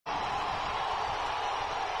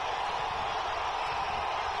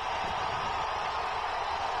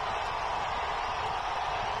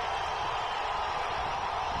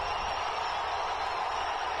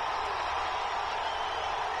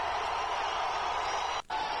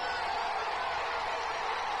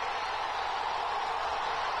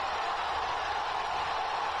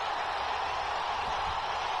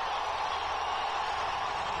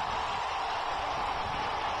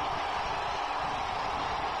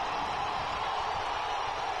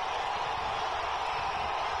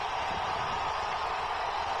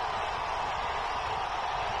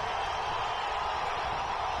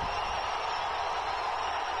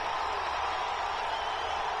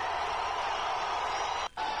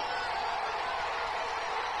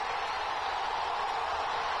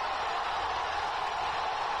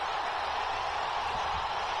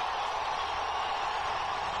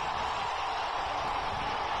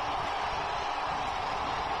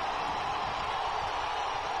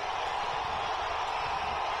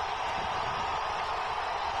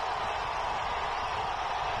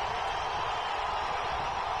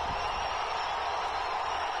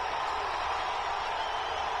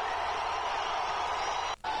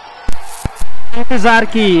इंतजार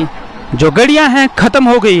की जो घड़ियां हैं खत्म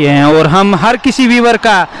हो गई हैं और हम हर किसी व्यूअर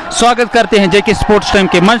का स्वागत करते हैं जेके स्पोर्ट्स टाइम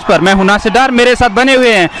के मंच पर। मैं हूं नासिर, मेरे साथ बने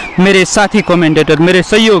हुए हैं मेरे साथी कमेंटेटर, मेरे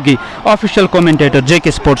सहयोगी ऑफिशियल कमेंटेटर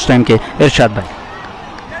जेके स्पोर्ट्स टाइम के इरशाद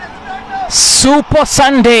भाई। Super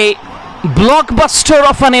Sunday, blockbuster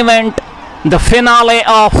of an event, the finale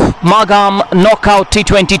of Magam Knockout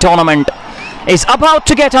T20 Tournament is about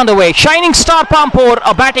to get underway. Shining Star Pampore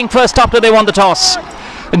are batting first after they won the toss.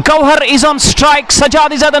 Gauhar is on strike.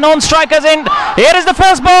 Sajad is at the non-strikers end. Here is the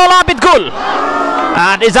first ball. Abid Gul.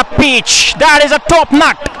 That is a pitch. That is a top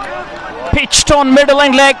nut. Pitched on middle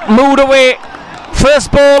and leg. Moved away.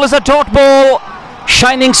 First ball is a dot ball.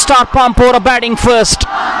 Shining Star Pampore are batting first.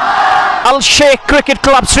 Sheikh Cricket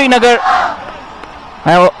Club Srinagar.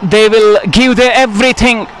 They will give their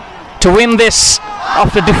everything to win this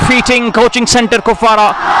after defeating Coaching Centre Kufara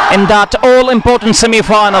in that all-important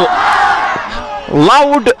semi-final.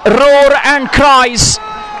 Loud roar and cries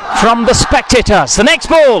from the spectators. The next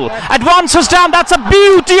ball advances down. That's a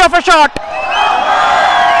beauty of a shot.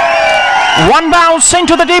 One bounce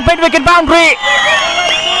into the deep mid-wicket boundary.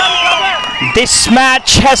 This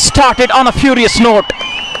match has started on a furious note.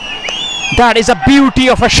 That is a beauty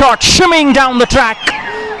of a shot, shimming down the track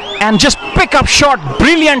and just pick up shot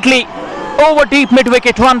brilliantly over deep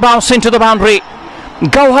mid-wicket. One bounce into the boundary.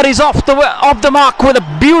 Gauhar is off the mark with a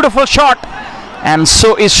beautiful shot. And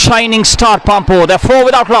so is Shining Star Pampore. They're 4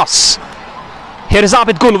 without loss. Here is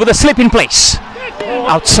Abid Gul with a slip in place.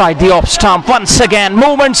 Outside the off stump once again.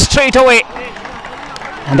 Movement straight away.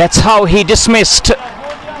 And that's how he dismissed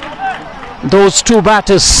those two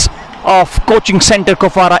batters of Coaching Centre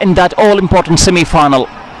Kufara in that all-important semi-final.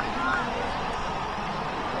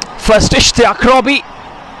 First Ishtiaq Robbie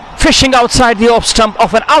fishing outside the off stump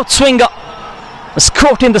of an outswinger. Was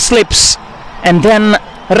caught in the slips. And then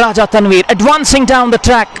Raja Tanveer advancing down the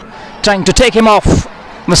track, trying to take him off,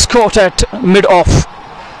 was caught at mid-off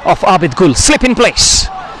of Abid Gul. Slip in place.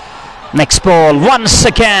 Next ball, once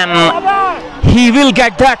again, he will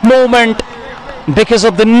get that moment because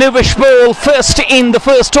of the Nivish ball first in the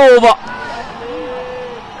first over.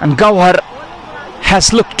 And Gauhar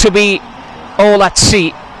has looked to be all at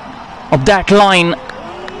sea of that line,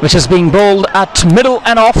 which is being bowled at middle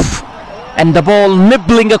and off, and the ball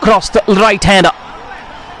nibbling across the right-hander.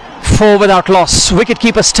 4 without loss.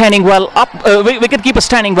 Wicketkeeper standing well up. Wicketkeeper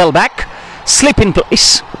standing well back. Slip in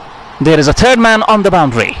place. There is a third man on the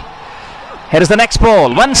boundary. Here is the next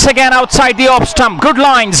ball. Once again outside the off stump. Good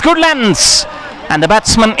lines, good lengths, and the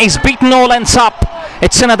batsman is beaten all ends up.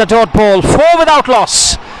 It's another dot ball. 4 without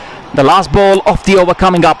loss. The last ball of the over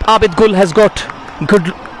coming up. Abid Gul has got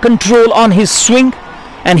good control on his swing,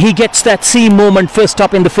 and he gets that seam moment first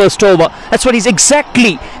up in the first over. That's what he's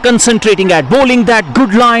exactly concentrating at. Bowling that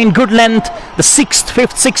good line, good length, the 6th,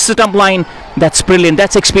 5th, 6th stump line. That's brilliant.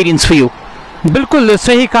 That's experience for you. बिल्कुल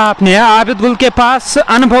सही कहा आपने। आबिद गुल के पास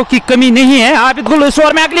अनुभव की कमी नहीं है। आबिद गुल इस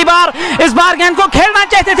ओवर में अगली बार इस बार गेंद को खेलना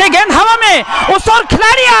चाहते थे, गेंद हवा में, उस ओर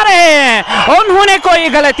खिलाड़ी आ रहे हैं, उन्होंने कोई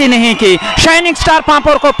गलती नहीं की। शाइनिंग स्टार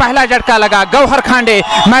पांपोर को पहला झटका लगा। गौहर खांडे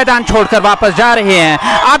मैदान छोड़कर वापस जा रहे हैं।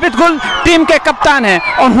 आबिद गुल टीम के कप्तान हैं,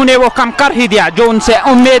 उन्होंने वो काम कर ही दिया जो उनसे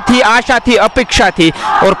उम्मीद थी, आशा थी, अपेक्षा थी,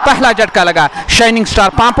 और पहला झटका लगा शाइनिंग स्टार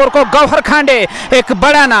पांपोर को। गौहर खांडे एक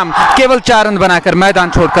बड़ा नाम केवल 4 रन बनाकर मैदान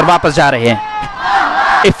छोड़कर वापस जा रहे हैं।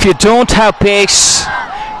 If you don't have pace,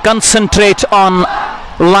 concentrate on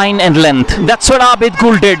line and length. That's what Abid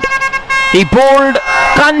Gul did. He bowled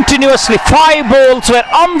continuously. 5 balls were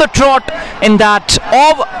on the trot in that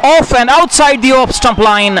off and outside the off stump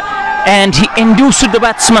line, and he induced the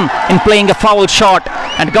batsman in playing a foul shot.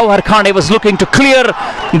 And Gauhar Khande was looking to clear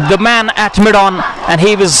the man at mid-on, and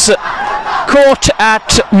he was caught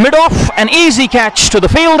at mid-off. An easy catch to the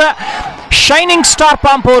fielder. Shining Star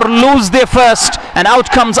Pampore lose their first, and out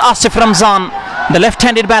comes Asif Ramzan, the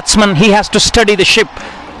left-handed batsman. He has to steady the ship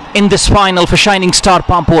in this final for Shining Star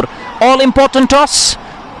Pampore. All important toss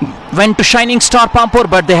went to Shining Star Pampore,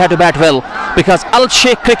 but they had to bat well because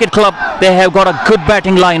Sheikh Cricket Club, they have got a good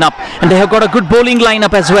batting lineup and they have got a good bowling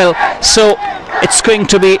lineup as well. So it's going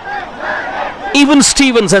to be even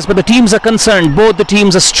Stevens as far the teams are concerned. Both the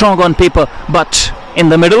teams are strong on paper, but in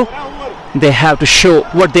the middle they have to show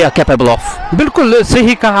what they are capable of. बिल्कुल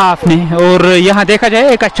सही कहा आपने। और यहाँ देखा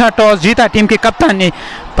जाए एक अच्छा टॉस जीता टीम के कप्तान ने,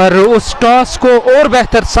 पर उस टॉस को और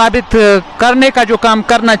बेहतर साबित करने का जो काम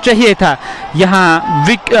करना चाहिए था, यहाँ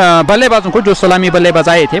बल्लेबाजों को, जो सलामी बल्लेबाज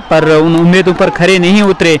आए थे पर उन उम्मीदों पर खरे नहीं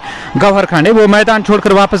उतरे गौहर खांडे, वो मैदान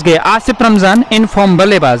छोड़कर वापस गए। आसिफ रमजान इन फॉर्म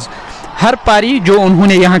बल्लेबाज, हर पारी जो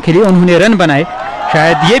उन्होंने यहाँ खेली उन्होंने रन बनाए।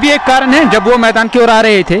 शायद ये भी एक कारण है, जब वो मैदान की ओर आ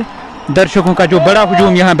रहे थे दर्शकों का जो बड़ा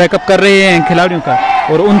हुजूम यहाँ बैकअप कर रहे हैं खिलाड़ियों का,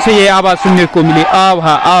 और उनसे ये आवाज़ सुनने को मिली,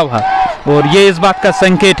 आवा आवा, और ये इस बात का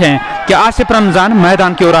संकेत है कि आसिफ रमजान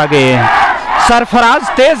मैदान की ओर आ गए हैं। सरफराज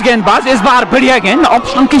तेज गेंदबाज, इस बार बढ़िया गेंद,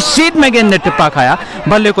 ऑप्शन की सीध में गेंद ने टिप्पा खाया,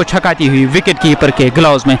 बल्ले को छकाती हुई विकेट कीपर के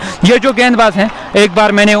ग्लव्स में। ये जो गेंदबाज हैं, एक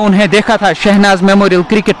बार मैंने उन्हें देखा था शहनाज मेमोरियल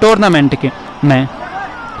क्रिकेट टूर्नामेंट के में,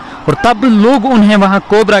 और तब लोग उन्हें वहां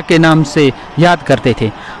कोबरा के नाम से याद करते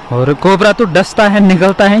थे। और कोबरा तो डसता है,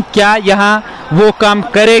 निकलता है, क्या यहाँ वो काम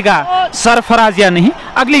करेगा सरफराज या नहीं?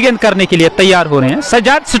 अगली गेंद करने के लिए तैयार हो रहे हैं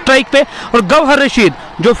सजाद स्ट्राइक पे, और गौहर रशीद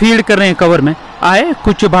जो फील्ड कर रहे हैं कवर में आए,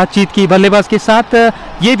 कुछ बातचीत की बल्लेबाज के साथ।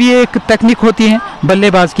 ये भी एक तकनीक होती है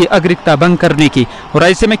बल्लेबाज की अग्रिता भंग करने की, और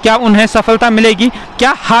ऐसे में क्या उन्हें सफलता मिलेगी?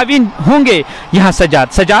 क्या हावी होंगे यहाँ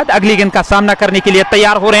सजाद अगली गेंद का सामना करने के लिए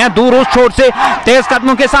तैयार हो रहे हैं। दूर उस छोर से तेज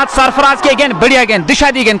कदमों के साथ सरफराज की गेंद, बढ़िया गेंद,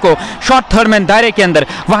 दिशा दी गेंद को शॉर्ट थर्ड मैन दायरे के अंदर,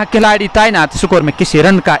 वहां खिलाड़ी तैनात, स्कोर में किसी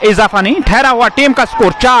रन का इजाफा नहीं, ठहरा हुआ टीम का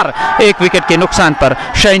स्कोर 4, 1 विकेट के नुकसान पर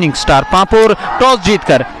शाइनिंग स्टार पांपोर टॉस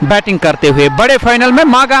जीतकर बैटिंग करते हुए बड़े फाइनल में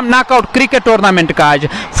मागाम नॉकआउट क्रिकेट टूर्नामेंट का आज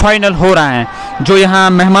फाइनल हो रहा है। जो यहाँ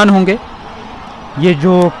मेहमान होंगे, ये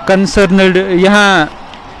जो कंसर्नड यहाँ,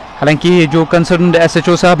 हालांकि जो कंसर्नड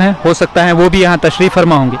SHO साहब हैं, हो सकता है वो भी यहाँ तशरीफ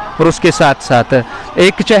फरमा होंगे, और उसके साथ साथ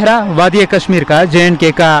एक चेहरा वादी कश्मीर का,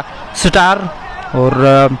 JNK का स्टार,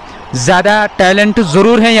 और ज़्यादा टैलेंट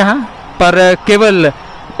ज़रूर है यहाँ, पर केवल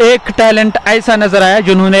एक टैलेंट ऐसा नज़र आया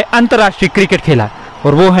जिन्होंने अंतर्राष्ट्रीय क्रिकेट खेला,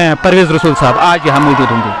 और वो हैं परवेज़ रसूल साहब, आज यहाँ मौजूद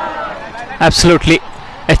होंगे। Absolutely,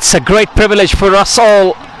 it's a great privilege for us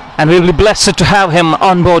all, and we will be blessed to have him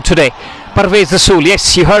on board today. Parvez Rasool, yes,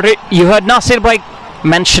 you heard it. You heard Nasir Bhai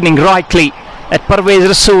mentioning rightly that Parvez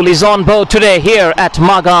Rasool is on board today here at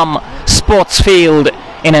Magam Sports Field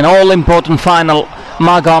in an all-important final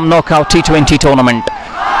Magam Knockout T20 Tournament.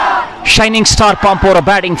 Shining Star Pampore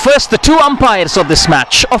batting first. The two umpires of this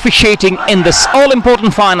match officiating in this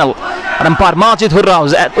all-important final. Umpire Majid Hurra,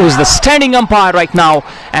 who is the standing umpire right now,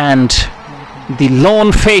 and the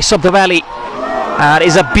lone face of the valley.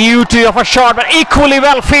 Is a beauty of a shot, but equally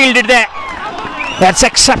well fielded there. That's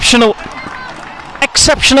exceptional.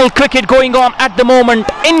 Exceptional cricket going on at the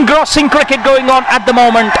moment. Engrossing cricket going on at the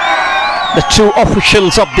moment. The two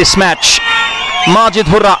officials of this match, Majid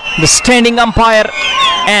Hurra, the standing umpire,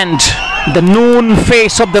 and the known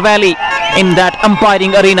face of the valley in that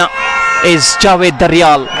umpiring arena is Javed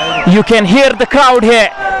Daryal. You can hear the crowd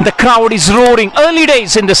here. The crowd is roaring. Early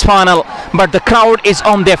days in this final, but the crowd is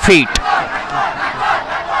on their feet.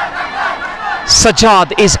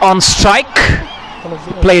 Sajad is on strike,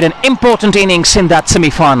 played an important innings in that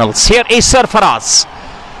semi-finals. Here is Sarfaraz,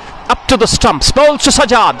 up to the stumps, bowls to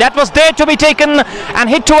Sajad, that was there to be taken and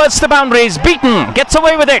hit towards the boundaries, beaten, gets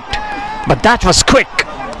away with it, but that was quick.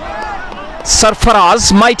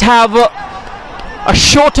 Sarfaraz might have a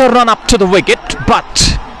shorter run up to the wicket,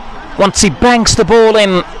 but once he banks the ball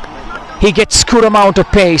in, he gets good amount of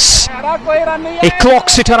pace. He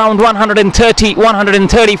clocks it around 130,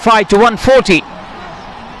 135 to 140.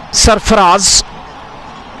 Sarfaraz,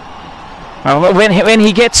 when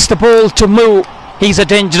he gets the ball to move, he's a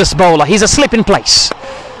dangerous bowler. He's a slip in place.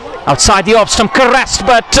 Outside the off stump, caressed,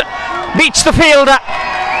 but beats the fielder.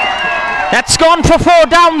 That's gone for 4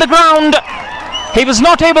 down the ground. He was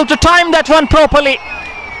not able to time that one properly,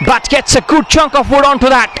 but gets a good chunk of wood onto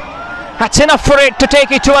that. That's enough for it to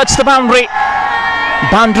take it towards the boundary.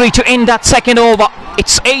 Boundary to end that second over.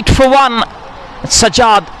 It's 8 for 1.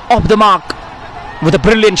 Sajad off the mark with a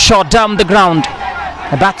brilliant shot down the ground.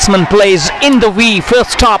 The batsman plays in the V.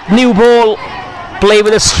 First stop, new ball. Play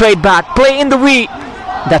with a straight bat. Play in the V.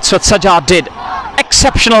 That's what Sajad did.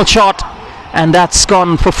 Exceptional shot. And that's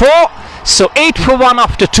gone for 4. So 8 for 1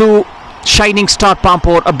 after 2. Shining Star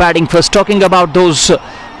Pampore are batting first. Talking about those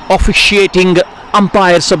officiating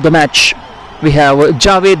umpires of the match, we have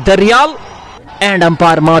Javed Daryal and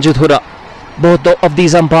umpire Majid Hurra. Both of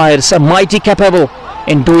these umpires are mighty capable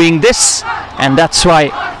in doing this, and that's why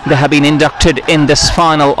they have been inducted in this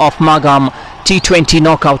final of Magam T20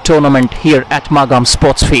 Knockout Tournament here at Magam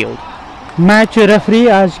Sports Field. Match referee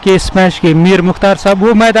आज के इस match के मीर मुख्तार साहब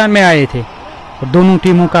वो मैदान में आए थे और दोनों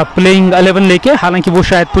टीमों का प्लेइंग 11 लेके, हालांकि वो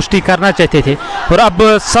शायद पुष्टि करना चाहते थे और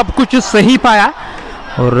अब सब कुछ सही पाया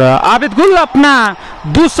और आबिद गुल अपना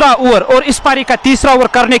दूसरा ओवर और इस पारी का तीसरा ओवर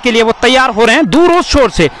करने के लिए वो तैयार हो रहे हैं। दूर उस छोर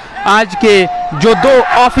से आज के जो 2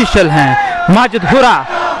 ऑफिशियल हैं, माजिद हुरा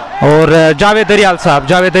और जावेद दरियाल साहब।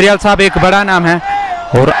 जावेद दरियाल साहब एक बड़ा नाम है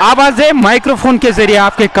और आवाज़ें माइक्रोफोन के जरिए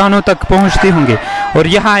आपके कानों तक पहुंचती होंगी। और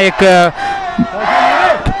यहाँ एक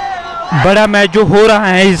बड़ा मैच जो हो रहा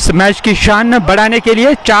है, इस मैच की शान बढ़ाने के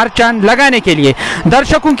लिए, 4 चांद लगाने के लिए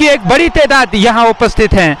दर्शकों की एक बड़ी तादाद यहाँ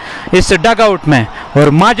उपस्थित है इस डगआउट में। और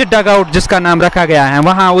माजिद डगआउट जिसका नाम रखा गया है,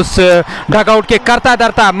 वहाँ उस डगआउट के करता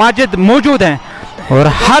धरता माजिद मौजूद हैं और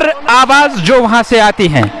हर आवाज जो वहाँ से आती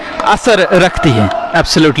है असर रखती है।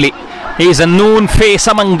 Absolutely. He is a known face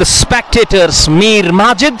among the spectators. Mir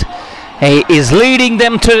Majid. He is leading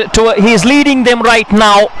them he is leading them right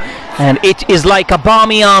now, and it is like a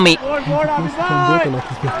Bami army.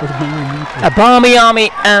 A Bami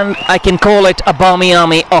army, and I can call it a Bami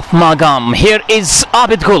army of Magam. Here is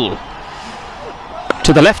Abid Gul.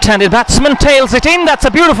 To the left-handed batsman, tails it in. That's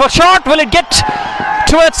a beautiful shot. Will it get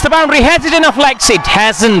towards the boundary? Has it enough legs? It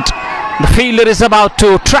hasn't. The fielder is about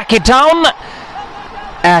to track it down.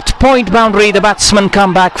 At point boundary, the batsman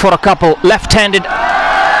come back for a couple. Left-handed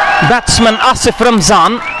batsman Asif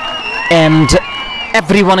Ramzan, and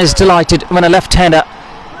everyone is delighted when a left-hander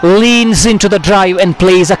leans into the drive and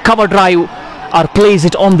plays a cover drive or plays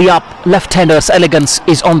it on the up. Left-hander's elegance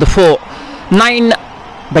is on the fore. 9,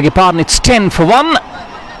 beg your pardon, it's 10 for 1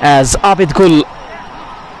 as Abid Gul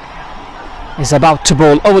is about to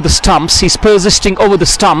bowl over the stumps. He's persisting over the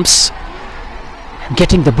stumps,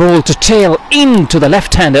 getting the ball to tail into the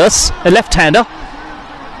left-hander.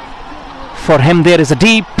 For him, there is a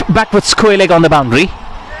deep backward square leg on the boundary.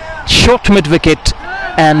 Short mid-wicket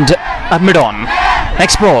and a mid-on.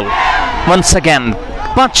 Next ball. Once again,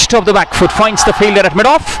 punched off the back foot, finds the fielder at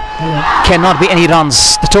mid-off. Cannot be any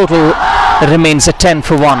runs. The total remains at 10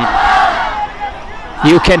 for 1.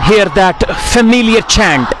 You can hear that familiar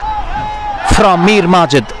chant from Mir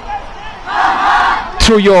Majid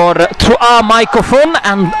through our microphone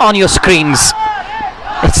and on your screens.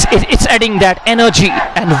 It's adding that energy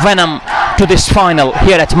and venom to this final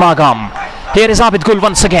here at Magam. Here is Abid Gul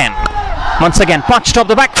once again. Once again, punched off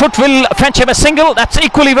the back foot. Will fetch him a single. That's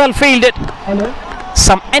equally well fielded.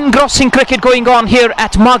 Some engrossing cricket going on here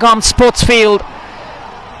at Magam Sports Field.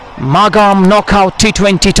 Magam Knockout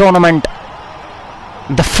T20 Tournament.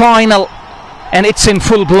 The final, and it's in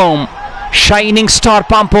full bloom. Shining Star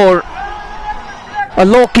Pampore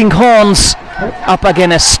locking horns up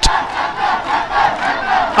against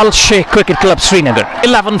Sheikh Cricket Club Srinagar.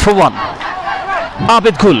 11 for 1.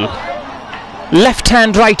 Abid Gul, left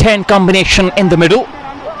hand right hand combination in the middle,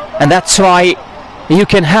 and that's why you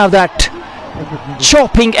can have that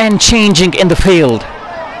chopping and changing in the field.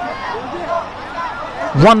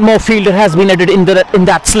 One more fielder has been added in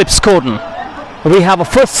that slips cordon. We have a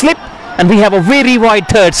first slip and we have a very wide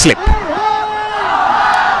third slip.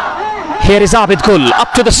 Here is Abid Gul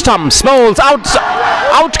up to the stumps, bowls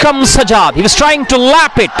out comes Sajjad. He was trying to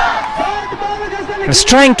lap it. He was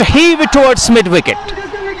trying to heave it towards mid-wicket.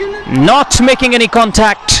 Not making any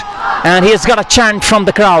contact, and he has got a chant from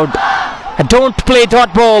the crowd. Don't play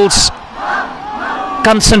dot balls.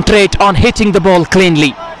 Concentrate on hitting the ball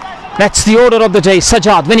cleanly. That's the order of the day.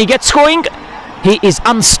 Sajjad, when he gets going, he is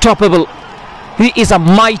unstoppable. He is a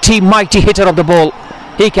mighty, mighty hitter of the ball.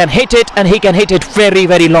 He can hit it, and he can hit it very,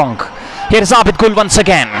 very long. Here is Abid Gul once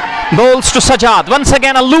again. Bowls to Sajjad. Once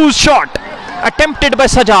again a loose shot attempted by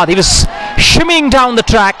Sajjad. He was shimmying down the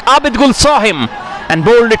track. Abid Gul saw him and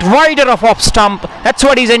bowled it wider off stump. That's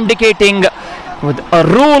what he's indicating with a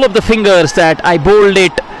roll of the fingers, that I bowled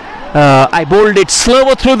it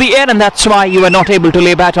slower through the air, and that's why you were not able to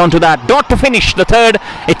lay bat onto that. Dot to finish the third.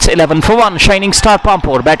 It's 11 for 1. Shining Star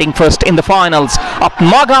Pampore batting first in the finals of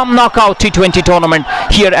Magam Knockout T20 Tournament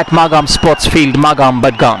here at Magam Sports Field, Magam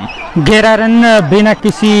Badgam. 11 run बिना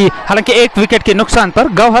किसी, हालांकि एक wicket के नुकसान पर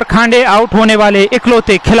Gauhar Khande out होने वाले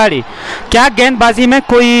इकलौते खिलाड़ी। क्या गेंदबाजी में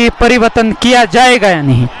कोई परिवर्तन किया जाएगा या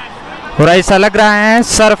नहीं, और ऐसा लग रहा है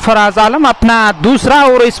सरफराज आलम अपना दूसरा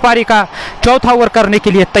और इस पारी का चौथा ओवर करने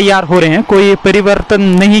के लिए तैयार हो रहे हैं। कोई परिवर्तन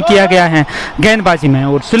नहीं किया गया है गेंदबाजी में।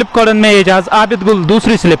 और स्लिप कॉर्नर में एजाज आबिद गुल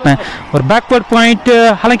दूसरी स्लिप में, और बैकवर्ड पॉइंट,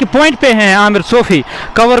 हालांकि पॉइंट पे हैं आमिर सोफी,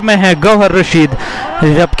 कवर में है गौहर रशीद,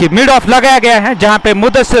 जबकि मिड ऑफ लगाया गया है जहां पे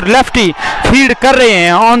मुदस्सिर लेफ्टी फील्ड कर रहे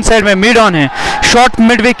हैं। ऑन साइड में मिड ऑन है, शॉर्ट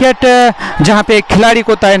मिड विकेट जहां पे एक खिलाड़ी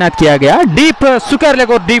को तैनात किया गया। डीप स्क्वायर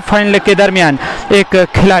लेग और डीप फाइन लेग के दरमियान एक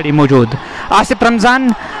खिलाड़ी मौजूद। आसिफ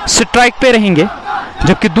रमजान स्ट्राइक पे रहेंगे,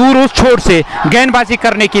 जबकि दूर उस छोर से गेंदबाजी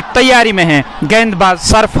करने की तैयारी में है गेंदबाज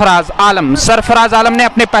सरफराज आलम। सरफराज आलम ने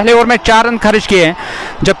अपने पहले ओवर में 4 रन खर्च किए हैं,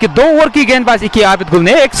 जबकि 2 ओवर की गेंदबाजी की आबिद गुल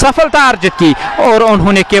ने एक सफलता अर्जित की और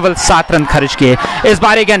उन्होंने केवल 7 रन खर्च किए। इस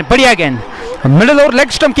बार गेंद बढ़िया गेंद मिडिल और लेग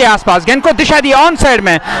स्टंप के आसपास, गेंद को दिशा दी ऑन साइड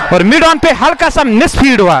में और मिड ऑन पे हल्का सा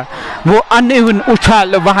मिसफीड हुआ, वो अनइवन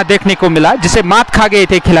उछाल वहां देखने को मिला जिसे मात खा गए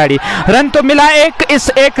थे खिलाड़ी। रन तो मिला एक, इस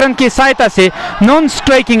एक रन की सहायता से नॉन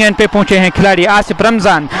स्ट्राइकिंग एंड पे पहुंचे हैं खिलाड़ी आसिफ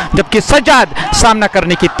रमजान, जबकि सज्जाद सामना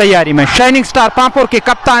करने की तैयारी में। शाइनिंग स्टार पांपोर के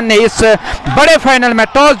कप्तान ने इस बड़े फाइनल में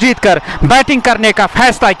टॉस जीतकर बैटिंग करने का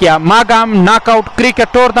फैसला किया। मागाम नॉकआउट क्रिकेट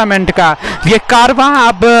टूर्नामेंट का ये कारवां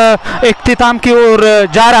अब इख्तिताम की ओर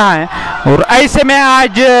जा रहा है और ऐसे में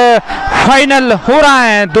आज फाइनल हो रहा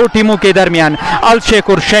है दो टीमों के दरमियान। अल शेख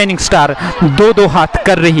और शाइनिंग स्टार दो दो हाथ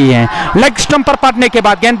कर रही हैं। लेग स्टंप पर पड़ने के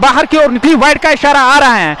बाद गेंद बाहर की ओर निकली, वाइड का इशारा आ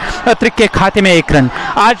रहा है, अतरिक के खाते में एक रन।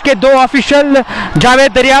 आज के दो ऑफिशियल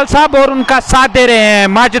जावेद दरियाल साहब और उनका साथ दे रहे हैं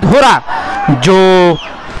माजिद होरा, जो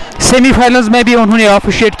सेमीफाइनल्स में भी उन्होंने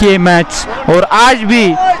ऑफिशिएट किए मैच और आज भी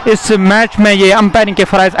इस मैच में ये अंपायरिंग के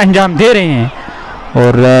फराइज अंजाम दे रहे हैं।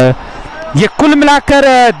 और ये कुल मिलाकर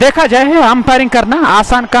देखा जाए अंपायरिंग करना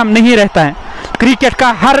आसान काम नहीं रहता है। क्रिकेट का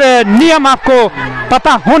हर नियम आपको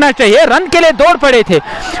पता होना चाहिए। रन के लिए दौड़ पड़े थे,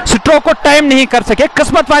 स्ट्रोक को टाइम नहीं कर सके,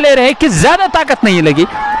 किस्मत वाले रहे कि ज्यादा ताकत नहीं लगी,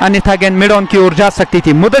 अन्यथा गेंद मिड ऑन की ओर जा सकती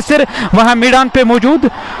थी। मुदस्सिर वहां मिड ऑन पे मौजूद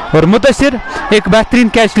और मुदस्सिर एक बेहतरीन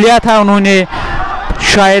कैच लिया था उन्होंने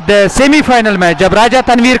शायद सेमीफाइनल में, जब राजा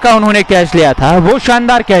तनवीर का उन्होंने कैच लिया था, वो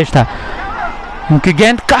शानदार कैच था क्योंकि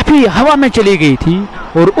गेंद काफी हवा में चली गई थी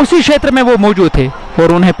और उसी क्षेत्र में वो मौजूद थे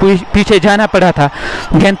और उन्हें पीछे जाना पड़ा था।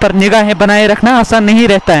 गेंद पर निगाहें बनाए रखना आसान नहीं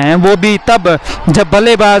रहता है, वो भी तब जब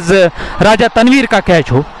बल्लेबाज राजा तनवीर का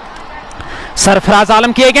कैच हो। सरफराज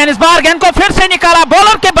आलम की गेंद, इस बार गेंद को फिर से निकाला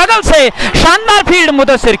बॉलर के बगल से, शानदार फील्ड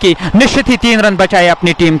मुदस्सिर की, निश्चित ही 3 रन बचाए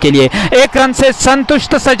अपनी टीम के लिए। 1 रन से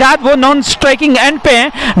संतुष्ट सजाद, वो नॉन स्ट्राइकिंग एंड पे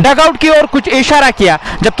डगआउट की ओर कुछ इशारा किया,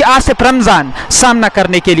 जबकि आसिफ रमजान सामना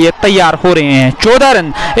करने के लिए तैयार हो रहे हैं। 14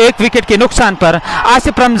 रन 1 विकेट के नुकसान पर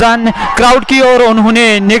आसिफ रमजान क्राउड की ओर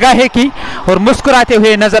उन्होंने निगाहें की और मुस्कुराते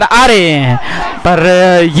हुए नजर आ रहे हैं,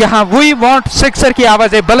 पर यहाँ वी वांट सिक्सर की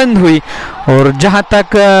आवाजें बुलंद हुई। और जहां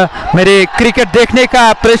तक मेरे क्रिकेट देखने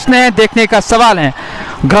का प्रश्न है, देखने का सवाल है,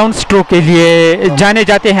 ग्राउंड स्ट्रोक के लिए जाने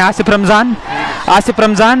जाते हैं आसिफ रमजान। आसिफ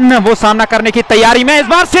रमजान वो सामना करने की तैयारी में, इस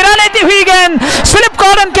बार सिरा लेती हुई गेंद स्लिप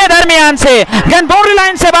कॉर्डन के दरमियान से, गेंद बाउंड्री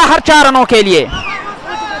लाइन से बाहर 4 रनों के लिए।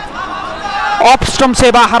 ऑफ स्टंप से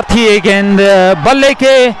बाहर थी ये गेंद, बल्ले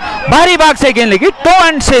के बाहरी भाग से गेंद लगी, टो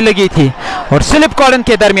एंड से लगी थी और स्लिप कॉर्डन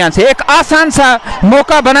के दरमियान से एक आसान सा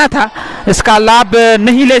मौका बना था, इसका लाभ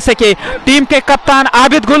नहीं ले सके टीम के कप्तान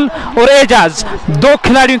आबिद गुल और एजाज। 2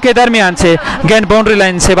 खिलाड़ियों के दरमियान से गेंद बाउंड्री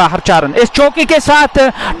लाइन से बाहर 4 रन। इस चौकी के साथ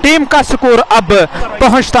टीम का स्कोर अब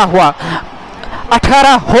पहुंचता हुआ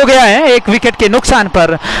 18 हो गया है 1 विकेट के नुकसान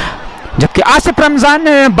पर, जबकि आसिफ रमजान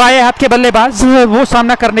बाएं हाथ के बल्लेबाज वो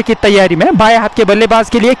सामना करने की तैयारी में। बाएं हाथ के बल्लेबाज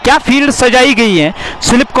के लिए क्या फील्ड सजाई गई है।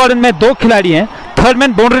 स्लिप कॉर्नर में 2 खिलाड़ी हैं, थर्ड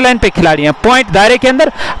मैन बाउंड्री लाइन पे खिलाड़ी हैं, पॉइंट दायरे के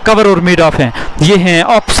अंदर, कवर और मिड ऑफ हैं। ये हैं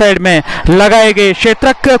ऑफ साइड में लगाए गए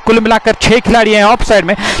क्षेत्रक, कुल मिलाकर 6 खिलाड़ी हैं ऑफ साइड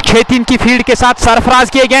में। 6-3 की फील्ड के साथ सरफराज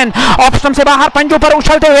किए गेंद ऑफ स्टंप से बाहर, पंजों पर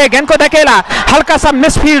उछलते हुए गेंद को धकेला, हल्का सा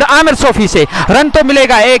मिस फील्ड आमिर सोफी से। रन तो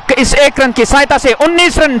मिलेगा इस 1 रन की सहायता से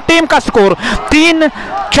 19 रन, टीम का स्कोर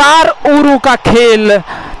 3-4 ओवरों का खेल,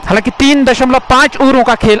 हालांकि 3.5 ओवरों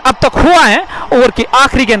का खेल अब तक हुआ है। ओवर की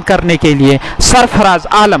आखिरी गेंद करने के लिए सरफराज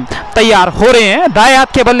आलम तैयार हो रहे हैं। दाएं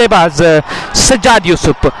हाथ के बल्लेबाज सज्जाद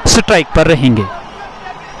यूसुफ स्ट्राइक पर रहेंगे।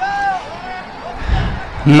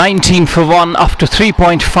 19 for 1 after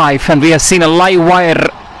 3.5 and we have seen a live wire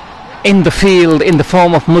in the field in the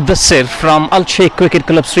form of Mudassir from Al Sheikh Cricket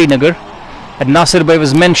Club Srinagar, and Nasir Bhai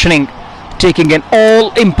was mentioning taking an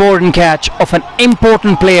all-important catch of an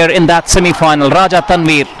important player in that semi-final, Raja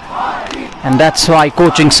Tanveer, and that's why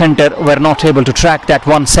coaching center were not able to track that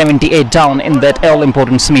 178 down in that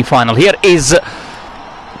all-important semi-final. Here is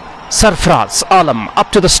Sarfraz Alam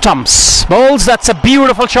up to the stumps, bowls, that's a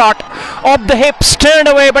beautiful shot off the hips, turned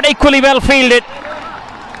away but equally well fielded.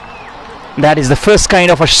 That is the first kind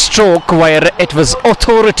of a stroke where it was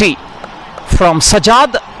authority from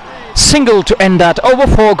Sajad, single to end that over,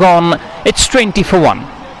 4 gone. It's 20 for 1.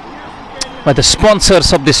 But the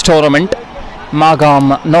sponsors of this tournament,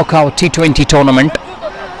 Magam Knockout T20 Tournament,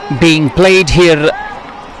 being played here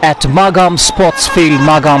at Magam Sports Field,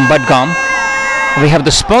 Magam Badgam. We have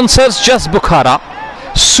the sponsors Just Bukhara,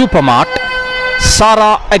 Supermart,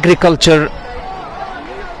 Sara Agriculture,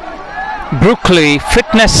 Brooklyn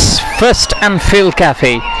Fitness, First and Phil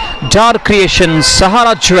Cafe, Dar Creations,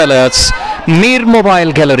 Sahara Jewelers, Mir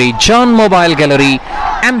Mobile Gallery, John Mobile Gallery,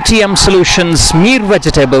 MTM Solutions, Mir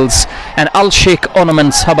Vegetables, and Al Sheikh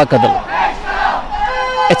Ornaments Habakadal.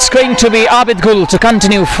 It's going to be Abid Gul to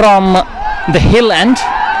continue from the hill end.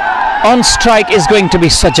 On strike is going to be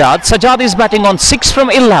Sajad. Sajad is batting on 6 from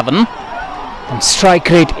 11. And strike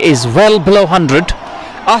rate is well below 100.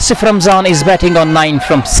 Asif Ramzan is batting on 9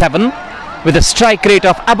 from 7 with a strike rate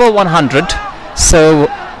of above 100. So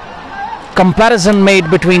comparison made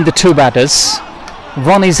between the two batters.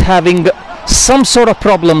 One is having some sort of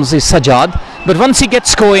problems, is Sajjad, but once he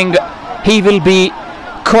gets going he will be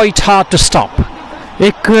quite hard to stop.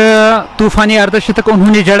 एक तूफानी अर्धशतक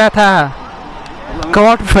उन्होंने जड़ा था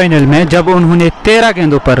quarter final में जब उन्होंने 13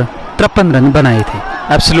 गेंदों पर 53 रन बनाए थे.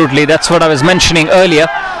 Absolutely, that's what I was mentioning earlier,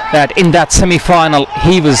 that in that semi-final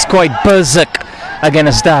he was quite berserk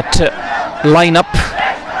against that lineup.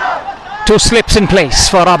 2 slips in place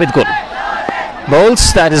for Abid Gul.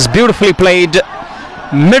 Bowls, that is beautifully played.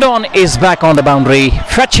 Mid-on is back on the boundary.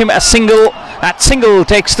 Fetch him a single. That single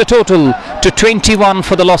takes the total to 21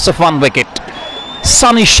 for the loss of 1 wicket.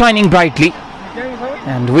 Sun is shining brightly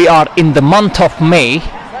and we are in the month of May.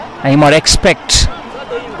 I might expect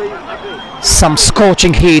some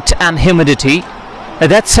scorching heat and humidity.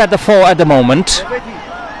 That's at the fore at the moment,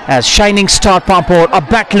 as Shining Star Pampore are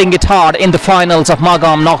battling it hard in the finals of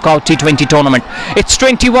Magam Knockout T20 Tournament. It's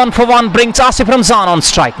 21 for 1, brings Asif Ramzan on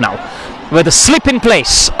strike now. With a slip in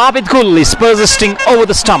place, Abid Gul is persisting over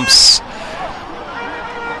the stumps.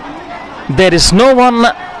 There is no one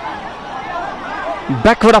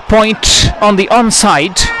backward up point on the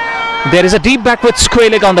onside. There is a deep backward square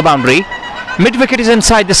leg on the boundary. Mid wicket is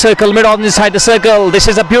inside the circle, mid on inside the circle. This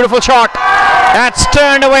is a beautiful shot. That's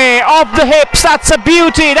turned away off the hips. That's a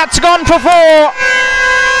beauty. That's gone for 4.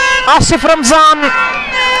 Asif Ramzan,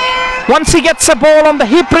 once he gets a ball on the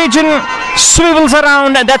hip region, swivels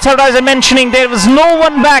around, and that's what I was mentioning. There was no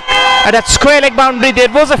one back at that square leg boundary. There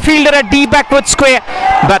was a fielder at deep backward square,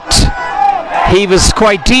 but he was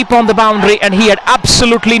quite deep on the boundary and he had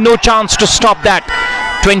absolutely no chance to stop that.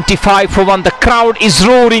 25 for 1. The crowd is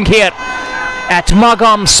roaring here at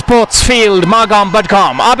Magam Sports Field, Magam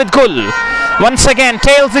Badgam. Abid Gul once again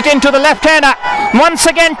tails it into the left-hander. Once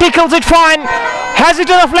again tickles it fine. Has it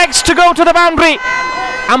enough legs to go to the boundary?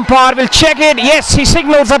 Umpire will check it. Yes, he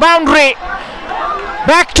signals a boundary.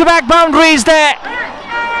 Back-to-back boundaries there.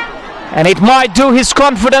 And it might do his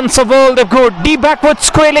confidence a world of good. Deep backward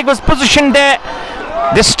square leg was positioned there.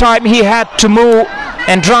 This time he had to move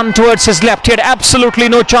and run towards his left. He had absolutely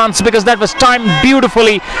no chance because that was timed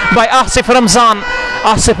beautifully by Asif Ramzan.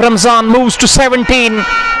 Asif Ramzan moves to 17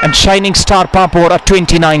 and Shining Star Pampore at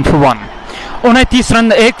 29 for 1. 29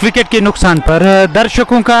 run 1 wicket के नुकसान पर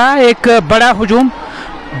दर्शकों का एक बड़ा हुजूम.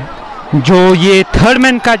 जो ये थर्ड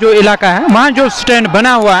मैन का जो इलाका है वहाँ जो स्टैंड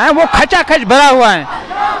बना हुआ है वो खचाखच भरा हुआ है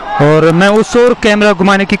और मैं उस ओर कैमरा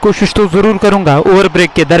घुमाने की कोशिश तो जरूर करूंगा ओवर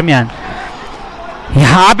ब्रेक के दरमियान.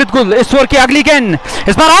 यहाँ आबिद गुल इस ओवर की अगली गेंद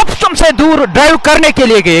इस बार ऑफ स्टंप से दूर ड्राइव करने के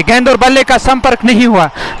लिए गए. गेंद और बल्ले का संपर्क नहीं हुआ.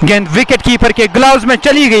 गेंद विकेट कीपर के ग्लव्स में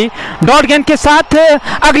चली गई. डॉट गेंद के साथ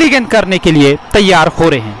अगली गेंद करने के लिए तैयार हो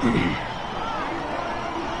रहे हैं.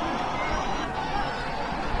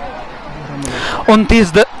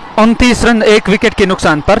 29 रन 1 विकेट के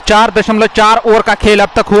नुकसान पर 4.4 ओवर का खेल अब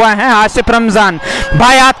तक हुआ है. आसिफ रमजान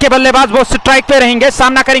बाएं हाथ के बल्लेबाज वो स्ट्राइक पे रहेंगे.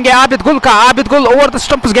 सामना करेंगे आबिद गुल का. आबिद गुल ओवर द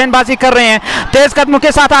स्टंप्स गेंदबाजी कर रहे हैं तेज कदमों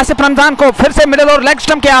के साथ. आसिफ रमजान को फिर से मिडिल और लेग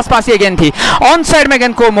स्टंप के आसपास ये गेंद थी. ऑन साइड में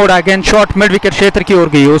गेंद को मोड़ा. गेंद शॉट मिड विकेट क्षेत्र की ओर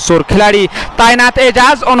गई. उस ओर खिलाड़ी तैनात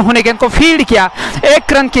एजाज उन्होंने गेंद को फील्ड किया.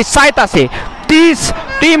 1 रन की सहायता से 30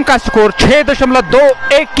 टीम का स्कोर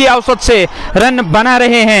 6.21 की औसत से रन बना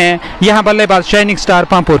रहे हैं यहां बल्लेबाज शाइनिंग स्टार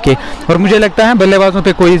पांपोर के. और मुझे लगता है बल्लेबाजों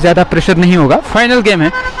पे कोई ज्यादा प्रेशर नहीं होगा. फाइनल गेम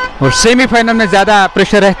है और सेमीफाइनल में ज्यादा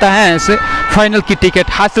प्रेशर रहता है. ऐसे फाइनल की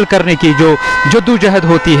टिकट हासिल करने की जो जद्दोजहद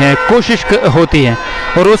होती है, कोशिश होती है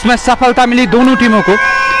और उसमें सफलता मिली दोनों टीमों को.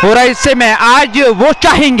 और ऐसे में आज वो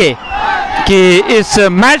चाहेंगे कि इस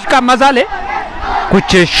मैच का मजा ले.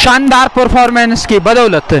 कुछ शानदार परफॉर्मेंस की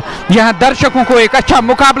बदौलत यहां दर्शकों को एक अच्छा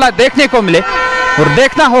मुकाबला देखने को मिले और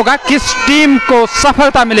देखना होगा किस टीम को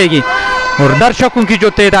सफलता मिलेगी. और दर्शकों की जो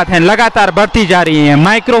तादाद है लगातार बढ़ती जा रही है.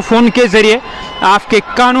 माइक्रोफोन के जरिए आपके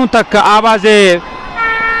कानों तक आवाजें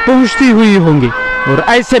पहुंचती हुई होंगी. और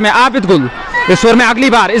ऐसे में आबिद गुल इस ओवर में अगली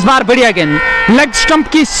बार इस बार बढ़िया गेंद लेग स्टंप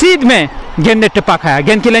की सीध में गेंद ने टिप्पा खाया.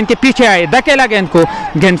 गेंद की लाइन के पीछे आए, धकेला गेंद को.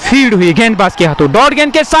 गेंद फील्ड हुई गेंदबाज के हाथों. डॉट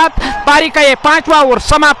गेंद के साथ पारी का ये 5वां ओवर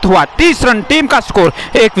समाप्त हुआ. 30 रन टीम का स्कोर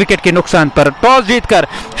 1 विकेट के नुकसान पर. टॉस जीतकर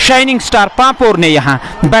शाइनिंग स्टार पांपोर ने यहां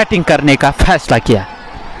बैटिंग करने का फैसला किया.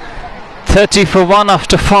 30 for 1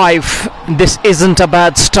 after 5. This isn't a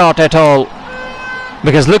bad start at all,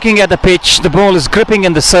 because looking at the pitch, the ball is gripping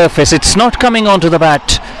in the surface. It's not coming onto the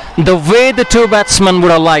bat the way the two batsmen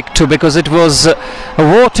would have liked to, because it was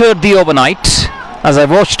watered the overnight. As I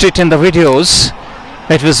watched it in the videos,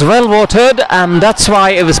 it was well watered and that's why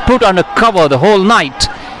it was put under cover the whole night,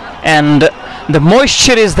 and the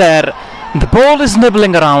moisture is there The ball is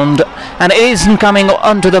nibbling around and it isn't coming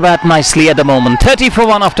onto the bat nicely at the moment. 30 for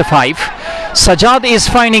 1 after 5. Sajjad is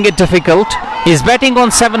finding it difficult. He's batting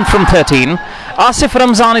on 7 from 13. Asif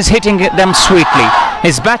Ramzan is hitting them sweetly.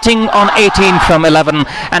 He's batting on 18 from 11.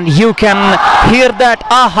 And you can hear that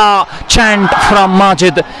aha chant from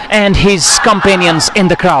Majid and his companions in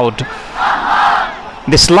the crowd.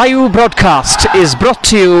 This live broadcast is brought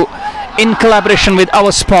to you in collaboration with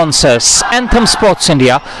our sponsors: Anthem Sports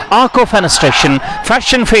India, Arco Fenestration,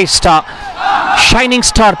 Fashion Festa, Shining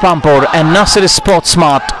Star Pampore and Nasir Sports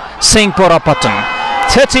Smart, Singhpora Patan.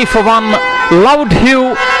 30 for 1, loud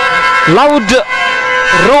hue, loud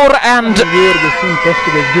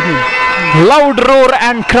roar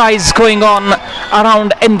and cries going on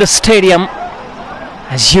around in the stadium,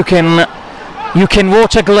 as you can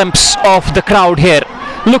watch a glimpse of the crowd here.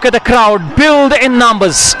 Look at the crowd build in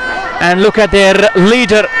numbers, and look at their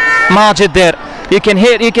leader Majid there. You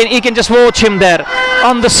can just watch him there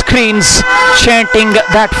on the screens chanting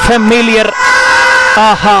that familiar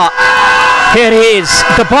aha. Here he is,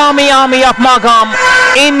 the Bami army of Magam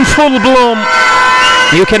in full bloom.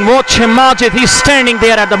 You can watch him, Majid, he's standing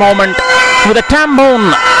there at the moment with a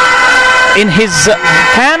tambone in his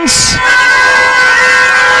hands.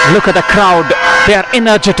 Look at the crowd, they are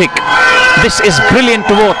energetic. This is brilliant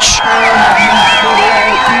to watch.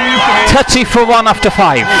 30 for 1 after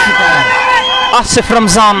 5. Asif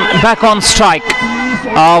Ramzan back on strike.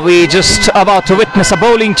 Are we just about to witness a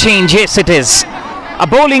bowling change? Yes, it is. A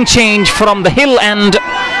bowling change from the hill end.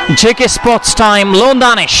 JK Sports time, Lone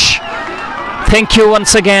Danish. Thank you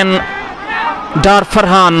once again, Dar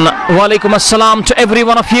Farhan. Walaikum assalam to every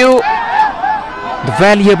one of you. The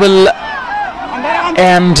valuable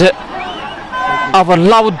and our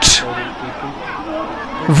loud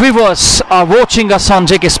viewers are watching us on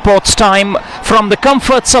JK Sports time from the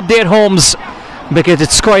comforts of their homes, because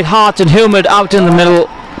it's quite hot and humid out in the middle,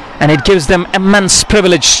 and it gives them immense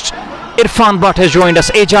privilege. Irfan Bhatt has joined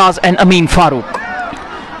us, Ejaz and Amin Farooq.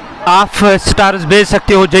 आप stars भेज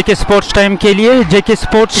सकते हो जेके sports time के लिए. जेके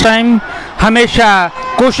sports time हमेशा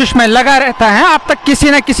कोशिश में लगा रहता है आप तक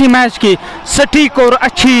किसी न किसी मैच की सटीक और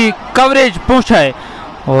अच्छी कवरेज पहुंचाए,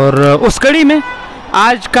 और उस कड़ी में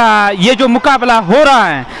आज का ये जो मुकाबला हो रहा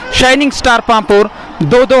है, शाइनिंग स्टार पामपुर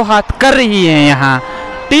 2-2 हाथ कर रही है यहाँ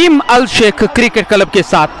टीम अल शेख क्रिकेट क्लब के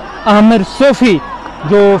साथ. आमिर सोफी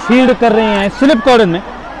जो फील्ड कर रहे हैं स्लिप कॉर्नर में,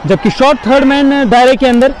 जबकि शॉर्ट थर्ड मैन दायरे के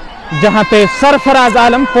अंदर, जहां पे Sarfaraz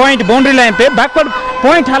Alam point boundary line पे बैकवर्ड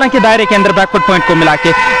पॉइंट, हालांकि दायरे के अंदर बैकवर्ड पॉइंट को मिला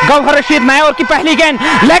के. गौहर रशीद नायोर की पहली गेंद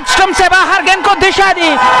लेग स्टंप से बाहर, गेंद को दिशा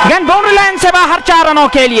दी, गेंद बाउंड्री लाइन से बाहर 4 रनों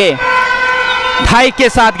के लिए. थाई के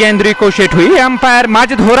साथ गेंद रिकोशेट हुई. अंपायर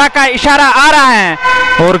माजिद होरा का इशारा आ रहा है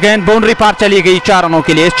और गेंद बाउंड्री पार चली गई 4 रनों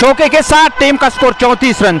के लिए. चौके के साथ टीम का स्कोर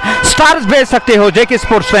 34 रन. स्टार्स भेज सकते हो जेके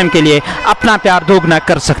स्पोर्ट्स टाइम के लिए, अपना प्यार दोगुना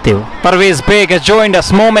कर सकते हो. Parvez Beg has joined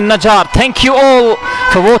us. Momin Najjar, thank you all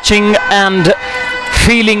for watching and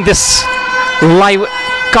feeling this live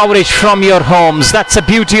coverage from your homes. That's the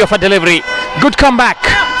beauty of a delivery. Good comeback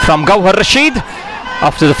from Gauhar Rashid.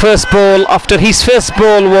 After his first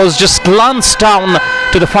ball was just glanced down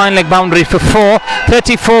to the fine leg boundary for 4.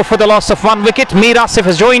 34 for the loss of 1 wicket. Mir Asif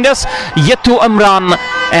has joined us. Yatu Imran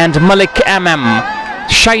and Malik MM.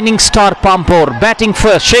 Shining Star Pampore batting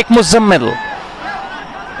first. Sheikh Muzammil,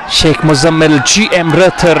 GM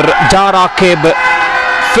Rathar, Dar Akib,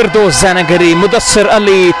 Firdoz Zanagari, Mudassir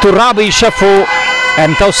Ali, Turabi Shafu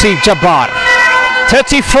and Tausif Jabbar.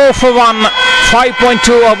 34 for 1.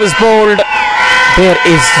 5.2 overs bowled. There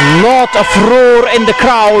is lot of roar in the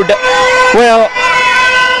crowd. Well,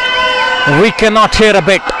 we cannot hear a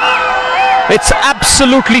bit. It's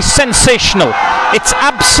absolutely sensational. It's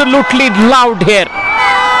absolutely loud here.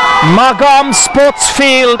 Magam Sports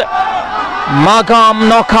Field, Magam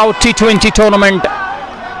Knockout T20 Tournament.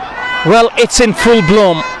 Well, it's in full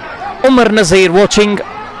bloom. Umar Nazir watching,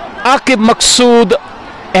 Aqib Maqsood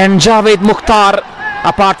and Javed Mukhtar.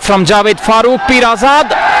 Apart from Javed Farooq, Pir Azad,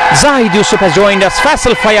 Zahid Yusuf has joined us,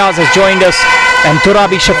 Faisal Fayaz has joined us, and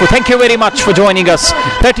Turabi Shafu. Thank you very much for joining us.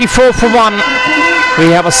 34 for 1. We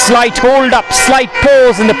have a slight hold up, slight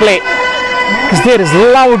pause in the play, because there is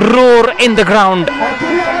loud roar in the ground.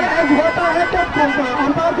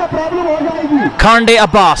 Kande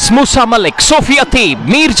Abbas, Musa Malik, Sofi Atib,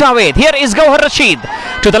 Mir Javed. Here is Gauhar Rashid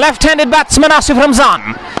to the left-handed batsman Asif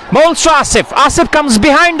Ramzan. Bowls to Asif. Asif comes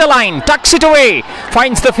behind the line, tucks it away,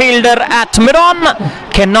 finds the fielder at mid-on.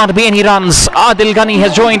 Cannot be any runs. Adil Ghani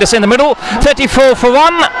has joined us in the middle. 34 for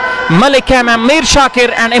 1. Malik MM, Mir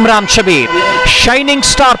Shakir and Imran Shabir. Shining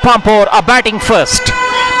Star Pampore are batting first.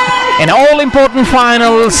 in all important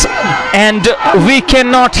finals, and we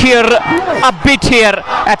cannot hear a bit here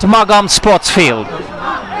at Magam Sports Field.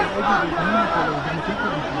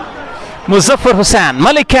 Muzaffar Hussain,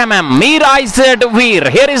 Malik Kamam, Mir Aizad Veer.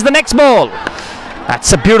 Here is the next ball.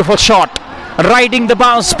 That's a beautiful shot. Riding the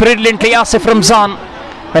bounce brilliantly, Asif Ramzan.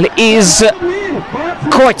 Well, he is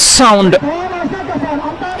quite sound.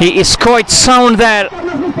 He is quite sound there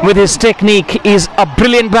with his technique. He is a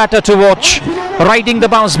brilliant batter to watch. Riding the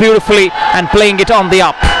bounce beautifully and playing it on the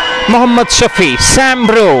up. Mohammad Shafi, Sam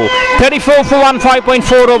Bro. 34 for 1,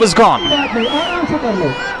 5.4 overs gone.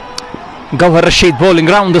 Gawhar Rashid bowling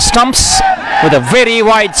round the stumps with a very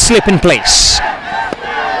wide slip in place.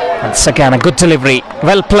 Once again, a good delivery,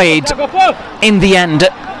 well played. In the end,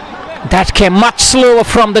 that came much slower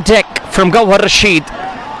from the deck from Gawhar Rashid.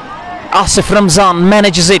 Asif Ramzan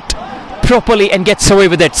manages it properly and gets away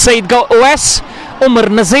with it. Saeed OS, Umar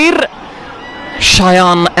Nazir,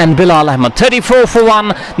 Shayan and Bilal Ahmed. 34 for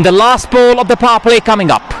 1, the last ball of the power play coming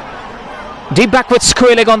up. Deep backward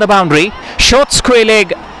square leg on the boundary, short square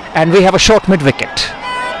leg, and we have a short mid wicket.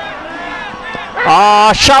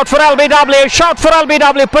 Shout for LBW, shout for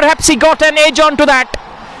LBW. Perhaps he got an edge onto that.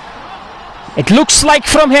 It looks like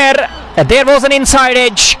from here there was an inside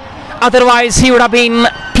edge. Otherwise he would have been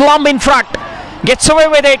plumb in front. Gets away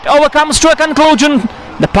with it, overcomes to a conclusion.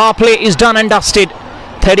 The power play is done and dusted.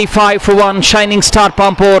 35 for 1, Shining Star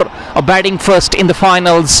Pampore are batting first in the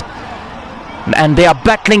finals. And they are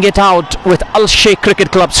battling it out with Sheikh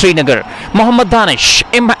Cricket Club Srinagar. Mohammad Danish,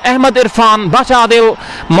 Ahmed Irfan, Bashadil,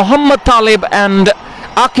 Mohammad Talib and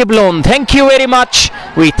Akib Lone. Thank you very much.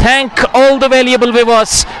 We thank all the valuable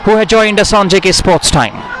viewers who have joined us on JK Sports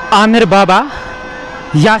Time. Aamir बाबा,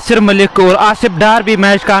 यासिर मलिक और आसिफ डार भी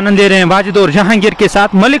match का आनंद ले रहे हैं वाजिद और जहांगीर के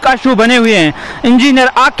साथ। मलिक आशू बने हुए हैं, इंजीनियर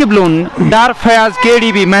आकिब लोन, डार फयाज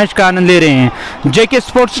केडी भी मैच का आनंद ले रहे हैं। जेके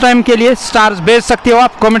स्पोर्ट्स टाइम के लिए स्टार्स भेज सकते हो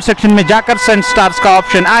आप, कमेंट सेक्शन में जाकर सेंड स्टार्स का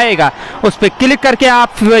ऑप्शन आएगा, उस पर क्लिक करके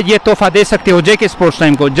आप ये तोहफा दे सकते हो जेके स्पोर्ट्स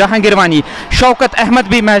टाइम को। जहांगीर वानी, शौकत अहमद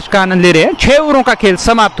भी मैच का आनंद ले रहे हैं। 6 ओवरों का खेल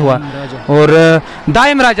समाप्त हुआ और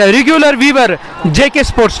दाइम राजा रेगुलर वीवर जेके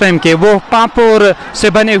स्पोर्ट्स टाइम के, वो पांपोर से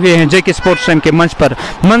बने हुए हैं जेके स्पोर्ट्स टाइम के मंच पर।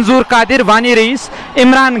 मंजूर कादिर, वानी रईस,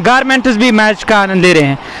 इमरान गारमेंट्स भी मैच का आनंद ले रहे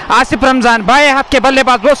हैं। आसिफ रमजान बाएं हाथ के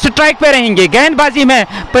बल्लेबाज वो स्ट्राइक पे रहेंगे। गेंदबाजी में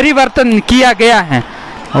परिवर्तन किया गया है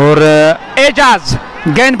और एजाज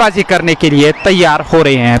गेंदबाजी करने के लिए तैयार हो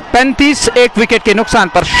रहे हैं। 35 एक विकेट के नुकसान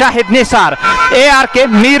पर शाहिद निसार, AR के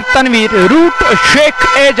मीर तनवीर, रूट शेख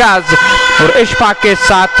एजाज और इशफाक के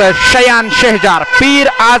साथ शयान शहजार, पीर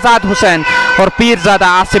आजाद हुसैन और पीरजादा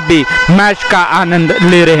आसिफ भी मैच का आनंद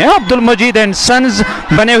ले रहे हैं। अब्दुल मजीद एंड सन्स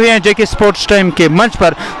बने हुए हैं जेके स्पोर्ट्स टाइम के मंच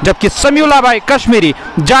पर, जबकि समीउल्लाह भाई कश्मीरी,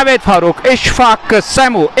 जावेद फारूक, इशफाक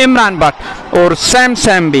सैमू, इमरान भट्ट और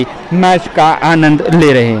सैम भी मैच का आनंद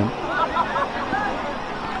ले रहे हैं।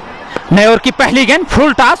 नए ओवर की पहली गेंद,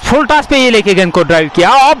 फुल टास पे ये लेके गेंद को ड्राइव किया।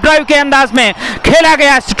 ऑफ ड्राइव के अंदाज में खेला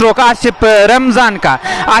गया स्ट्रोक आसिफ रमजान का।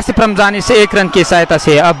 आसिफ रमजान इस 1 रन की सहायता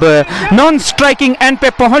से अब नॉन स्ट्राइकिंग एंड पे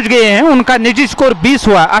पहुंच गए हैं। उनका निजी स्कोर 20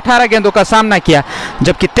 हुआ, 18 गेंदों का सामना किया,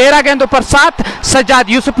 जबकि 13 गेंदों पर 7 सज्जाद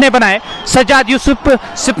यूसुफ ने बनाए। सज्जाद यूसुफ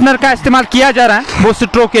स्पिनर का इस्तेमाल किया जा रहा है, वो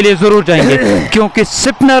स्ट्रोक के लिए जरूर जाएंगे क्योंकि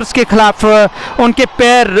स्पिनर्स के खिलाफ उनके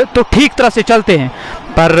पैर तो ठीक तरह से चलते हैं,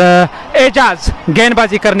 पर एजाज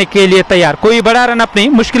गेंदबाजी करने के लिए तैयार। कोई बड़ा रन अप नहीं,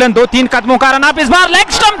 मुश्किलन 2-3 कदमों का रन अप। इस बार लेग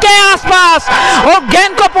स्टंप के आसपास और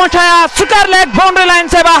गेंद को पहुंचाया स्क्वायर लेग, बाउंड्री लाइन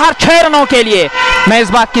से बाहर 6 रनों के लिए। मैं इस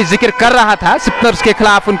बात की जिक्र कर रहा था, स्पिनर्स के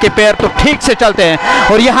खिलाफ उनके पैर तो ठीक से चलते हैं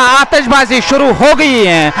और यहाँ आतिशबाजी शुरू हो गई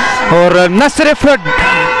है और न सिर्फ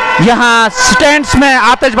यहाँ स्टैंड्स में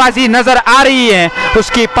आतिशबाजी नजर आ रही है,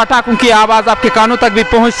 उसकी पटाखों की आवाज आपके कानों तक भी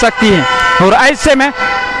पहुंच सकती है और ऐसे में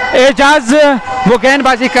एजाज वो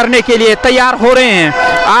गेंदबाजी करने के लिए तैयार हो रहे हैं।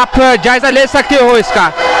 आप जायजा ले सकते हो इसका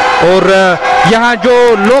और यहाँ जो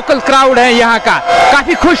लोकल क्राउड है यहाँ का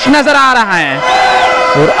काफी खुश नजर आ रहा है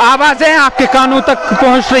और आवाजें आपके कानों तक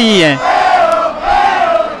पहुंच रही हैं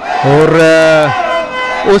और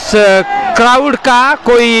उस क्राउड का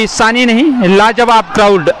कोई सानी नहीं, लाजवाब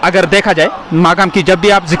क्राउड अगर देखा जाए मागाम की। जब भी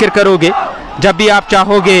आप जिक्र करोगे, जब भी आप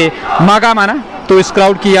चाहोगे मागाम आना, तो इस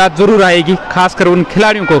क्राउड की याद जरूर आएगी, खासकर उन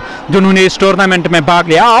खिलाड़ियों को जिन्होंने इस टूर्नामेंट में भाग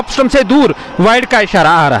लिया। ऑफ स्टंप से दूर वाइड का इशारा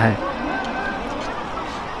आ रहा है।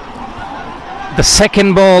 The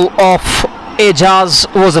second ball of Ejaz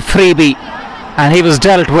was a freebie and he was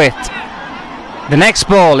dealt with. The next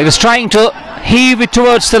ball, he was trying to heave it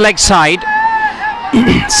towards the leg side.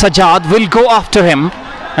 Sajjad will go after him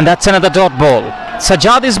and that's another dot ball.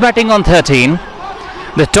 Sajjad is batting on 13.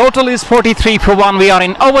 The total is 43 for 1. We are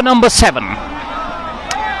in over number 7.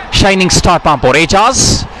 Shining Star Pampore. Ejaz,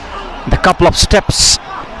 the couple of steps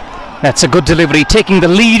That's a good delivery, taking the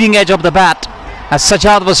leading edge of the bat as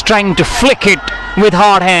Sajad was trying to flick it with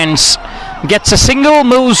hard hands. Gets a single,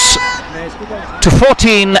 moves to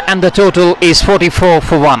 14, and the total is 44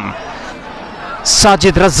 for 1.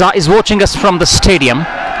 Sajid Raza is watching us from the stadium.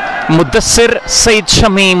 Mudassir, Said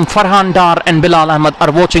Shamim, Farhan Dar and Bilal Ahmed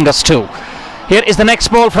are watching us too. Here is the next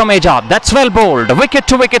ball from Ejad. That's well bowled. Wicket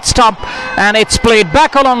to wicket stop, and it's played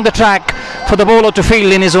back along the track for the bowler to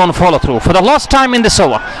field in his own follow through. For the last time in this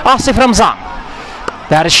over, Asif Ramzan.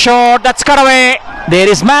 That is short, that's cut away. There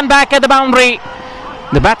is man back at the boundary.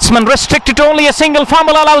 The batsman restricted to only a single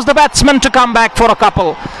fumble allows the batsman to come back for a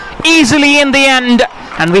couple. Easily in the end,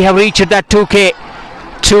 and we have reached that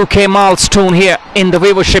 2K milestone here in the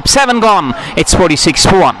viewership. 7 gone, it's 46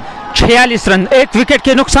 for 1. 46 run, एक wicket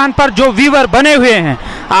के नुकसान पर जो viewer बने हुए हैं,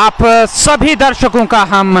 आप सभी दर्शकों का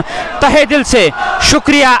हम तहे दिल से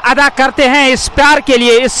शुक्रिया अदा करते हैं इस प्यार के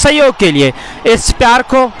लिए, इस सहयोग के लिए। इस प्यार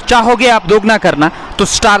को चाहोगे आप दोगुना करना तो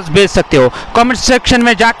स्टार्स भेज सकते हो। कमेंट सेक्शन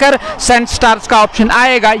में जाकर सेंड स्टार्स का ऑप्शन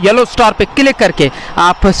आएगा, येलो स्टार पे क्लिक करके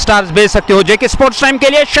आप स्टार्स भेज सकते हो। जेके स्पोर्ट्स टाइम के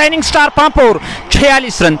लिए शाइनिंग स्टार पांपोर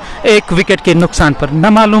 46 रन, एक विकेट के नुकसान पर।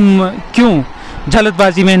 न मालूम क्यों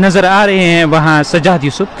जल्दबाजी में नजर आ रहे हैं वहां सजाद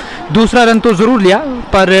यूसुफ। दूसरा रन तो जरूर लिया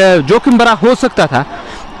पर जोखिम भरा हो सकता था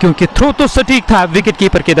क्योंकि थ्रो तो सटीक था विकेट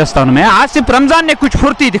कीपर के दस्तानों में। आसिफ रमजान ने कुछ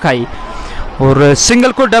फुर्ती दिखाई और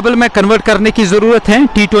सिंगल को डबल में कन्वर्ट करने की जरूरत है।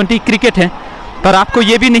 T20 क्रिकेट है, पर आपको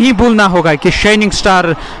यह भी नहीं भूलना होगा कि शाइनिंग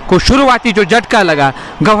स्टार को शुरुआती जो झटका लगा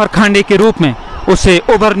गौहर खांडे के रूप में, उसे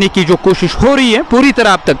उभरने की जो कोशिश हो रही है पूरी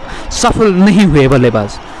तरह अब तक सफल नहीं हुए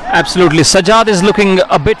बल्लेबाज। Absolutely, Sajad is looking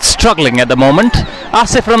a bit struggling at the moment.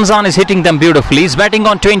 Asif Ramzan is hitting them beautifully. He's batting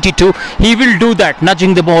on 22. He will do that,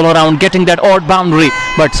 nudging the ball around, getting that odd boundary.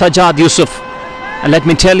 But Sajad Yusuf, and let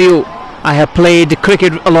me tell you, I have played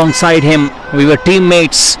cricket alongside him. We were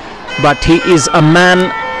teammates, but he is a man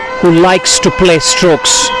who likes to play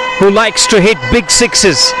strokes, who likes to hit big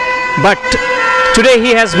sixes. But today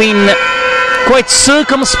he has been quite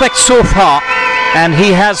circumspect so far, and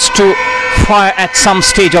he has to fire at some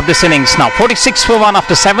stage of this innings now. 46 for 1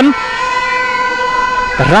 after 7.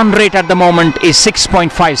 The run rate at the moment is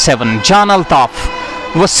 6.57. Jan Altaf,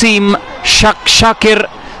 Wasim, Shakir,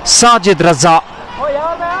 Sajid Raza,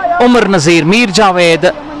 Umar Nazir, Mir Javed,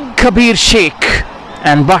 Kabir Sheikh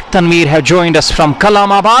and Bhat Tanveer have joined us from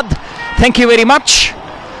Kalamabad. Thank you very much.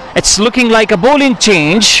 It's looking like a bowling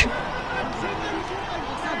change.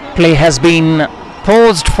 Play has been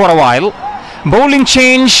paused for a while. Bowling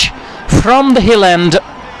change from the hill end.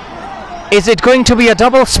 Is it going to be a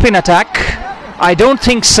double spin attack? I don't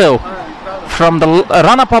think so. From the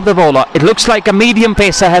run-up of the bowler, it looks like a medium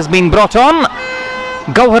pacer has been brought on.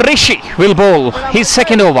 Gauhar Rishi will bowl his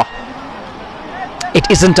second over.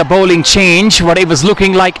 It isn't a bowling change. What it was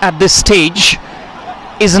looking like at this stage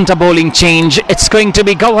isn't a bowling change. It's going to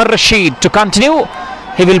be Gauhar Rashid to continue.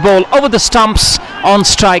 He will bowl over the stumps. On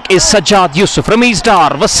strike is Sajad Yusuf. Ramiz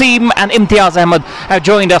Dar, Wasim and Imtiaz Ahmed have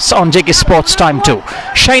joined us on JK Sports Time 2.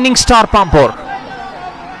 Shining Star Pampore,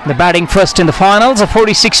 the batting first in the finals, a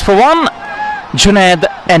 46 for 1. Junaid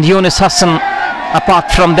and Yunus Hassan.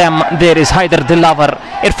 Apart from them, there is Haider Dilavar,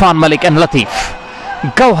 Irfan Malik and Latif.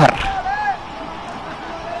 Gauhar.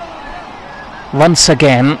 Once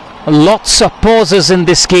again, lots of pauses in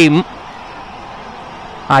this game.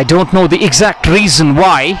 I don't know the exact reason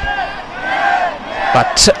why,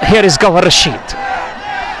 but here is Gauhar Rashid.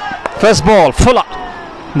 First ball, Fuller.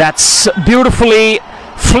 That's beautifully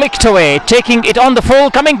flicked away, taking it on the full,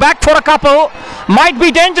 coming back for a couple. Might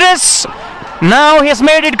be dangerous. Now he has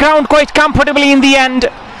made it ground quite comfortably in the end,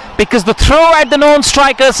 because the throw at the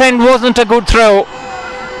non-striker's end wasn't a good throw.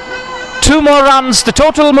 2 more runs, the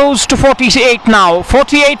total moves to 48 now.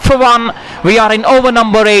 48 for 1. We are in over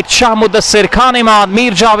number 8. Shah Mudassir, Khan Imad,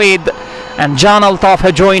 Mir Javed and Jan Altaf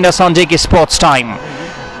have joined us on JK Sports Time.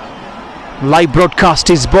 Live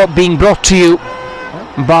broadcast is being brought to you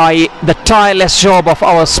by the tireless job of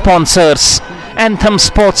our sponsors. Anthem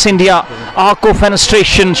Sports India, Arco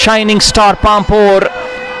Fenestration, Shining Star Pampore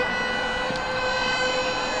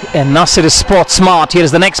and Nasir is Sport Smart. Here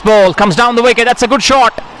is the next ball, comes down the wicket. That's a good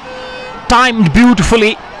shot, timed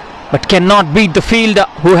beautifully, but cannot beat the fielder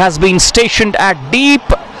who has been stationed at deep,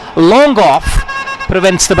 long off.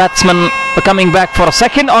 Prevents the batsman from coming back for a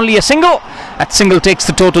second. Only a single. That single takes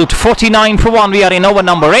the total to 49 for 1. We are in over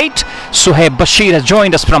number 8. Suhaib Bashir has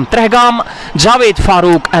joined us from Trehgam. Javed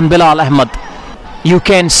Farooq and Bilal Ahmed. You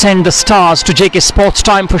can send the stars to JK Sports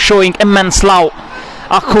Time for showing immense love.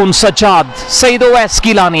 Akhun Sajad, Said Owas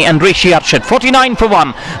Gilani and Rishi Arshad. 49 for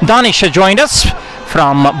 1. Danish has joined us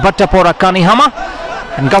from Bhattapora Kanihama,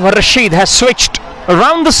 and Gauhar Rashid has switched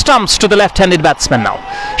around the stumps to the left-handed batsman now.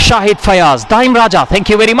 Shahid Fayaz, Daim Raja, thank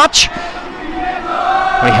you very much.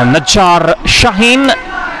 We have Najjar Shaheen,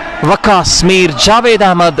 Waqas Mir, Javed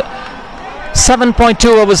Ahmed.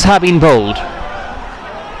 7.2 overs have been bowled.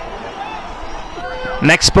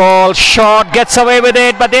 Next ball, short, gets away with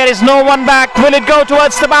it, but there is no one back. Will it go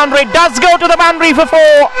towards the boundary? It does go to the boundary for 4.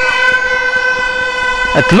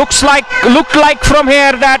 It looked like from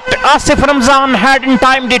here that Asif Ramzan hadn't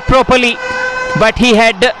timed it properly, but he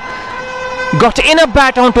had got enough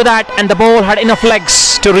bat onto that, and the ball had enough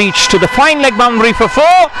legs to reach to the fine leg boundary for 4.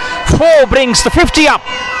 4 brings the 50 up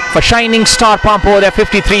for Shining Star Pampore. They're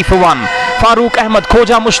 53 for 1. Farooq Ahmed,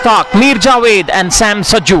 Khoja Mushtaq, Mir Javed and Sam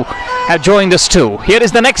Sajju have joined us too. Here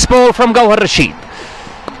is the next ball from Gauhar Rashid.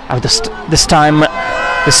 This time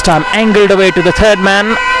angled away to the third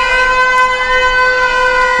man.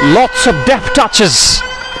 Lots of deft touches.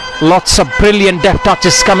 Lots of brilliant deft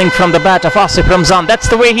touches coming from the bat of Asif Ramzan. That's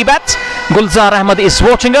the way he bats. Gulzar Ahmed is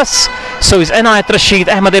watching us. So is Inayat Rashid,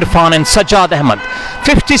 Ahmed Irfan and Sajjad Ahmed.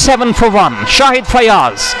 57 for 1. Shahid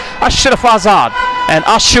Fayaz, Ashraf Azad and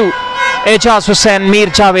Ashu, Ejaz Hussain, Mir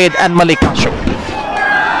Javed and Malik Ashu.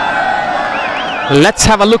 Let's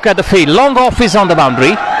have a look at the field. Long off is on the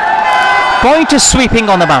boundary. Point is sweeping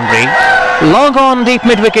on the boundary. Long on, deep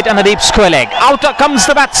mid-wicket and a deep square leg. Out comes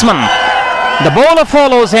the batsman. The bowler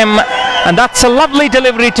follows him, and that's a lovely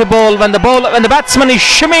delivery to bowl. When the batsman is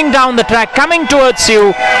shimming down the track, coming towards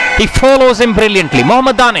you, he follows him brilliantly.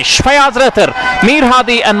 Mohammad Danish, Fayaz Rathar, Mir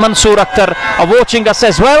Hadi and Mansoor Akhtar are watching us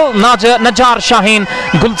as well. Najjar Shaheen,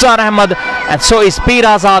 Gulzar Ahmed, and so is Peer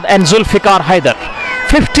Azad and Zulfikar Haider.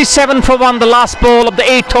 57 for 1, the last ball of the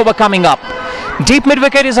 8th over coming up. Deep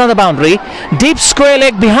mid-wicket is on the boundary. Deep square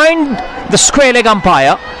leg behind the square leg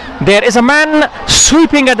umpire. There is a man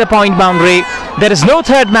sweeping at the point boundary. There is no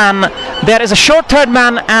third man. There is a short third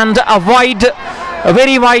man and a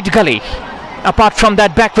very wide gully apart from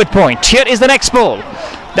that backward point. Here is the next ball.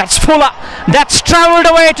 That's fuller. That's travelled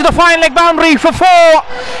away to the fine leg boundary for 4.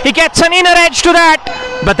 He gets an inner edge to that,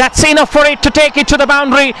 but that's enough for it to take it to the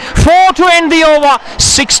boundary. 4 to end the over.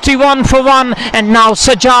 61 for 1. And now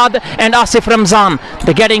Sajjad and Asif Ramzan,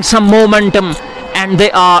 they're getting some momentum and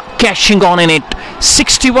they are cashing on in it.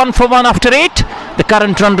 61 for 1 after 8. The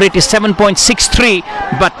current run rate is 7.63,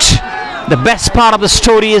 but the best part of the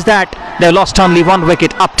story is that they lost only 1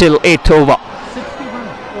 wicket up till 8th over.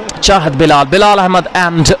 Chahat Bilal Ahmed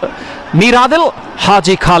and Mir Adil,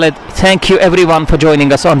 Haji Khalid, thank you everyone for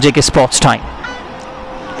joining us on JK Sports Time.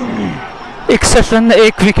 एक session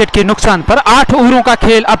 1 wicket के नुकसान पर 8 ओवरों का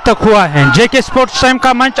खेल अब तक हुआ है। जेके स्पोर्ट्स टाइम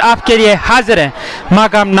का मंच आपके लिए हाजिर है।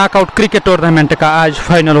 मागाम नॉकआउट क्रिकेट टूर्नामेंट का आज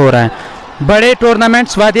फाइनल हो रहा है। बड़े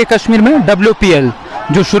टूर्नामेंट्स वादी कश्मीर में WPL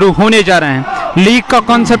जो शुरू होने जा रहे हैं। लीग का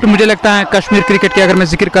कॉन्सेप्ट मुझे लगता है कश्मीर क्रिकेट की अगर मैं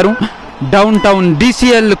जिक्र करूं, डाउनटाउन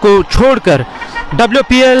DCL को छोड़कर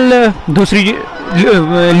WPL दूसरी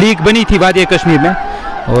लीग बनी थी वादी कश्मीर में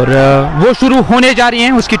और वो शुरू होने जा रही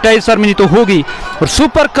हैं। उसकी टाइल सेरेमनी तो होगी और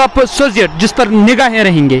सुपर कप सोजियट जिस पर निगाहें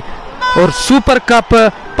रहेंगे और सुपर कप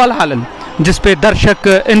पलहालन जिस पे दर्शक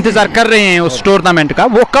इंतजार कर रहे हैं उस टूर्नामेंट का,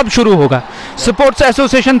 वो कब शुरू होगा। स्पोर्ट्स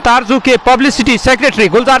एसोसिएशन तारजू के पब्लिसिटी सेक्रेटरी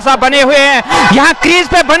गुलजार साहब बने हुए हैं। यहाँ क्रीज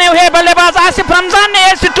पे बने हुए बल्लेबाज आसिफ रमजान ने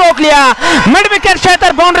ऐसे टोक लिया, मिड विकेट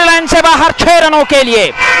क्षेत्र बाउंड्री लाइन से बाहर 6 रनों के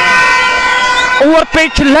लिए। ओवर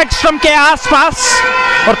पिच लेग स्टंप के आसपास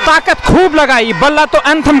और ताकत खूब लगाई। बल्ला तो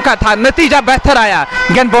एंथम का था, नतीजा बेहतर आया।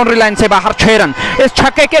 गेंद बाउंड्री लाइन से बाहर 6 रन। इस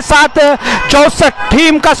छक्के के साथ 64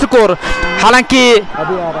 टीम का स्कोर। हालांकि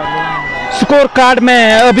स्कोर कार्ड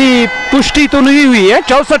में अभी पुष्टि तो नहीं हुई है।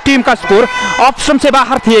 64 टीम का स्कोर। ऑप्शन से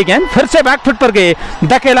बाहर थी ये गेंद, फिर से बैकफुट पर गए,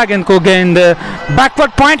 धकेला गेंद को, गेंद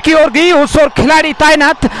बैकवर्ड पॉइंट की ओर गई। उस ओर खिलाड़ी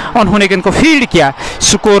तैनात, उन्होंने गेंद को फील्ड किया।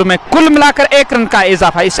 स्कोर में कुल मिलाकर 1 रन का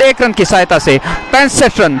इजाफा। इस 1 रन की सहायता से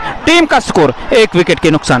 65 रन। टीम का स्कोर 1 विकेट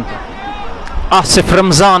के नुकसान। Asif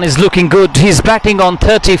Ramzan is looking good. He's batting on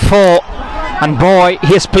 34. And boy,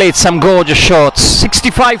 he has played some gorgeous shots.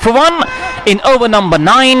 65 for 1 in over number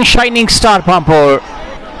 9. Shining Star Pampore.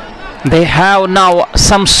 They have now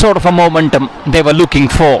some sort of a momentum they were looking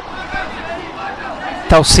for.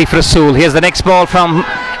 Tawsif Rasool. Here's the next ball from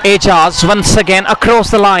Ejaz. Once again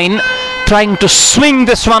across the line. Trying to swing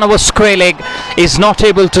this one over square leg. Is not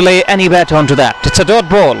able to lay any bat onto that. It's a dot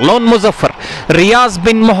ball. Lone Muzaffar. Riyaz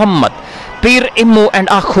bin Muhammad. Pir Immu and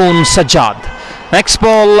Akhun Sajjad. Next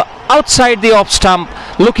ball outside the off stump,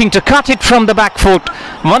 looking to cut it from the back foot.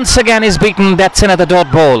 Once again is beaten. That's another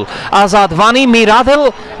dot ball. Azad Wani, Mir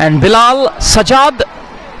Adil and Bilal. Sajjad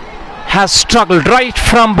has struggled right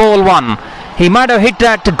from ball 1. He might have hit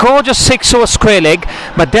that gorgeous 6 over square leg,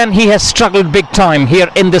 but then he has struggled big time here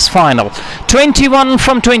in this final. 21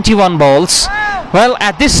 from 21 balls. Well,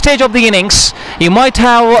 at this stage of the innings, you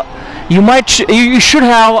should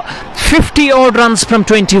have 50 odd runs from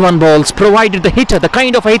 21 balls, provided the hitter, the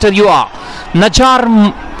kind of hitter you are.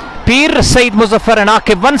 Najar Peer, Said Muzaffar and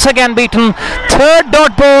Akib once again beaten. Third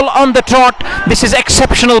dot ball on the trot. This is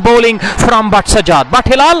exceptional bowling from But Sajad. But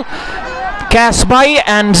Hilal, Kasbai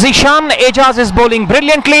and Zishan. Ejaz is bowling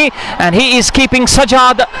brilliantly and he is keeping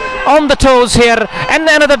Sajad on the toes here. And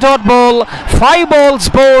another dot ball. 5 balls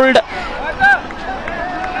bowled.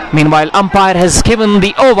 Meanwhile, umpire has given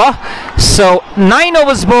the over. So 9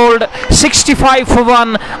 overs bowled, 65 for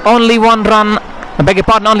 1, only 1 run. I beg your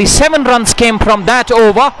pardon, only 7 runs came from that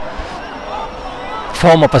over.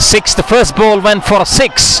 Form of a 6. The first ball went for a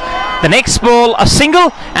 6. The next ball a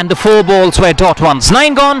single and the 4 balls were dot ones.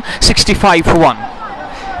 9 gone, 65 for 1.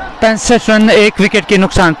 65 run 1 wicket के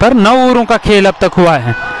नुकसान पर 9 ओवरों का खेल अब तक हुआ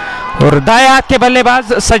है और दाएं हाथ के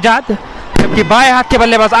बल्लेबाज सजाद जबकि बाएं हाथ के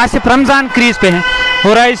बल्लेबाज आसिफ रमजान क्रीज पे हैं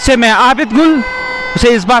और इससे में आबिद गुल उसे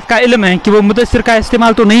इस बात का इल्म है कि वो मुदस्सिर का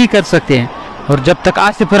इस्तेमाल तो नहीं कर सकते हैं और जब तक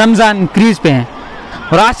आसिफ रमजान क्रीज पे हैं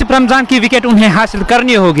और आसिफ रमजान की विकेट उन्हें हासिल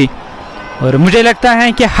करनी होगी और मुझे लगता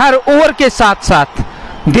है कि हर ओवर के साथ साथ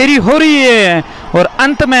देरी हो रही है और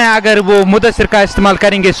अंत में अगर वो मुदस्सिर का इस्तेमाल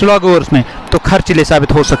करेंगे स्लॉग ओवर्स में तो खर्चीले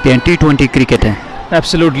साबित हो सकते हैं. T20 क्रिकेट है.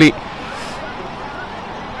 Absolutely.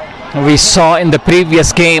 We saw in the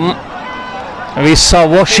previous game, we saw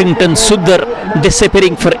Washington Sundar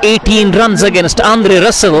disappearing for 18 runs against Andre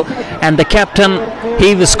Russell, and the captain,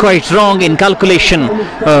 he was quite wrong in calculation.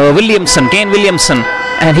 Kane Williamson,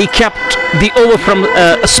 and he kept the over from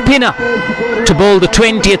a spinner to bowl the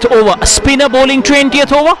 20th over. A spinner bowling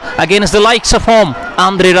 20th over against the likes of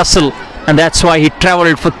Andre Russell, and that's why he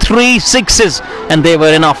travelled for 3 sixes, and they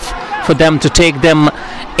were enough for them to take them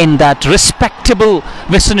in that respectable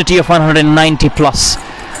vicinity of 190 plus.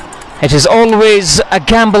 It is always a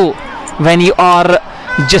gamble when you are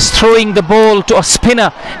just throwing the ball to a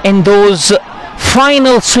spinner in those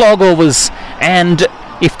final slog overs, and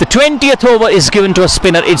if the 20th over is given to a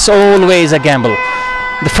spinner, it's always a gamble.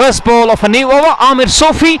 The first ball of a new over, Amir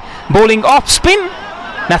Sofi bowling off spin.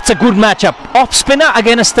 That's a good matchup. Off spinner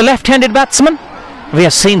against the left-handed batsman. We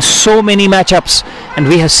have seen so many matchups and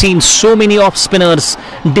we have seen so many off spinners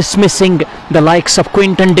dismissing the likes of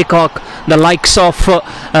Quinton de Kock, the likes of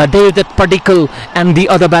David Padikkal and the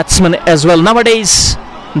other batsmen as well. Nowadays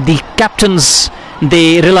the captains,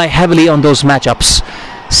 they rely heavily on those matchups.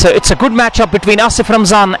 So it's a good matchup between Asif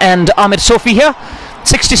Ramzan and Amir Sofi here.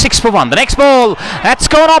 66 for 1. The next ball, that's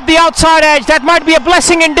gone up the outside edge. That might be a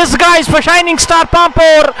blessing in disguise for Shining Star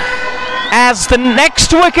Pampore, as the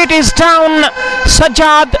next wicket is down.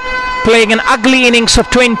 Sajad playing an ugly innings of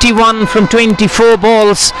 21 from 24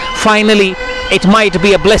 balls. Finally, it might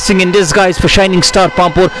be a blessing in disguise for Shining Star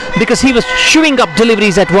Pampore, because he was chewing up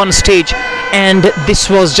deliveries at one stage and this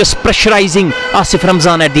was just pressurizing Asif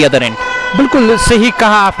Ramzan at the other end. बिल्कुल सही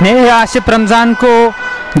कहा आपने. आसिफ रमजान को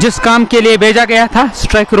जिस काम के लिए भेजा गया था,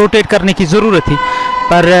 स्ट्राइक रोटेट करने की ज़रूरत थी,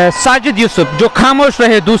 पर साजिद यूसुफ जो खामोश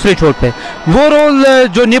रहे दूसरे छोर पे, वो रोल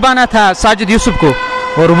जो निभाना था साजिद यूसुफ को,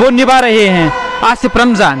 और वो निभा रहे हैं आसिफ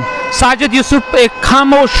रमजान. साजिद यूसुफ एक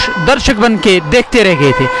खामोश दर्शक बन के देखते रह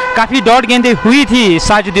गए थे. काफ़ी डॉट गेंदें हुई थी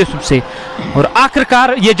साजिद यूसुफ से और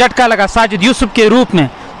आखिरकार ये झटका लगा साजिद यूसुफ के रूप में.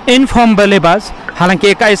 इनफॉर्म बल्लेबाज, हालांकि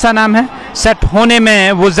एक ऐसा नाम है, सेट होने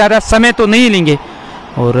में वो ज़्यादा समय तो नहीं लेंगे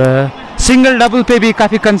और सिंगल डबल पे भी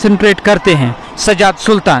काफ़ी कंसंट्रेट करते हैं. सजाद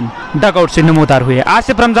सुल्तान डगआउट से नमूदार हुए.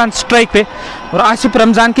 आसिफ रमजान स्ट्राइक पे, और आसिफ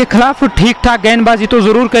रमजान के खिलाफ ठीक ठाक गेंदबाजी तो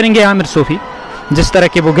ज़रूर करेंगे आमिर सोफी, जिस तरह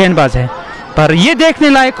के वो गेंदबाज हैं. पर ये देखने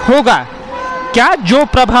लायक होगा क्या जो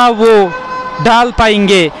प्रभाव वो डाल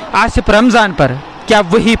पाएंगे आसिफ रमजान पर, क्या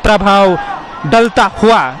वही प्रभाव डलता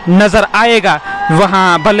हुआ नज़र आएगा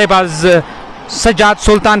वहाँ बल्लेबाज सजाद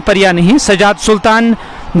सुल्तान पर या नहीं. सजाद सुल्तान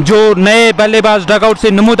जो नए बल्लेबाज डगआउट से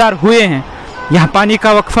नमूदार हुए हैं, यहाँ पानी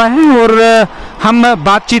का वक्फा है और हम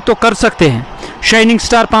बातचीत तो कर सकते हैं. शाइनिंग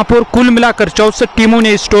स्टार पांपोर कुल मिलाकर 64 टीमों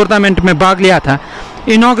ने इस टूर्नामेंट में भाग लिया था.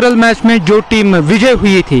 इनॉग्रल मैच में जो टीम विजय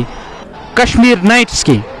हुई थी कश्मीर नाइट्स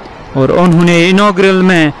की, और उन्होंने इनॉग्रल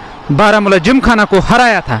में बारामूला जिमखाना को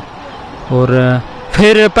हराया था और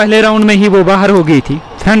फिर पहले राउंड में ही वो बाहर हो गई थी.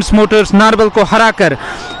 फ्रेंड्स मोटर्स नार्बल को हराकर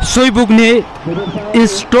सोईबुग ने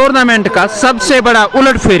इस टूर्नामेंट का सबसे बड़ा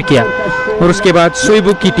उलटफेर किया और उसके बाद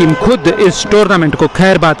सोईबुग की टीम खुद इस टूर्नामेंट को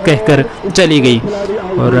खैर बात कहकर चली गई.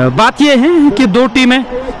 और बात यह है कि 2 टीमें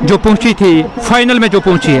जो पहुंची थी फाइनल में, जो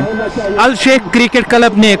पहुंची है, अल शेख क्रिकेट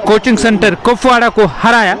क्लब ने कोचिंग सेंटर कुपवाड़ा को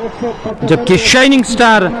हराया, जबकि शाइनिंग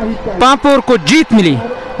स्टार पांपोर को जीत मिली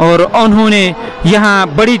और उन्होंने यहाँ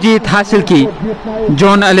बड़ी जीत हासिल की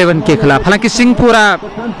जॉन 11 के खिलाफ। हालांकि सिंहपुरा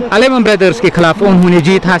 11 ब्रदर्स के खिलाफ उन्होंने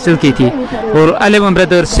जीत हासिल की थी और 11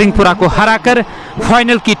 ब्रदर्स सिंहपुरा को हराकर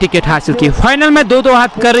फाइनल की टिकट हासिल की। फाइनल में 2-2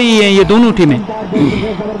 हाथ कर रही हैं ये दोनों टीमें।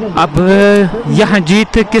 अब यहाँ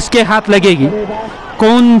जीत किसके हाथ लगेगी,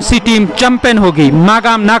 कौन सी टीम चैंपियन होगी?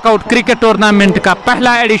 मागाम नॉकआउट क्रिकेट टूर्नामेंट का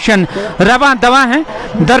पहला एडिशन रवां दवा है।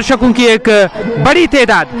 दर्शकों की एक बड़ी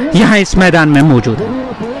तादाद यहाँ इस मैदान में मौजूद है।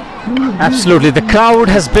 Absolutely, the crowd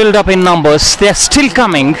has built up in numbers. They are still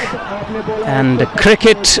coming, and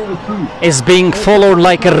cricket is being followed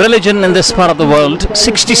like a religion in this part of the world.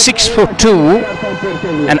 66 for 2.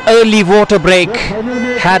 An early water break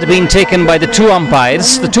had been taken by the two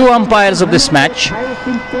umpires. The two umpires of this match,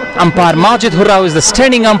 umpire Majid Hurrao is the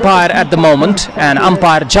standing umpire at the moment, and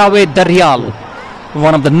umpire Javed Daryal,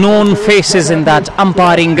 one of the known faces in that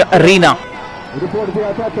umpiring arena.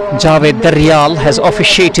 Javed Daryal has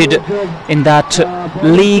officiated in that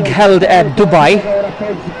league held at Dubai.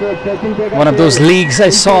 One of those leagues I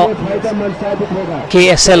saw,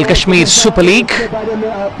 KSL Kashmir Super League.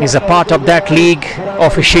 He's a part of that league,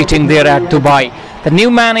 officiating there at Dubai. The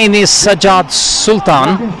new man in is Sajjad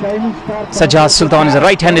Sultan. Sajjad Sultan is a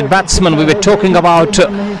right-handed batsman. We were talking about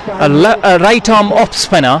a right-arm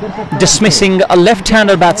off-spinner dismissing a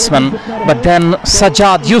left-handed batsman, but then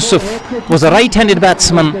Sajjad Yusuf was a right-handed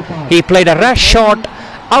batsman. He played a rash shot,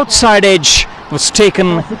 outside edge, was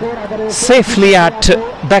taken safely at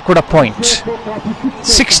backward point.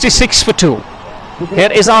 66 for 2.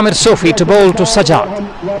 Here is Amir Sofi to bowl to Sajjad.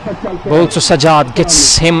 Bowl to Sajjad,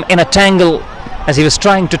 gets him in a tangle as he was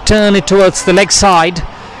trying to turn it towards the leg side.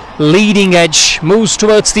 Leading edge, moves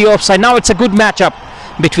towards the offside. Now it's a good matchup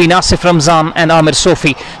between Asif Ramzan and Amir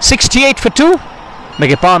Sofi. 68 for 2. Beg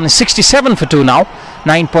your pardon, 67 for 2 now.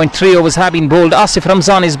 9.3 overs have been bowled. Asif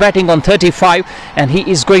Ramzan is batting on 35, and he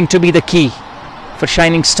is going to be the key for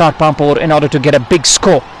Shining Star Pampore in order to get a big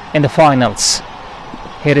score in the finals.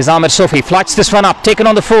 Here is Amir Sofi, flats this one up, taken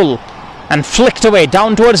on the full and flicked away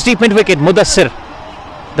down towards deep mid wicket. Mudassir,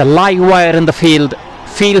 the live wire in the field,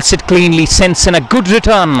 fields it cleanly, sends in a good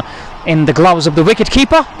return in the gloves of the wicket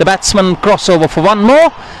keeper. The batsman crossover for one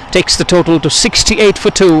more, takes the total to 68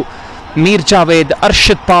 for 2. Mir Javed,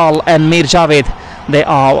 Arshad Pal and Mir Javed, they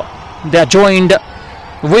are joined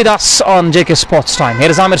with us on JK Sports Time.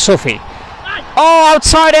 Here is Amir Sofi. Oh,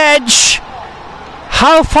 outside edge.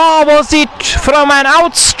 How far was it from an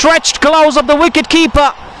outstretched gloves of the wicket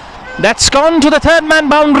keeper? That's gone to the third man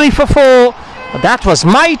boundary for 4. That was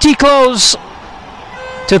mighty close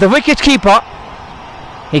to the wicket keeper.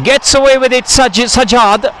 He gets away with it.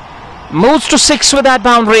 Sajjad moves to 6 with that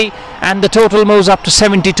boundary, and the total moves up to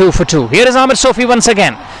 72 for 2. Here is Amir Sofi once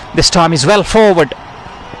again. This time he's well forward.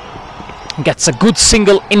 Gets a good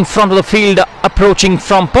single in front of the field, approaching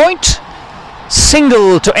from point.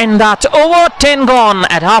 Single to end that over. 10 gone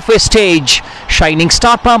at halfway stage. Shining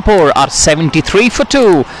Star Pampore are 73 for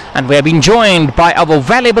 2, and we have been joined by our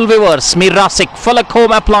valuable viewers Mir Rasik, Falak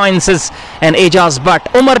Home Appliances and Ejaz Butt.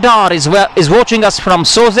 Umar Dar is watching us from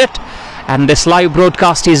Sozet, and this live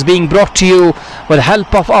broadcast is being brought to you with the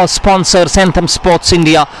help of our sponsors Anthem Sports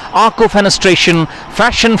India, Arco Fenestration,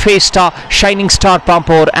 Fashion Festa, Shining Star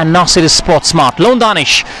Pampore and Nasir Sports Mart. Lone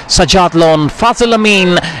Danish, Sajjad Lone, Fazil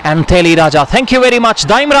Amin and Teli Raja. Thank you very much.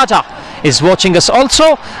 Daim Raja is watching us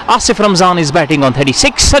also. Asif Ramzan is batting on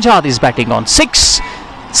 36. Sajjad is batting on 6.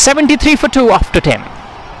 73 for 2 after 10.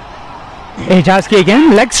 Ejaz की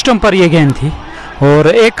गेंद leg stump पर ये गेंद थी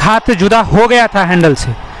और एक हाथ जुदा हो गया था हैंडल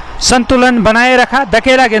से। संतुलन बनाए रखा,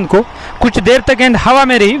 धकेला गेंद को, कुछ देर तक गेंद हवा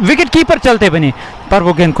में रही, विकेट कीपर चलते बने पर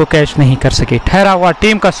वो गेंद को कैच नहीं कर सके। ठहरा हुआ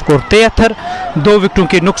टीम का स्कोर 73, 2 विकेटों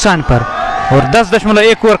के नुकसान पर, और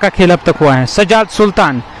 10.1 ओवर का खेल अब तक हुआ है। सज्जाद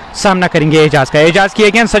सुल्तान सामना करेंगे एजाज का। एजाज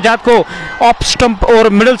की गेंद सज्जाद को ऑफ स्टंप और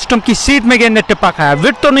मिडिल स्टंप की सीध में गेंद ने टिप्पा खाया।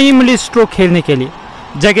 विकेट तो नहीं मिली स्ट्रोक खेलने के लिए,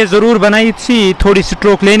 जगह जरूर बनाई थी, थोड़ी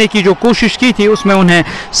स्ट्रोक लेने की जो कोशिश की थी उसमें उन्हें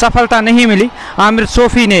सफलता नहीं मिली। आमिर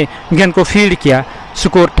सोफी ने गेंद को फील्ड किया,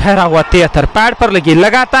 स्कोर ठहरा हुआ 73। पैड पर लगी,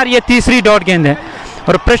 लगातार ये तीसरी डॉट गेंद है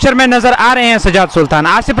और प्रेशर में नजर आ रहे हैं सज्जाद सुल्तान।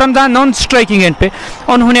 Asif Ramzan non striking and पे,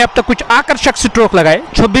 उन्होंने अब तक कुछ आकर्षक स्ट्रोक लगाए,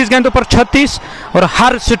 26 गेंदों पर 36, और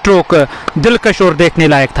हर स्ट्रोक दिलकश और देखने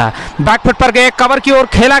लायक था। बैकफुट पर गए, कवर की ओर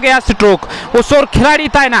खेला गया स्ट्रोक, उस ओर खिलाड़ी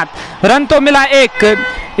तैनात, रन तो मिला 1।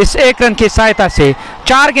 इस 1 रन की सहायता से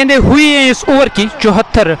 4 गेंदें हुई हैं इस ओवर की।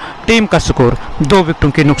 74 टीम का स्कोर 2 विकेटों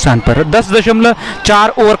के नुकसान पर।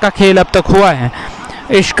 10.4 ओवर का खेल अब तक हुआ है।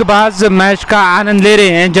 इश्कबाज मैच का आनंद ले रहे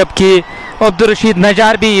हैं, जबकि अब्दुल रशीद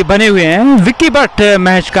नजार भी बने हुए हैं। विक्की भट्ट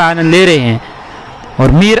मैच का आनंद ले रहे हैं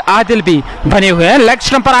और मीर आदिल भी बने हुए हैं। लेग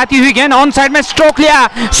स्टंप पर आती हुई गेंद ऑन साइड में स्ट्रोक लिया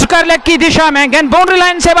स्क्वायर लेग की दिशा में, गेंद बाउंड्री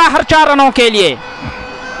लाइन से बाहर 4 रनों के लिए।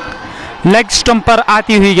 लेग स्टंप पर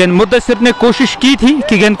आती हुई गेंद, मुद्दसिर ने कोशिश की थी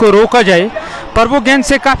कि गेंद को रोका जाए पर वो गेंद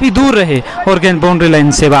से काफी दूर रहे और गेंद बाउंड्री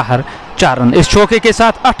लाइन से बाहर 4 रन। इस चौके के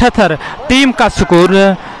साथ 78 टीम का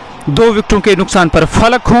स्कोर। 2 विकेटों के नुकसान पर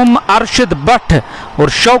फलक होम, अरशद भट्ट और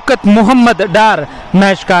शौकत मोहम्मद डार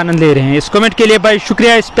मैच का आनंद ले रहे हैं। इस कमेंट के लिए भाई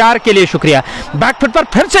शुक्रिया, इस प्यार के लिए शुक्रिया। बैकफुट पर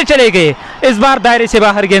फिर से चले गए, इस बार दायरे से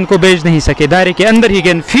बाहर गेंद को भेज नहीं सके, दायरे के अंदर ही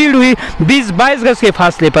गेंद फील्ड हुई 20-22 गज के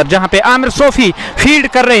फासले पर, जहां पे आमिर सोफी फील्ड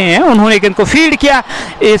कर रहे हैं, उन्होंने गेंद को फील्ड किया।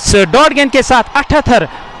 इस डॉट गेंद के साथ 78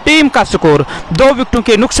 टीम का स्कोर। 2 विकेटों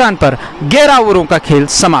के नुकसान पर 11 ओवरों का खेल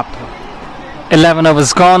समाप्त। 11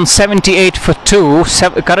 overs gone, 78 for 2.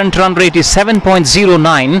 Current run rate is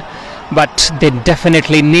 7.09, but they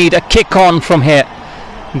definitely need a kick on from here.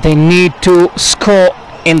 They need to score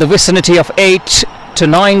in the vicinity of 8 to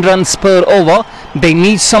 9 runs per over. They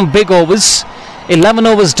need some big overs. 11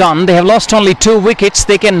 overs done. They have lost only 2 wickets.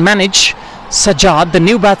 They can manage. Sajjad, the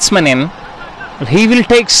new batsman, in. He will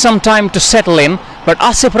take some time to settle in, but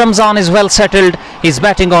Asif Ramzan is well settled. He's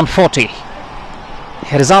batting on 40.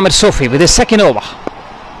 Here is Amir Sofi with his second over.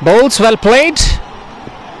 Bowls well played,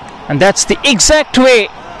 and that's the exact way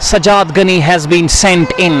Sajjad Ghani has been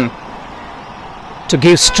sent in to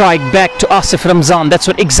give strike back to Asif Ramzan.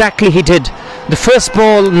 That's what exactly he did. The first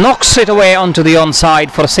ball knocks it away onto the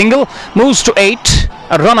onside for a single, moves to 8,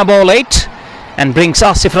 a runner ball 8, and brings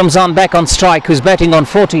Asif Ramzan back on strike, who's batting on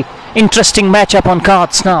 40. Interesting matchup on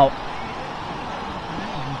cards now.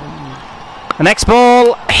 The next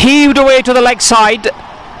ball heaved away to the leg side,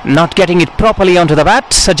 not getting it properly onto the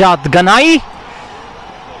bat. Sajjad Ghani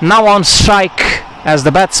now on strike as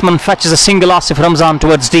the batsman fetches a single. Asif Ramzan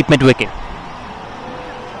towards deep mid wicket.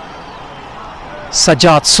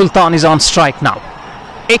 Sajjad Sultan is on strike now.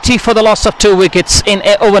 80 for the loss of 2 wickets in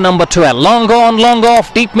over number 12. Long on, long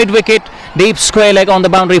off, deep mid wicket, deep square leg on the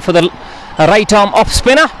boundary for the right arm off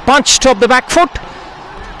spinner. Punched up the back foot.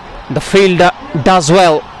 The fielder does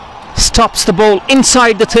well. Stops the ball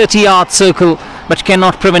inside the 30-yard circle, but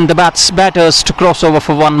cannot prevent the batters to cross over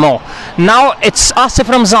for one more. Now it's Asif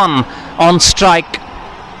Ramzan on strike,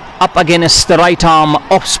 up against the right arm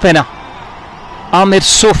off spinner Amir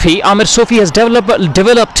Sofi. Amir Sofi has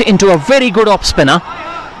developed into a very good off spinner,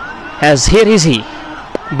 as here is he.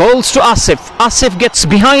 Bowls to Asif. Asif gets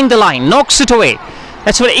behind the line, knocks it away.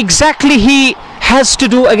 That's what exactly he has to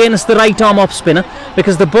do against the right arm off spinner,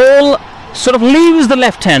 because the ball sort of leaves the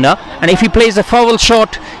left-hander, and if he plays a foul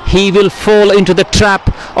shot, he will fall into the trap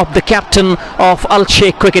of the captain of Al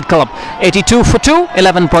Sheikh Cricket Club. 82 for 2,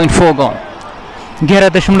 11.4 gone.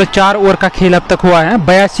 11.4 over का खेल अब तक हुआ है,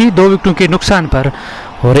 82, 2 विकेटों के नुकसान पर।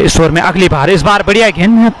 और इस ओवर में अगली बार, इस बार बढ़िया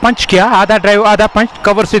गेंद पंच किया, आधा ड्राइव आधा पंच,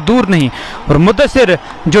 कवर से दूर नहीं, और मुद्दसिर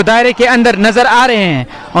जो दायरे के अंदर नजर आ रहे हैं,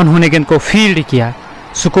 उन्होंने गेंद को फील्ड किया।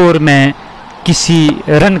 स्कोर में किसी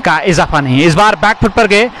रन का इजाफा नहीं। इस बार बैकफुट पर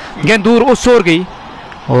गए, गेंद दूर उस ओर गई,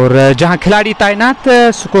 और जहां खिलाड़ी तैनात,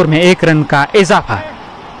 स्कोर में 1 रन का इजाफा।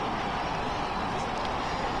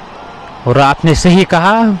 और आपने सही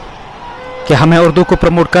कहा कि हमें उर्दू को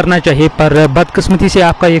प्रमोट करना चाहिए, पर बदकिस्मती से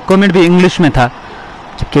आपका ये कमेंट भी इंग्लिश में था।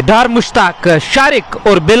 जबकि डार मुश्ताक, शारिक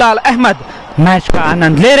और बिलाल अहमद मैच का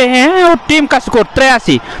आनंद ले रहे हैं, और टीम का स्कोर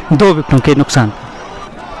 83, 2 विकेटों के नुकसान।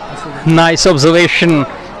 Nice observation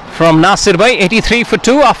from Nasir Bhai. 83 for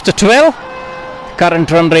 2 after 12.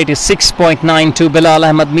 Current run rate is 6.92. Bilal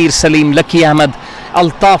Ahmed, Mir Salim, Lucky Ahmed,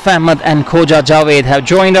 Altaf Ahmed and Khoja Javed have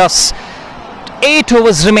joined us. 8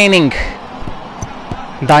 overs remaining.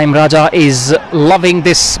 Daim Raja is loving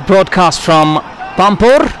this broadcast from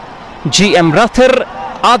Pampore. GM Rathir,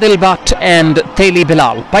 Adil Bhatt and Teli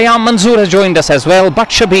Bilal. Payam Manzoor has joined us as well. Bhatt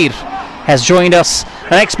Shabir has joined us.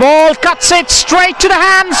 The next ball cuts it straight to the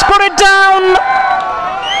hands, put it down.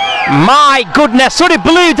 My goodness, would you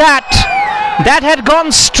believe that? That had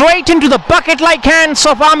gone straight into the bucket-like hands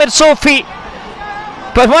of Amir Sofi.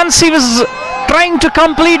 But once he was trying to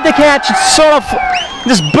complete the catch, it sort of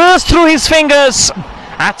just burst through his fingers.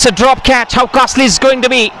 That's a drop catch. How costly is it going to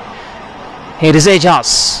be? Here is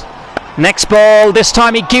Ejaz. Next ball, this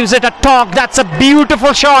time he gives it a talk. That's a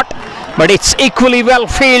beautiful shot, but it's equally well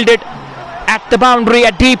fielded at the boundary,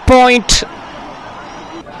 a deep point.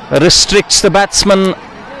 Restricts the batsman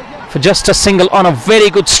for just a single on a very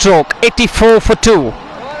good stroke. 84 for 2.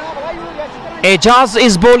 Ejaz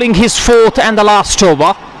is bowling his 4th and the last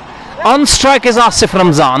over. On strike is Asif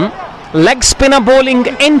Ramzan. Leg spinner bowling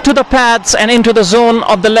into the pads and into the zone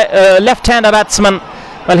of the left-hander batsman.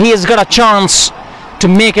 Well, he has got a chance to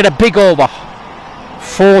make it a big over.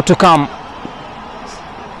 4 to come.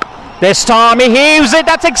 This time he heaves it.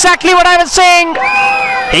 That's exactly what I was saying.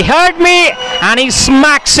 He heard me and he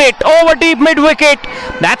smacks it over deep mid-wicket.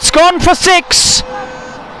 That's gone for 6.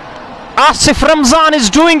 Asif Ramzan is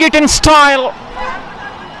doing it in style.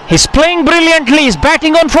 He's playing brilliantly. He's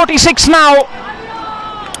batting on 46 now.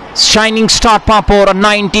 Shining Star Pampore on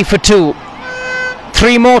 90 for 2.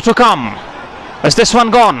 3 more to come. Is this one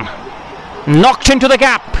gone? Knocked into the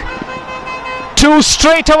gap. 2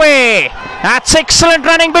 straight away. That's excellent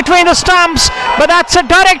running between the stumps, but that's a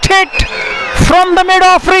direct hit from the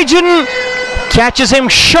mid-off region. Catches him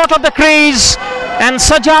short of the crease, and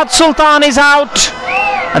Sajjad Sultan is out.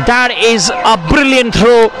 That is a brilliant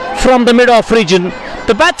throw from the mid-off region.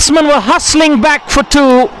 The batsmen were hustling back for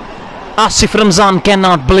 2. Asif Ramzan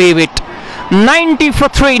cannot believe it. 90 for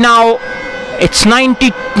 3 now. It's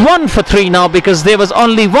 91 for 3 now because there was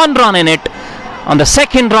only 1 run in it. On the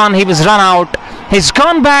second run he was run out. He's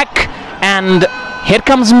gone back, and here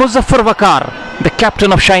comes Muzaffar Waqar, the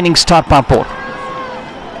captain of Shining Star Pampore.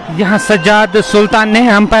 यहाँ सज्जाद सुल्तान ने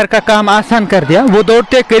umpire का काम आसान कर दिया. वो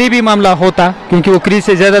दौड़ते करीबी मामला होता क्योंकि वो क्रीज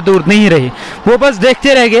से ज़्यादा दूर नहीं रही. वो बस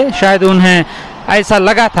देखते रह गए. शायद उन्हें ऐसा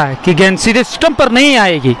लगा था कि गेंद सीधे स्टंप पर नहीं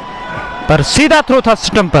आएगी, पर सीधा थ्रो था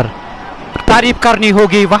स्टंप पर. तारीफ करनी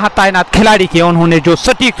होगी वहां तैनात खिलाड़ी की, उन्होंने जो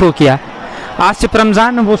सटीक थ्रो किया. आसिफ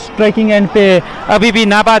रमजान वो स्ट्राइकिंग एंड पे अभी भी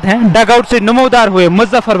नाबाद हैं. डगआउट से नमोदार हुए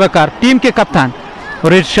मुजफ्फर वकार, टीम के कप्तान.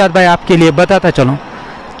 और इरशाद भाई आपके लिए बताता चलूं,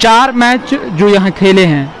 4 मैच जो यहाँ खेले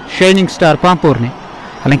हैं शाइनिंग स्टार पामपोर ने,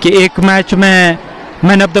 हालांकि एक मैच में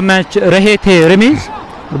मैन ऑफ द मैच रहे थे रमीज,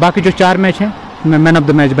 और बाकी जो 4 मैच हैं में मैन ऑफ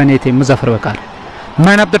द मैच बने थे मुजफ्फर वकार.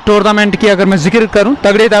 मैन ऑफ द टूर्नामेंट की अगर मैं जिक्र करूं,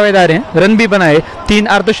 तगड़े दावेदार हैं. रन भी बनाए, 3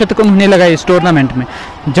 अर्धशतक उन्होंने लगाए इस टूर्नामेंट में,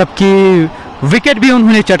 जबकि विकेट भी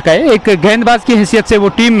उन्होंने चटकाए. एक गेंदबाज की हैसियत से वो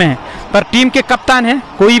टीम में है, पर टीम के कप्तान हैं.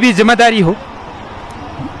 कोई भी जिम्मेदारी हो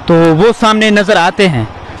तो वो सामने नजर आते हैं.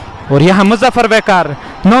 और यहाँ मुजफ्फर वकार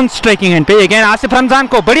नॉन स्ट्राइकिंग एंड पे ये गेंद आसिफ रमजान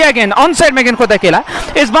को, बढ़िया गेंद ऑन साइड में गेंद को धकेला.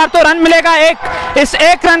 इस बार तो रन मिलेगा एक. इस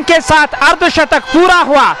एक रन के साथ अर्धशतक पूरा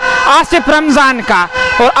हुआ आसिफ रमजान का,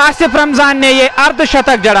 और आसिफ रमजान ने ये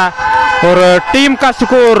अर्धशतक जड़ा, और टीम का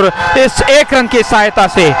स्कोर इस एक रन की सहायता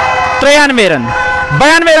से 93 रन,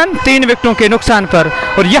 92 रन 3 विकेटों के नुकसान पर.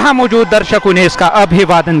 और यहाँ मौजूद दर्शकों ने इसका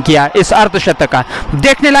अभिवादन किया. इस अर्धशतक का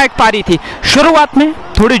देखने लायक पारी थी. शुरुआत में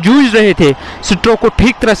थोड़े जूझ रहे थे, स्ट्रोक को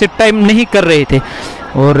ठीक तरह से टाइम नहीं कर रहे थे,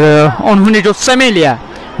 और उन्होंने जो समय लिया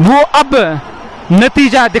वो अब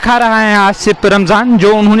नतीजा दिखा रहा है. आसिफ रमजान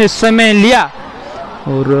जो उन्होंने समय लिया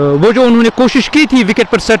और वो जो उन्होंने कोशिश की थी विकेट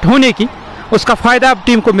पर सेट होने की, उसका फायदा अब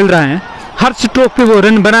टीम को मिल रहा है. हर स्ट्रोक पे वो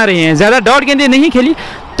रन बना रहे हैं. ज़्यादा डॉट गेंदें नहीं खेली,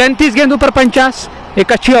 33 गेंदों पर 50,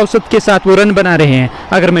 एक अच्छी औसत के साथ वो रन बना रहे हैं.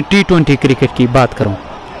 अगर मैं T20 क्रिकेट की बात करूं,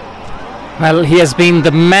 Well, he has been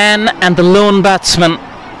the man and the lone batsman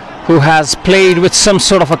who has played with some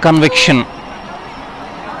sort of a conviction.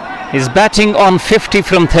 He's batting on 50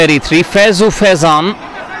 from 33. Faizu Faizan,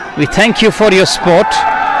 we thank you for your support.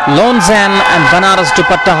 Lone Zan and Banaras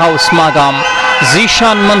Dupatta House Magam,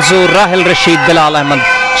 Zishan Manzoor, Rahil Rashid, Bilal Ahmed,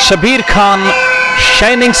 Shabir Khan,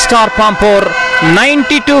 Shining Star Pampore,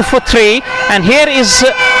 92 for 3. And here is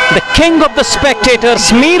the king of the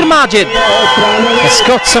spectators, Mir Majid. He's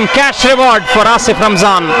got some cash reward for Asif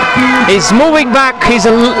Ramzan. He's moving back. He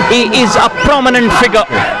is a prominent figure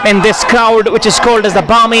in this crowd, which is called as the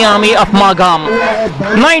Bami Army of Magam.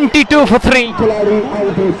 92 for 3.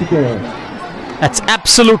 That's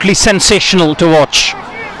absolutely sensational to watch.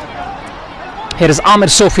 Here is Amir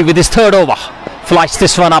Sofi with his 3rd over. Flies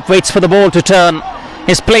this one up, waits for the ball to turn.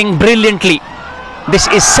 He's playing brilliantly. This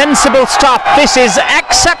is sensible stuff. This is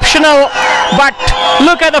exceptional. But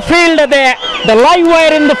look at the field there. The live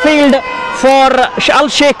wire in the field for Al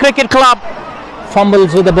Sheikh Cricket Club.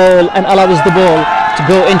 Fumbles with the ball and allows the ball to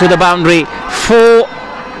go into the boundary. For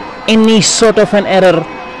any sort of an error,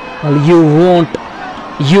 well,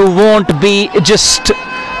 you won't be just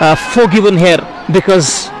forgiven here,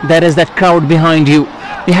 because there is that crowd behind you.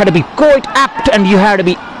 You had to be quite apt and you had to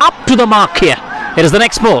be up to the mark here. Here is the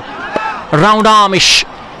next ball. Round armish.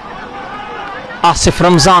 Asif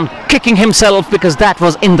Ramzan kicking himself because that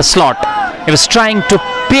was in the slot. He was trying to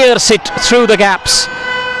pierce it through the gaps.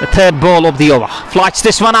 The 3rd ball of the over. Flights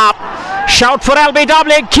this one up. Shout for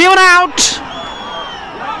LBW. Cue out.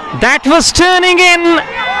 That was turning in.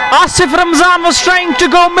 Asif Ramzan was trying to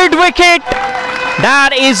go mid-wicket.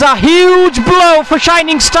 That is a huge blow for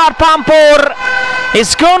Shining Star Pampore.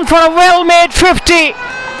 He's gone for a well-made 50.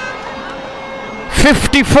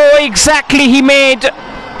 54 exactly he made.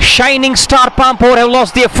 Shining Star Pampore have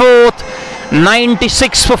lost their 4th.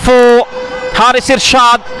 96 for 4. Haris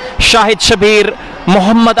Irshad, Shahid Shabir,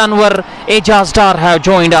 Muhammad Anwar, Ejaz Dar have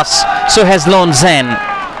joined us. So has Lone Zen.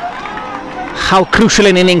 how crucial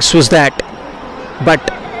an innings was that.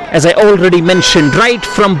 But as I already mentioned, right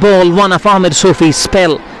from ball one of Amir Sofi's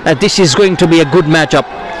spell, that this is going to be a good matchup.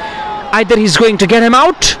 Either he's going to get him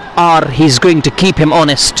out or he's going to keep him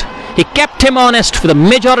honest. He kept him honest for the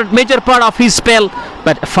major part of his spell,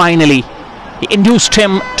 but finally he induced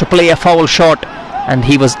him to play a foul shot, and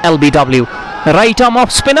he was LBW. Right arm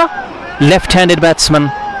off spinner, left-handed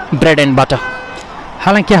batsman, bread and butter.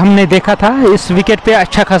 हालांकि हमने देखा था इस wicket पे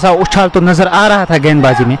अच्छा खासा उछाल तो नज़र आ रहा था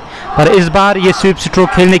गेंदबाजी में, पर इस बार ये स्वीप स्ट्रोक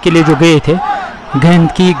खेलने के लिए जो गए थे,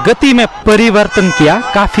 गेंद की गति में परिवर्तन किया।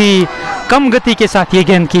 काफ़ी कम गति के साथ ये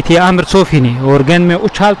गेंद की थी आमिर सोफी ने, और गेंद में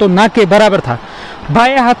उछाल तो ना के बराबर था।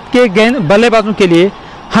 बाएं हाथ के गेंद बल्लेबाजों के लिए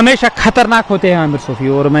हमेशा खतरनाक होते हैं आमिर सोफी,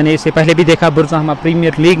 और मैंने इससे पहले भी देखा बुरज़ाहमा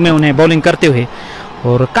प्रीमियर लीग में उन्हें बॉलिंग करते हुए,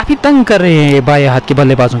 और काफ़ी तंग कर रहे हैं ये बाएं हाथ के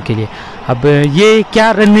बल्लेबाजों के लिए। अब ये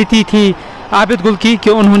क्या रणनीति थी आबिद गुल की कि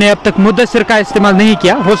उन्होंने अब तक मुद्दसिर का इस्तेमाल नहीं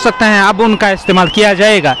किया, हो सकता है अब उनका इस्तेमाल किया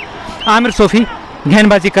जाएगा। आमिर सोफी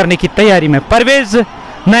गेंदबाजी करने की तैयारी में, परवेज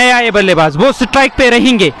नए आए बल्लेबाज वो स्ट्राइक पे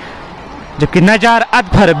रहेंगे, जबकि नजार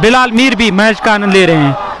अदफर, बिलाल मीर भी मैच का आनंद ले रहे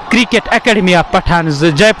हैं। Cricket academy of Pathan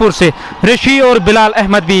Jaipur से ऋषि और बिलाल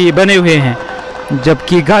अहमद भी बने हुए हैं,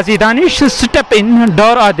 जबकि गाजी दानिश, स्टेप इन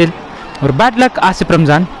डौर आदिल और बैड लक आसिफ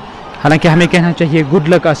रमज़ान। हालांकि हमें कहना चाहिए गुड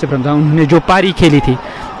लक आसिफ रमज़ान, उन्होंने जो पारी खेली थी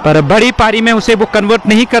पर बड़ी पारी में उसे वो कन्वर्ट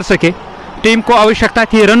नहीं कर सके। टीम को आवश्यकता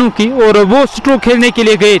थी रनों की, और वो स्ट्रोक खेलने के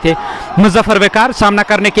लिए गए थे। मुजफ्फर वकार सामना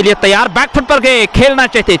करने के लिए तैयार, बैकफुट पर गए, खेलना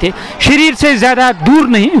चाहते थे, शरीर से ज़्यादा दूर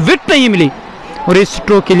नहीं, विट नहीं मिली, और इस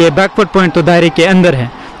स्ट्रोक के लिए बैकफुट पॉइंट तो दायरे के अंदर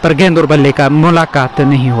है, पर गेंद और बल्ले का मुलाकात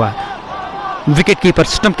नहीं हुआ। विकेट कीपर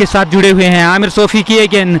स्टंप के साथ जुड़े हुए हैं। आमिर सोफी की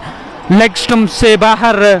गेंद लेग स्टंप से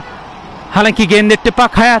बाहर, हालांकि गेंद ने टिप्पा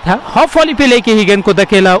खाया था, हाफ वॉली पे लेके ही गेंद को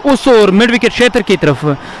धकेला उस और मिड विकेट क्षेत्र की तरफ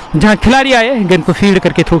जहां खिलाड़ी आए। गेंद को फील्ड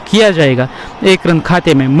करके थ्रो किया जाएगा, 1 रन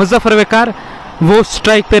खाते में। मुजफ्फर वकार वो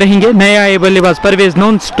स्ट्राइक पे रहेंगे, नए आए बल्लेबाज परवेज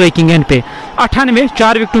नॉन स्ट्राइकिंग एंड पे। 98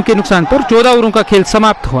 4 विकेटों के नुकसान पर 14 ओवरों का खेल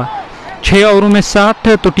समाप्त हुआ। 6 ओवरों में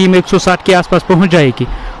 60 तो टीम 160 के आसपास पहुंच जाएगी,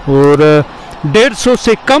 और 150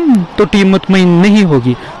 से कम तो टीम मुतमईन नहीं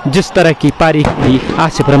होगी, जिस तरह की पारी की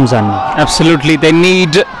आसिफ रमज़ान ने। Absolutely, they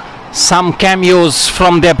need some cameos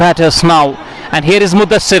from their batters now, and here is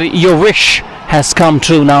Mudassir. Your wish has come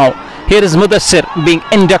true now. Here is Mudassir being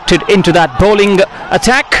inducted into that bowling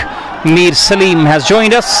attack. Mir Salim has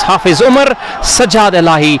joined us, Hafiz Umar, Sajjad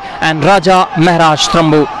Elahi and Raja Mehraj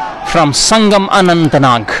Trambu from Sangam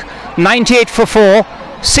Anantnag. 98 for 4,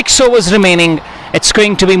 6 overs remaining. It's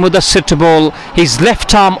going to be Mudassir to bowl his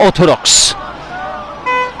left arm orthodox.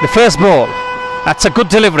 The first ball, that's a good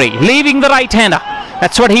delivery, leaving the right hander.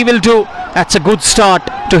 That's what he will do. That's a good start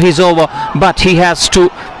to his over, but he has to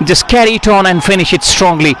just carry it on and finish it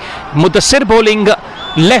strongly. Mudassir bowling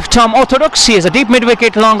left arm orthodox. He has a deep mid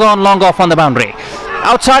wicket, long on, long off on the boundary.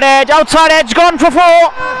 Outside edge, gone for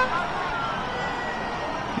 4.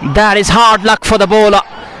 That is hard luck for the bowler.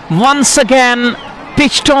 Once again,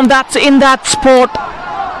 pitched on in that spot.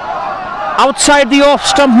 Outside the off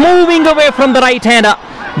stump, moving away from the right hander,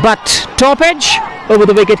 but top edge over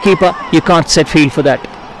the wicket keeper. You can't set field for that.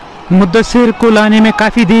 Muddassir को लाने में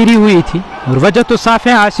काफ़ी देरी हुई थी, और वजह तो साफ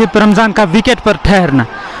है आसिफ रमज़ान का विकेट पर ठहरना।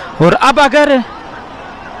 और अब अगर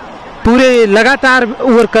पूरे लगातार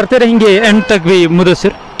ओवर करते रहेंगे एंड तक भी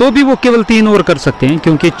मुद्दसिर, तो भी वो केवल 3 ओवर कर सकते हैं,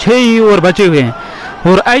 क्योंकि 6 ही ओवर बचे हुए हैं,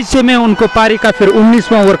 और ऐसे में उनको पारी का फिर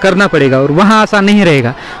 19वां ओवर करना पड़ेगा, और वहाँ आसान नहीं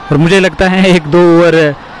रहेगा। और मुझे लगता है 1-2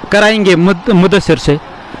 ओवर कराएंगे मुद्दसिर से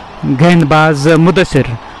गेंदबाज।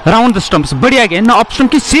 मुद्दसिर राउंड द स्टंप्स, बढ़िया गेंद, ऑफ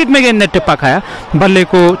स्टंप की सीध में गेंद ने टिप्पा खाया, बल्ले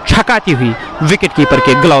को छकाती हुई विकेट कीपर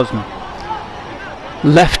के ग्लव्स में।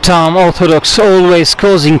 Left arm orthodox always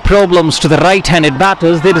causing problems to the right-handed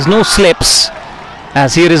batters. There is no slips,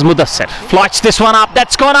 as here is Mudassir. Flights this one up,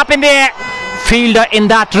 that's gone up in the air. Fielder in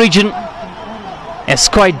that region is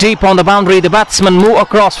quite deep on the boundary. The batsmen move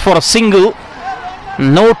across for a single.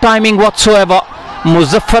 No timing whatsoever.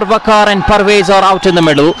 Muzaffar Wakar and Parvez are out in the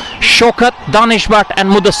middle. Shokat, Danish Bhatt and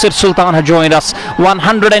Mudassir Sultan have joined us.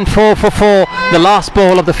 104 for 4, the last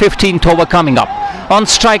ball of the 15th over coming up. On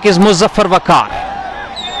strike is Muzaffar Wakar.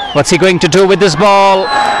 What's he going to do with this ball?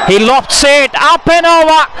 He lofts it up and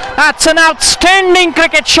over. That's an outstanding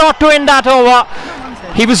cricket shot to end that over.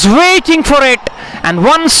 He was waiting for it, and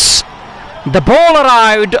once the ball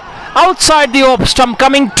arrived outside the off stump,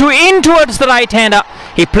 coming in towards the right hander,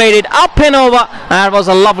 he played it up and over. That was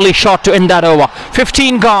a lovely shot to end that over.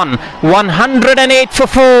 15 gone, 108 for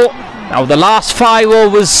 4. Now the last 5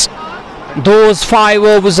 overs, those 5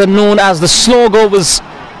 overs are known as the slog overs.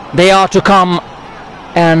 They are to come,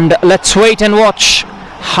 and let's wait and watch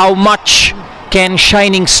how much can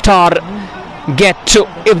Shining Star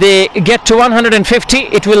if they get to 150,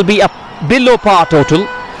 it will be a below par total.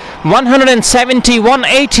 170,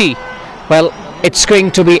 180, well, it's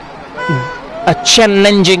going to be a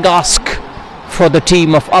challenging ask for the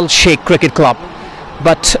team of Al Sheikh Cricket Club.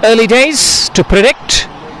 But early days to predict,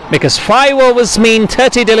 because 5 overs mean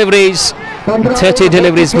 30 deliveries. 30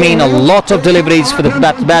 deliveries mean a lot of deliveries for the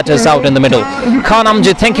batters out in the middle. Khan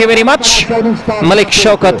Amjad, thank you very much. Malik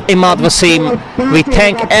Shaukat, Imad Wasim, we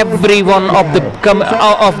thank everyone of the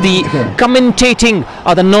commentating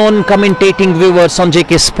or the non-commentating viewers on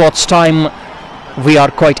JK Sports Time. We are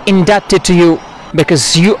quite indebted to you,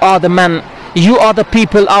 because you are the man, you are the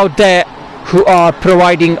people out there who are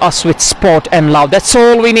providing us with sport and love. That's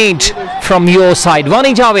all we need from your side.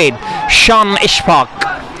 Wani Javed, Shan Ishfaq,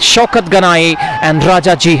 Shaukat Ganai and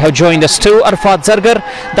Rajaji have joined us too. Arfat Zargar,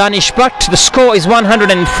 Danish Bhatt. The score is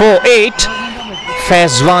 104-8.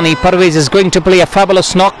 Faiz Wani Parvez is going to play a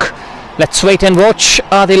fabulous knock. Let's wait and watch.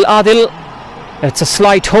 Adil. It's a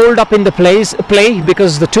slight hold up in the play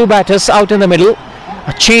because the two batters out in the middle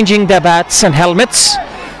are changing their bats and helmets.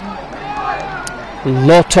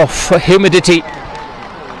 Lot of humidity,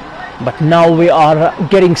 but now we are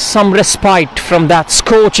getting some respite from that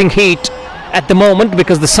scorching heat at the moment,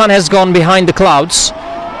 because the sun has gone behind the clouds.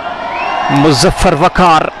 Muzaffar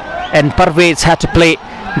Waqar and Parvez had to play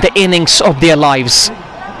the innings of their lives,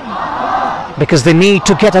 because they need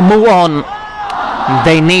to get a move on.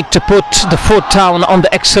 They need to put the foot down on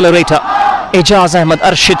the accelerator. Ijaz Ahmed,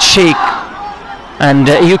 Arshid Sheikh, and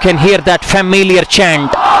you can hear that familiar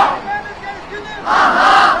chant.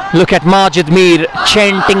 Look at Majid Mir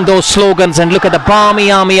chanting those slogans, and look at the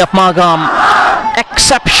balmy army of Magam.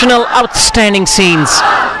 Exceptional, outstanding scenes.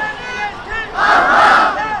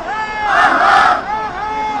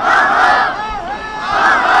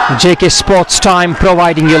 JK Sports Time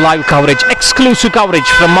providing you live coverage, exclusive coverage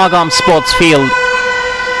from Magam Sports Field.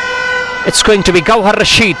 It's going to be Gauhar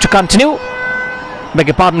Rashid to continue. Beg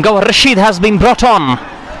your pardon, Gauhar Rashid has been brought on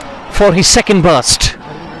for his second burst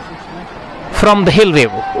from the Hillview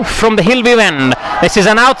end. This is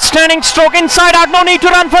an outstanding stroke inside out, no need to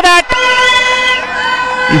run for that.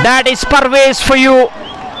 That is Parvez for you.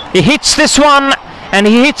 He hits this one, and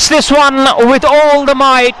he hits this one with all the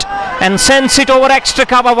might and sends it over extra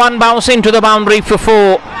cover, one bounce into the boundary for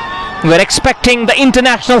 4. We're expecting the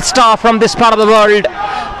international star from this part of the world,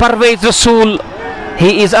 Parvez Rasool.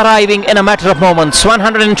 He is arriving in a matter of moments.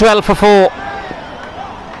 112 for 4.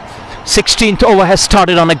 16th over has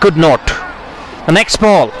started on a good note. The next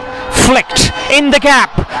ball flicked in the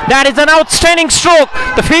gap. That is an outstanding stroke.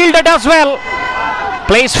 The fielder does well,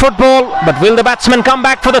 plays football, but will the batsman come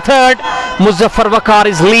back for the third? Muzaffar Waqar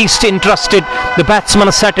is least interested. The batsman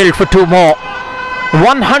is settled for 2 more.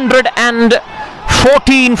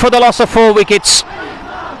 114 for the loss of 4 wickets.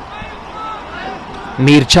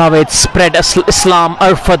 Mir Javed spread Islam,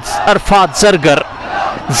 Arfat Zargar,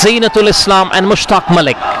 Zainatul Islam and Mushtaq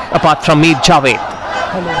Malik, apart from Mir Javed.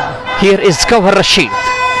 Here is Gauhar Rashid.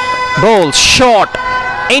 Ball short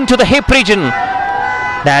into the hip region.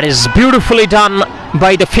 That is beautifully done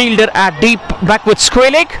by the fielder at deep backward square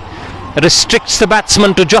leg. Restricts the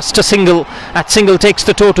batsman to just a single. That single takes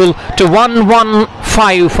the total to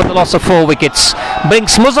 115 for the loss of 4 wickets.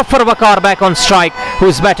 Brings Muzaffar Waqar back on strike, who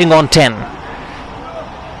is batting on 10.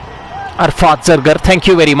 Arfat Zargar, thank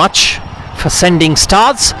you very much for sending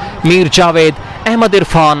stars. Mir Javed, Ahmad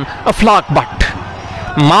Irfan, Aflaq Bhatt.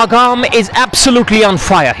 Magam is absolutely on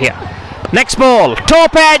fire here. Next ball,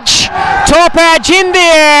 top edge in the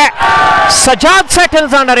air. Sajjad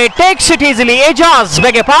settles under it, takes it easily. Ijaz,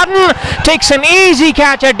 beg your pardon, takes an easy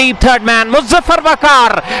catch at deep third man. Muzaffar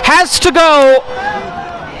Waqar has to go,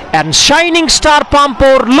 and Shining Star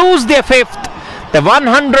Pampore lose their 5th. The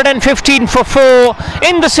 115 for 4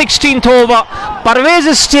 in the 16th over. Parvez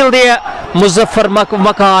is still there. Muzaffar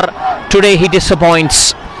Waqar, today he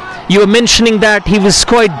disappoints. You were mentioning that he was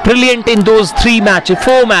quite brilliant in those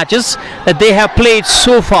 4 matches that they have played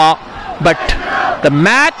so far, but the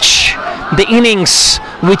match, the innings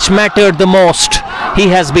which mattered the most, he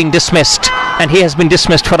has been dismissed, and he has been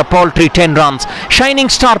dismissed for a paltry 10 runs. Shining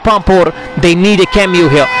Star Pampore, they need a cameo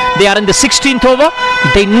here. They are in the 16th over.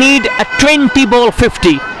 They need a 20-ball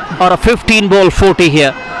 50 or a 15-ball 40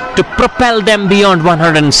 here to propel them beyond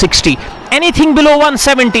 160. Anything below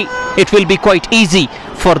 170, it will be quite easy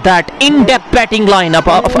for that in-depth batting lineup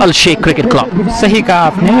of Al Sheikh Cricket Club. सही कहा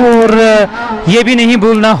आपने, और ये भी नहीं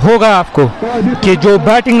भूलना होगा आपको कि जो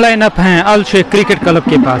बैटिंग लाइनअप हैं अल शेख क्रिकेट क्लब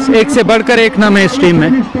के पास, एक से बढ़कर एक नाम है इस टीम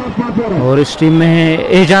में, और इस टीम में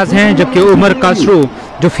एजाज हैं, जबकि उमर कासरू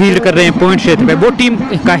जो फील्ड कर रहे हैं पॉइंट क्षेत्र पे, वो टीम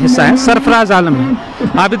का हिस्सा है। सरफराज आलम है,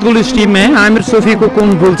 आबिद गुल इस टीम में है, आमिर सूफी को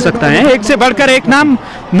कौन भूल सकता है। एक से बढ़कर एक नाम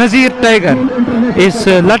नज़ीर टाइगर इस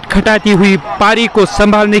लटखटाती हुई पारी को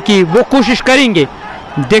संभालने की वो कोशिश करेंगे।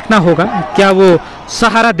 देखना होगा क्या वो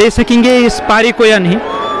सहारा दे सकेंगे इस पारी को या नहीं।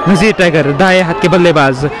 नज़ीर टाइगर दाएं हाथ के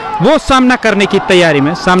बल्लेबाज, वो सामना करने की तैयारी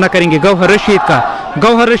में, सामना करेंगे गौहर रशीद का।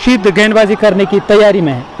 गौहर रशीद गेंदबाजी करने की तैयारी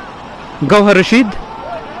में है। गौहर रशीद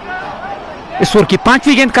इस ओवर की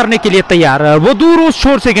 5वीं गेंद करने के लिए तैयार, वो दूर उस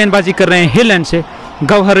छोर से गेंदबाजी कर रहे हैं हिल एंड से।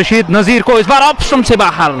 गौहर रशीद नज़ीर को इस बार ऑफ स्टंप से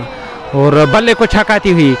बाहर, और बल्ले को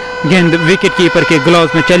छकाती हुई गेंद विकेट कीपर के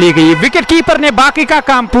ग्लव्स में चली गई। विकेट कीपर ने बाकी का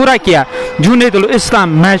काम पूरा किया। जुनेदुल इस्लाम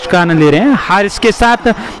मैच का आनंद ले रहे हैं। हारिस के साथ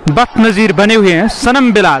बट नज़ीर बने हुए हैं।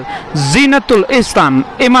 सनम बिलाल, जीनतुल इस्लाम,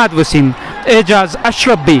 इमाद वसीम, एजाज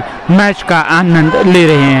अशरफ भी मैच का आनंद ले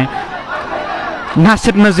रहे हैं।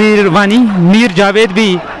 नासिर नज़ीर वानी, मीर जावेद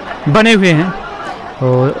भी बने हुए हैं।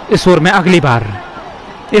 और इस ओवर में अगली बार,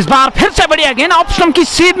 इस बार फिर से बढ़िया गेंद, ऑफ स्टंप की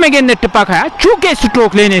सीध में गेंद ने टिप्पा खाया। चूके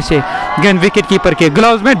स्ट्रोक लेने से गेंद विकेट कीपर के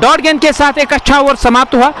ग्लव्स में। डॉट गेंद के साथ एक अच्छा ओवर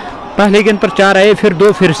समाप्त हुआ। पहले गेंद पर 4 आए, फिर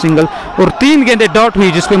 2, फिर सिंगल, और 3 गेंदें डॉट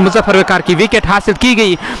हुई जिसमें मुजफ्फर वकार की विकेट हासिल की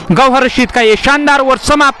गई। गौहर रशीद का ये शानदार ओवर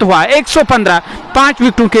समाप्त हुआ 115, 5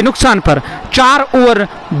 विकेटों के नुकसान पर। 4 ओवर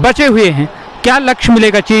बचे हुए हैं। क्या लक्ष्य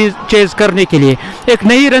मिलेगा चेज करने के लिए? एक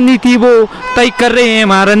नई रणनीति वो तय कर रहे हैं,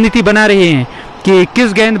 वहाँ रणनीति बना रहे हैं कि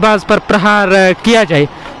किस गेंदबाज पर प्रहार किया जाए।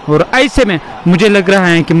 और ऐसे में मुझे लग रहा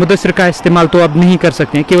है कि मुदस्सिर का इस्तेमाल तो अब नहीं कर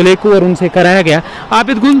सकते हैं, केवल एक ओवर उनसे कराया गया।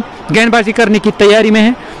 आबिद गुल गेंदबाजी करने की तैयारी में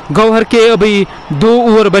है। गौहर के अभी 2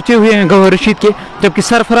 ओवर बचे हुए हैं गौहर रशीद के, जबकि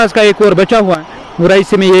सरफराज का 1 ओवर बचा हुआ है। और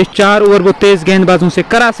ऐसे में ये 4 ओवर वो तेज गेंदबाजों से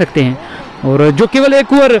करा सकते हैं। और जो केवल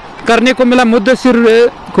 1 ओवर करने को मिला मुदस्सिर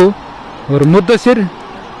को, और मुदस्सिर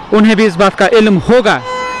उन्हें भी इस बात का इल्म होगा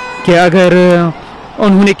कि अगर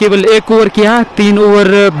उन्होंने केवल 1 ओवर किया, 3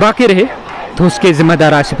 ओवर बाकी रहे, तो उसके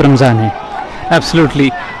जिम्मेदार आसिफ रमजान है। Absolutely.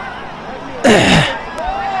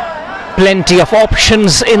 Plenty of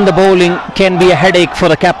options in the bowling can be a headache for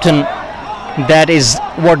the captain. That is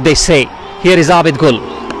what they say. Here is Abid Gul.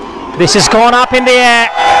 This is gone up in the air.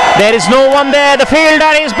 There is no one there. The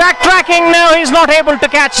fielder is backtracking. No, he's not able to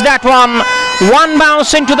catch that one. One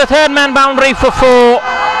bounce into the third man boundary for 4.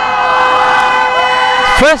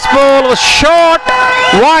 First ball was short,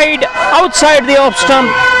 wide, outside the off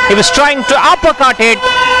stump. He was trying to uppercut it.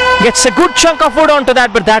 Gets a good chunk of wood onto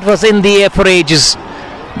that, but that was in the air for ages.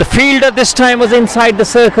 The fielder this time was inside the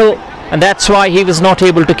circle, and that's why he was not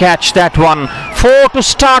able to catch that one. 4 to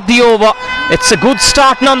start the over. It's a good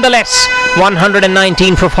start nonetheless.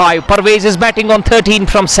 119 for 5. Parvez is batting on 13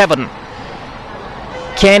 from 7.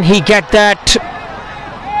 Can he get that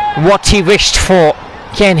what he wished for?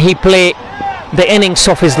 Can he play the innings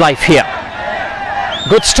of his life here?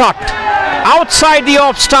 Good start. Outside the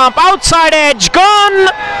off stump, outside edge, gone.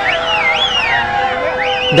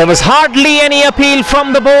 There was hardly any appeal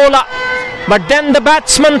from the bowler, but then the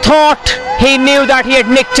batsman thought he knew that he had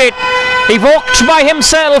nicked it. He walked by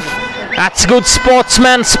himself. That's good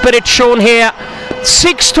sportsman spirit shown here.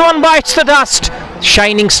 6th one bites the dust.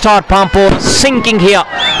 Shining Star Pampore sinking here.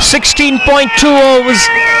 16.2 overs,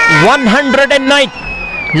 109,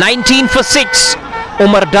 19 for 6.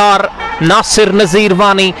 Umar Dar, Nasir Nazir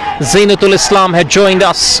Wani, Zainatul Islam had joined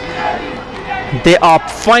us. They are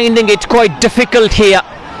finding it quite difficult here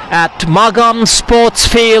at Magam Sports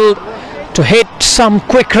Field to hit some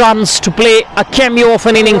quick runs, to play a cameo of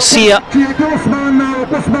an innings here.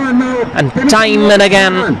 And time and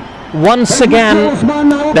again, once again,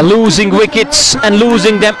 they're losing wickets and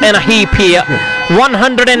losing them in a heap here.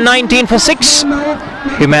 119 for 6.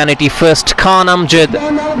 Humanity first. Khan Amjad,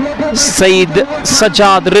 Saeed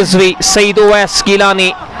Sajjad Rizvi, Saeed Owas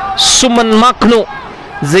Gilani, Suman Maknu,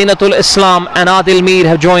 Zainatul Islam and Adil Mir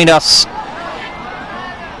have joined us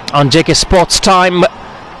on JK Sports Time.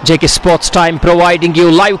 JK Sports Time providing you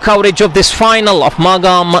live coverage of this final of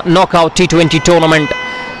Magam Knockout T20 Tournament.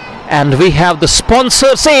 And we have the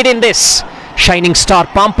sponsors aid in this: Shining Star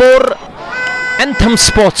Pampore, Anthem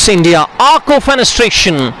Sports India, Arco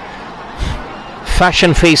Fenestration,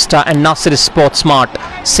 Fashion Fiesta and Nasir Sports Mart,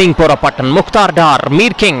 Singhpura Patan, Mukhtar Dar,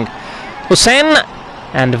 Mir King, Hussain,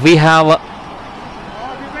 and we have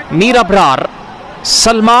Mir Abrar,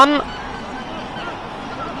 Salman,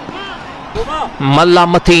 Malla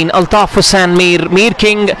Mateen, Altaf Hussain, Mir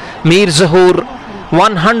King, Mir Zahur.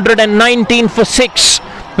 119 for 6.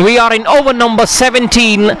 We are in over number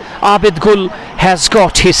 17. Abid Gul has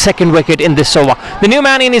got his second wicket in this over. The new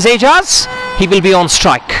man in is Ejaz. He will be on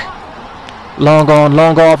strike. Long on,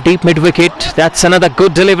 long off, deep mid wicket. That's another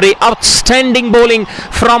good delivery. Outstanding bowling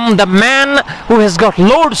from the man who has got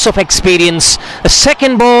loads of experience. The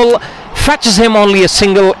second ball fetches him only a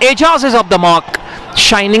single. Ejaz is up the mark.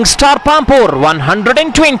 Shining Star Pampore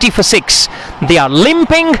 120 for 6. They are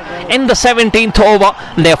limping in the 17th over.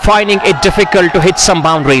 They are finding it difficult to hit some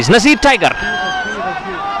boundaries. Nazir Tiger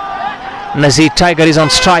is on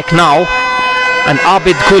strike now, and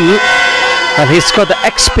Abid Gul, and he's got the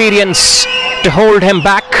experience to hold him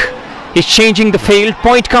back. He's changing the field.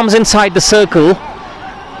 Point comes inside the circle.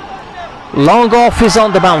 Long off is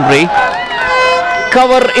on the boundary.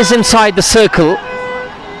 Cover is inside the circle.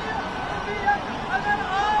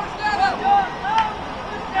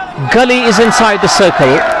 Gully is inside the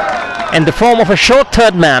circle in the form of a short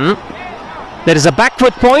third man. There is a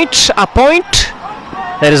backward point, a point.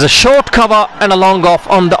 There is a short cover and a long off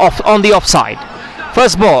on the offside.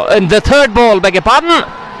 First ball, and the third ball, beg your pardon.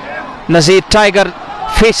 Nazir Tiger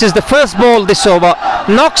faces the first ball this over,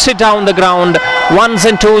 knocks it down the ground. Ones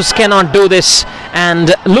and twos cannot do this.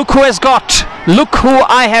 And look who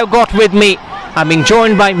I have got with me. I'm being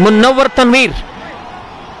joined by Munawar Tanveer,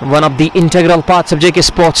 one of the integral parts of JK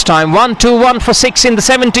Sports Time. 1-2-1 for 6 in the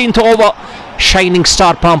 17th over. Shining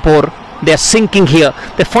Star Pampore, they're sinking here.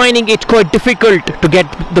 They're finding it quite difficult to get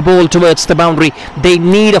the ball towards the boundary. They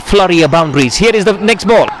need a flurry of boundaries. Here is the next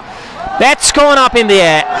ball. That's gone up in the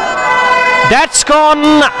air. That's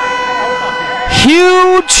gone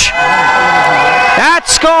huge.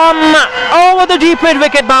 That's gone over the deep mid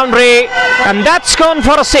wicket boundary, and that's gone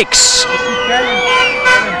for a 6.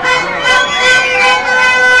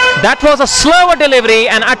 That was a slower delivery,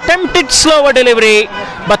 an attempted slower delivery,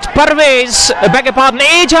 but Parvez, beg your pardon,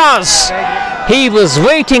 Ejaz, he was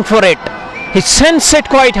waiting for it. He sensed it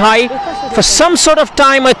quite high. For some sort of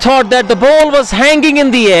time I thought that the ball was hanging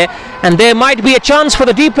in the air and there might be a chance for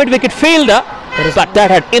the deep mid wicket fielder, but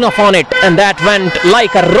that had enough on it, and that went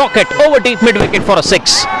like a rocket over deep mid wicket for a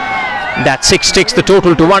 6. That 6 takes the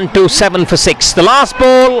total to 1-2-7 for 6. The last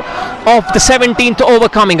ball of the 17th over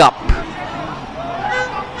coming up.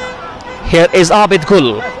 Here is Abid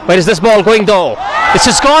Gul. Where is this ball going though? This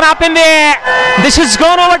has gone up in the air. This has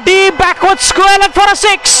gone over deep, backward square leg for a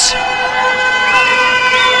 6.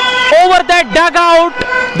 Over that dugout,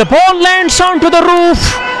 the ball lands onto the roof.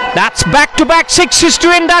 That's back-to-back 6s to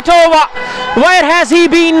end that over. Where has he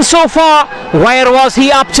been so far? Where was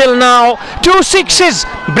he up till now? 2 6s.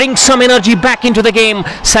 Bring some energy back into the game.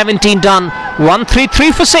 17 done.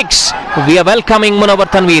 1-3-3 for 6. We are welcoming Munawar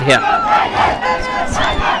Tanveer here.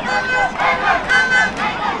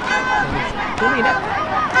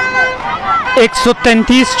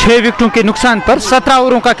 133 6 विकेटों के नुकसान पर 17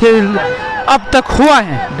 ओवरों का खेल अब तक हुआ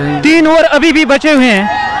है। 3 ओवर अभी भी बचे हुए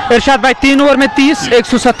हैं। इरशाद भाई, 3 ओवर में 30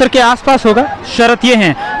 170 के आसपास होगा। शर्त ये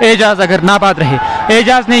है एजाज अगर नाबाद रहे।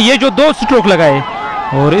 एजाज ने ये जो 2 स्ट्रोक लगाए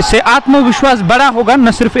और इससे आत्मविश्वास बड़ा होगा,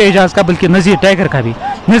 न सिर्फ एजाज का बल्कि नज़ीर टाइगर का भी।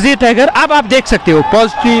 नज़ीर टाइगर, अब आप देख सकते हो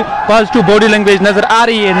पॉजिटिव बॉडी लैंग्वेज नजर आ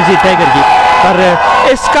रही है नज़ीर टाइगर की, पर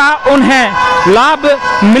इसका उन्हें लाभ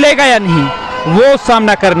मिलेगा या नहीं वो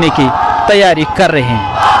सामना करने की तैयारी कर रहे हैं।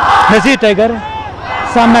 नज़ीर टाइगर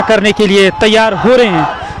सामना करने के लिए तैयार हो रहे हैं।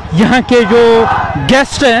 यहाँ के जो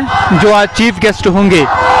गेस्ट हैं, जो आज चीफ गेस्ट होंगे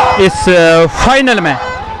इस फाइनल में,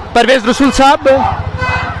 परवेज रसूल साहब,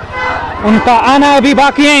 उनका आना अभी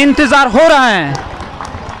बाकी है, इंतजार हो रहा है।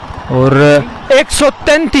 और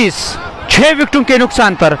 133 6 विकेटों के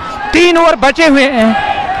नुकसान पर 3 ओवर बचे हुए हैं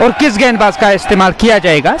और किस गेंदबाज का इस्तेमाल किया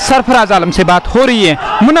जाएगा, सरफराज आलम से बात हो रही है।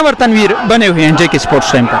 मुनव्वर तनवीर बने हुए हैं जेके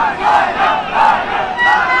स्पोर्ट्स टाइम पर।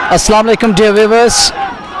 Assalamu alaikum dear viewers,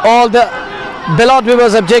 all the beloved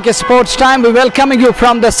viewers of JK Sports Time. We're welcoming you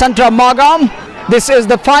from the center of Magam. This is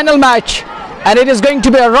the final match and it is going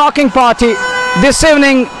to be a rocking party this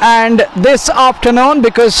evening and this afternoon,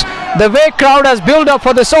 because the way crowd has built up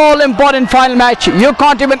for this all important final match, you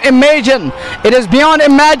can't even imagine. It is beyond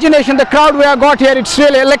imagination, the crowd we have got here. It's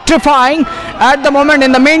really electrifying at the moment.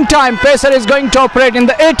 In the meantime, Pacer is going to operate in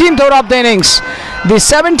the 18th over of the innings. The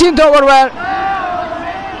 17th over were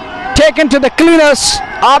taken to the cleaners.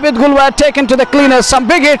 Abid Gul were taken to the cleaners. Some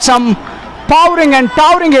big hits, some powering and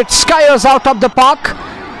towering hits, skyers out of the park,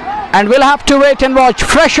 and we'll have to wait and watch.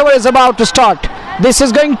 Fresh over is about to start. This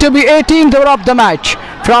is going to be 18th over of the match.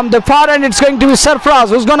 From the far end, it's going to be Sarfaraz,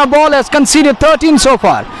 who's going to bowl, has conceded 13 so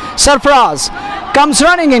far. Sarfaraz comes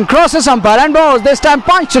running in, crosses umpire and bowls. This time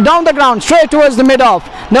punched down the ground, straight towards the mid-off.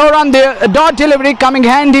 No run there, a dot delivery coming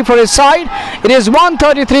handy for his side. It is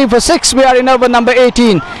 133 for 6. We are in over number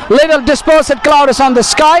 18. Little dispersed cloud is on the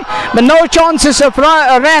sky, but no chances of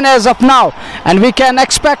rain as of now. And we can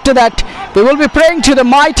expect that. We will be praying to the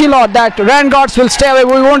mighty Lord that rain gods will stay away.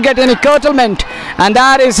 We won't get any curtailment. And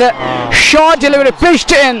that is a short delivery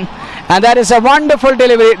pitched in. and that is a wonderful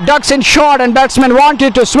delivery. Ducks in short, and batsman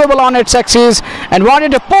wanted to swivel on its axis and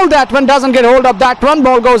wanted to pull that one, doesn't get hold of that one.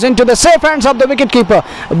 Ball goes into the safe hands of the wicketkeeper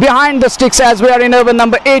behind the sticks as we are in over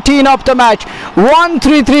number 18 of the match.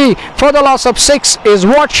 133 for the loss of 6 is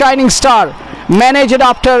what Shining Star managed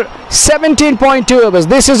after 17.2 overs.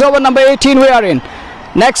 This is over number 18 we are in.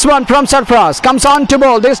 Next one from Sarfaraz, comes on to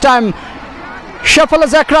bowl. This time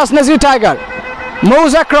shuffles across. Nazir Tiger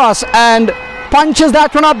moves across and punches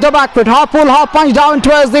that one up the back foot. Half pull, half punch down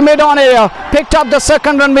towards the mid-on area. Picked up the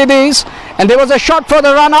second run with ease, and there was a shot for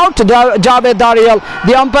the run out. Javed Darial,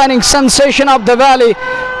 the umpiring sensation of the valley,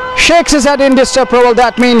 shakes his head in disapproval.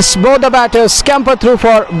 That means both the batters scamper through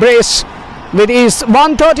for brace with ease.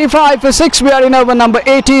 135 for 6. We are in over number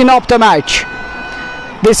 18 of the match.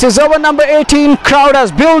 This is over number 18. Crowd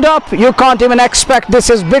has built up. You can't even expect. This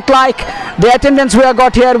is bit like the attendance we have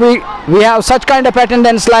got here. We have such kind of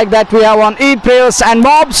attendance like that we have on Eid prayers and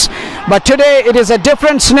mobs, but today it is a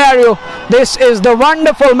different scenario. This is the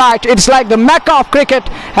wonderful match. It's like the Mecca of cricket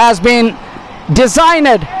has been designed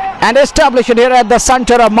and established here at the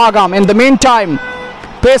center of Magam. In the meantime,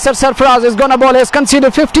 pacer Sarfaraz is going to bowl. He has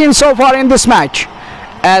conceded 15 so far in this match.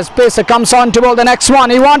 As pacer comes on to bowl the next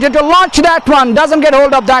one, he wanted to launch that one, doesn't get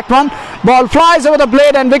hold of that one. Ball flies over the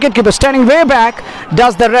blade, and wicketkeeper standing way back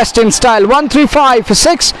does the rest in style. 135 for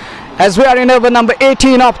 6 as we are in over number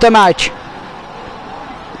 18 of the match.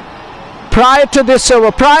 Prior to this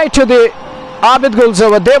over, prior to the Abid Gul's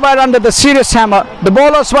over, they were under the serious hammer. The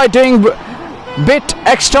bowlers were doing bit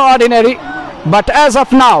extraordinary, but as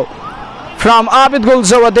of now, from Abid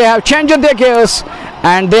Gul's over, they have changed their gears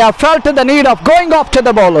and they have felt the need of going after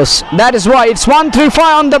the bowlers. That is why it's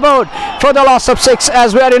 135 on the board for the loss of 6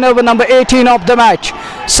 as we are in over number 18 of the match.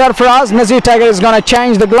 Sarfaraz, Nazir Tiger is going to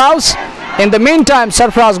change the gloves. In the meantime,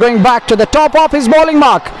 Sarfaraz going back to the top of his bowling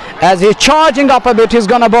mark as he's charging up a bit. He's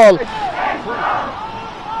going to bowl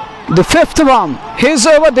the fifth one. His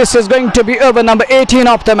over. This is going to be over number 18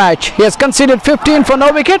 of the match. He has conceded 15 for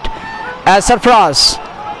no wicket as Sarfaraz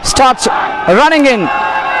starts running in,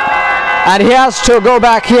 and he has to go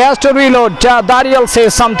back. He has to reload. Darial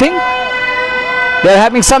says something. They're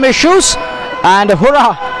having some issues, and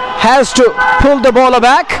Hurrah has to pull the bowler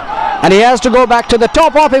back, and he has to go back to the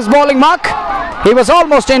top of his bowling mark. He was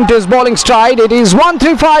almost into his bowling stride. It is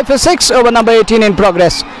 135 for 6 over number 18 in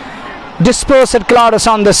progress. Dispersed clouds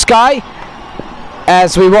on the sky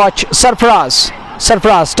as we watch Sarfaraz.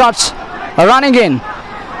 Sarfaraz starts running in,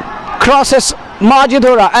 crosses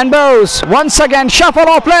Majidura and bows. Once again, shuffle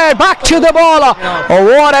or play back to the bowler. Oh,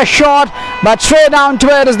 what a shot, but straight down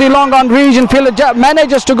towards the long on region. Fielder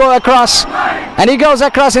manages to go across, and he goes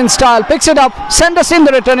across in style, picks it up, sends us in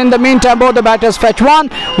the return. In the meantime, both the batters fetch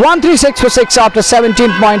 136 for 6 after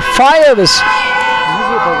 17.5 overs.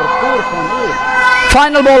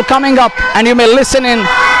 Final ball coming up, and you may listen in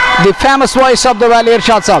the famous voice of the valley,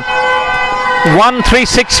 Irshad Saab.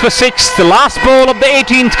 136 for 6, the last ball of the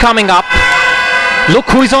 18th coming up. Look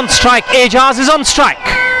who is on strike. Ajaz is on strike,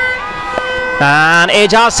 and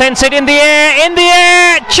Ajaz sends it in the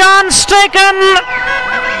air, chance taken,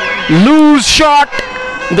 loose shot.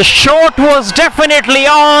 The shot was definitely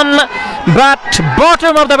on, but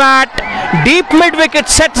bottom of the bat, deep mid wicket,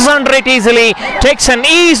 sets under it easily, takes an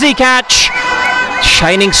easy catch.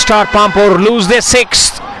 Shining Star Pampore lose their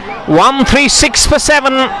 6th. 136 for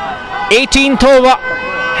 7. 18th over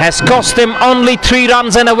has cost them only 3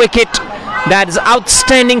 runs and a wicket. That is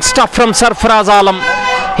outstanding stuff from Sarfaraz Alam.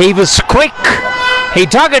 He was quick, he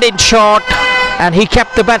dug it in short, and he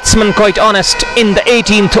kept the batsman quite honest in the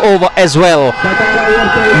 18th over as well.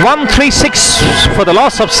 136 for the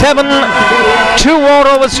loss of 7. 2 more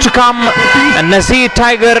overs to come, and Nazir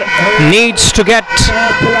Tiger needs to get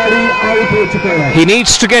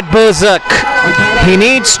berserk. He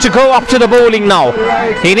needs to go up to the bowling now.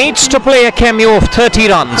 He needs to play a cameo of 30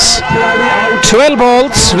 runs. 12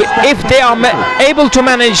 balls. If they are able to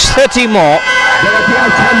manage 30 more,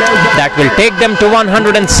 that will take them to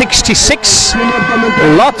 166.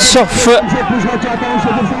 Lots of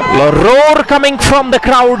roar coming from the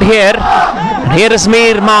crowd here. Here is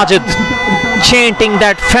Mir Majid chanting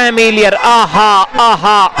that familiar aha,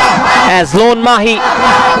 aha, as Lone Mahi,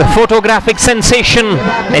 the photographic sensation,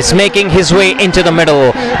 is making his way into the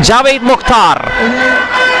middle. Javed Mukhtar,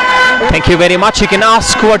 thank you very much. You can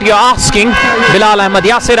ask what you're asking. Bilal Ahmed,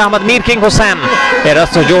 Yasir Ahmed, Mir King Hussain, they're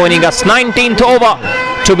also joining us. 19th over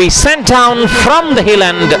to be sent down from the hill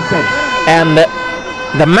end, and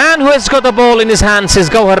the man who has got the ball in his hands is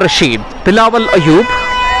Gauhar Rashid. Bilawal Ayub,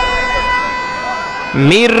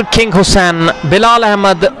 Mir King Hussain, Bilal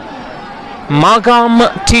Ahmed. Magam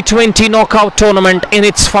T20 knockout tournament in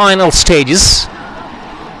its final stages.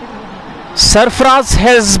 Sarfaraz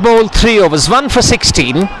has bowled 3 overs, 1 for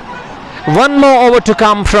 16. One more over to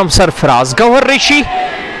come from Sarfaraz. Gauhar Rishi,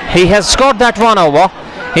 he has scored that 1 over.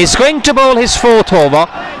 He's going to bowl his 4th over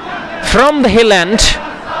from the hill end.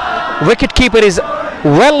 Wicketkeeper is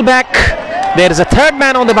well back. There is a 3rd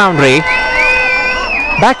man on the boundary.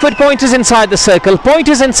 Backward point is inside the circle. Point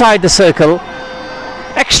is inside the circle.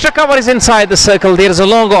 Extra cover is inside the circle. There is a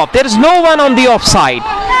long off. There is no one on the offside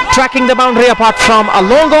tracking the boundary apart from a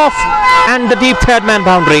long off and the deep 3rd man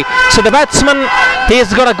boundary. So the batsman, he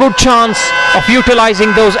has got a good chance of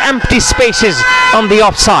utilizing those empty spaces on the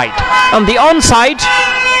offside. On the onside,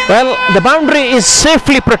 well, the boundary is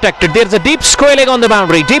safely protected. There is a deep square leg on the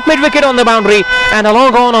boundary, deep mid wicket on the boundary, and a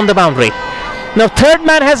long on the boundary. Now 3rd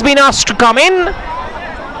man has been asked to come in,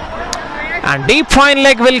 and deep fine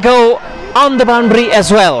leg will go on the boundary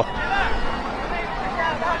as well.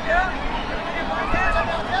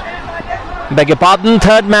 Beg your pardon,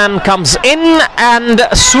 3rd man comes in and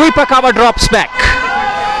sweeper cover drops back.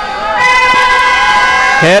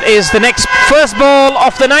 Here is the next first ball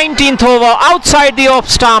of the 19th over outside the off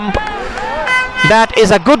stump. That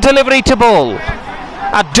is a good delivery to bowl.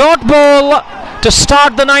 A dot ball to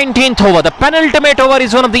start the 19th over. The penultimate over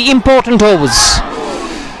is one of the important overs.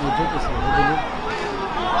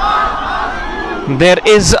 There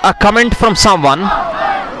is a comment from someone.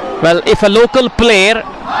 Well, if a local player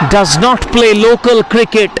does not play local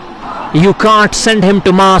cricket, you can't send him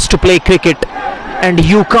to Mars to play cricket, and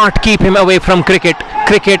you can't keep him away from cricket.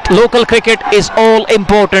 Local cricket is all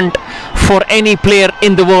important for any player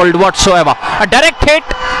in the world whatsoever. A direct hit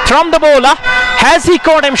from the bowler. Has he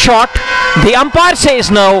caught him short? The umpire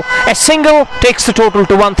says no. A single takes the total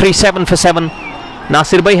to 137 for 7.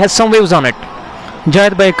 Nasir bhai has some views on it.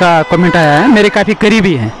 जायद भाई का comment आया है, मेरे काफ़ी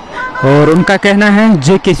करीबी हैं और उनका कहना है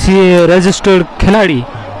जो किसी रजिस्टर्ड खिलाड़ी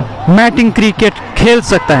मैटिंग क्रिकेट खेल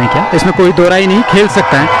सकता है क्या, इसमें कोई दो राय नहीं, खेल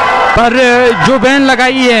सकता है, पर जो बैन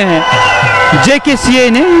लगाई है JKCA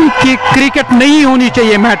ने कि क्रिकेट नहीं होनी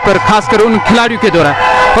चाहिए मैट पर, खासकर उन खिलाड़ियों के द्वारा,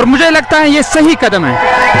 और मुझे लगता है ये सही कदम है।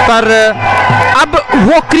 पर अब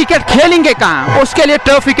वो क्रिकेट खेलेंगे कहाँ, उसके लिए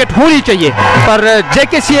टर्फ विकेट होनी चाहिए, पर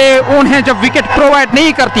JKCA उन्हें जब विकेट प्रोवाइड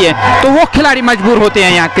नहीं करती है तो वो खिलाड़ी मजबूर होते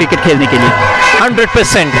हैं यहाँ क्रिकेट खेलने के लिए।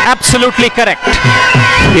 100%, absolutely correct.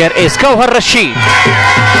 Here is Gauhar Rashid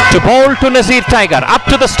to bowl to Nazir Tiger, up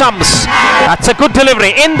to the stumps. That's a good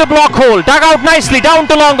delivery in the block hole, dug out nicely, down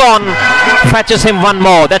to long on, fetches him one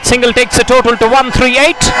more. That single takes the total to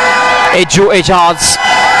 138. Eju Ejaz,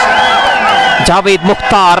 Javed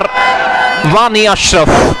Mukhtar, Wani Ashraf,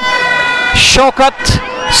 Shaukat,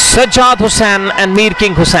 Sajjad Hussain and Mir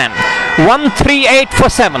King Hussain. 138 for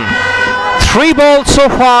 7. 3 balls so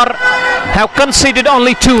far, have conceded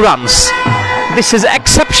only 2 runs. This is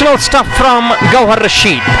exceptional stuff from Gauhar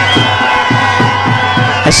Rashid.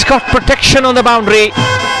 He's got protection on the boundary.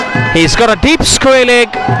 He's got a deep square leg.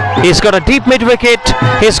 He's got a deep mid wicket.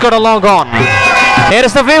 He's got a long on. Here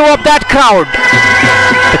is the view of that crowd.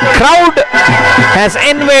 The crowd has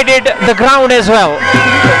invaded the ground as well.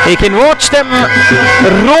 You can watch them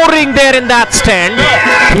roaring there in that stand.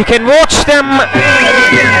 You can watch them,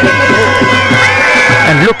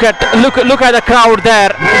 and look at the crowd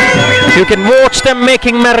there. You can watch them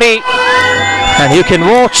making merry, and you can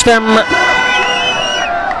watch them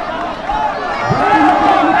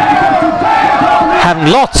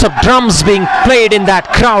having lots of drums being played in that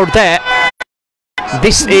crowd there.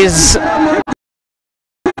 This is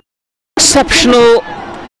exceptional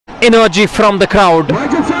energy from the crowd.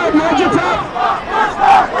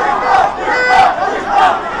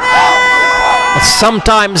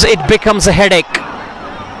 Sometimes it becomes a headache.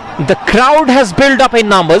 The crowd has built up in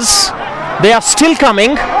numbers. They are still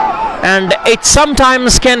coming, and it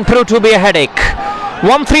sometimes can prove to be a headache.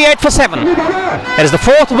 138 for 7. It is the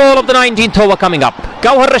 4th ball of the 19th over coming up.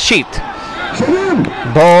 Gauhar Rashid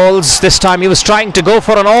balls. This time he was trying to go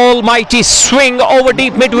for an almighty swing over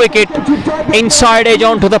deep mid wicket. Inside edge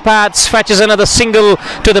onto the pads. Fetches another single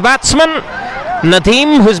to the batsman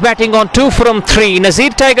Nadeem, who's batting on 2 from 3. Nazir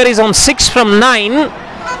Tiger is on 6 from 9.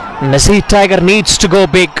 Nazir Tiger needs to go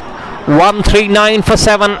big. 139 for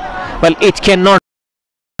 7. Well, it cannot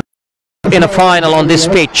in a final on this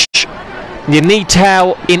pitch. You need to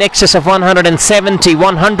have in excess of 170,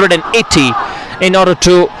 180 in order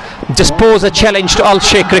to just pose a challenge to Al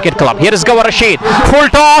Sheikh Cricket Club. Here is Gauhar Rashid. Full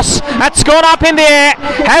toss. That's gone up in the air.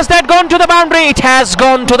 Has that gone to the boundary? It has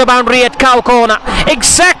gone to the boundary at cow corner.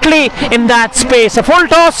 Exactly in that space. A full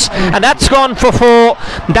toss, and that's gone for 4.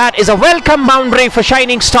 That is a welcome boundary for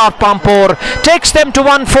Shining Star Pampore. Takes them to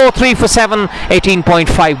 143 for 7.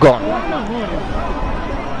 18.5 gone.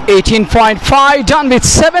 18.5 done with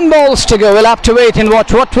 7 balls to go. We'll have to wait and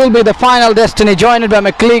watch what will be the final destiny. Joined by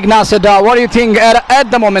my colleague Nasir Dar. What do you think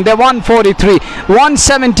at the moment? They're 143,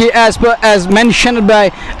 170 as mentioned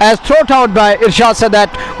by, as thought out by Irshad said that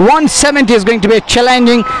 170 is going to be a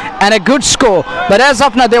challenging and a good score. But as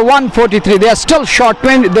of now they're 143. They are still short.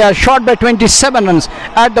 They are short by 27 runs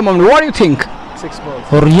at the moment. What do you think?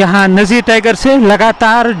 और यहाँ नज़ीर tiger से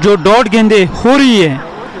लगातार जो dot गेंदें हो रही है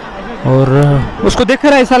और उसको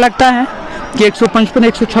देखकर ऐसा लगता है कि 155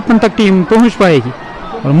 156 तक टीम पहुंच पाएगी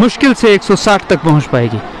और मुश्किल से 160 तक पहुंच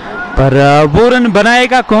पाएगी, पर वो रन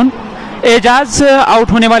बनाएगा कौन? एजाज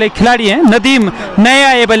आउट होने वाले खिलाड़ी हैं। नदीम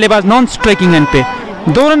नया ये बल्लेबाज नॉन स्ट्राइकिंग एंड पे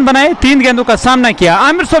 2 रन बनाए, 3 गेंदों का सामना किया।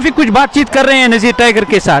 आमिर सोफी कुछ बातचीत कर रहे हैं नज़ीर टाइगर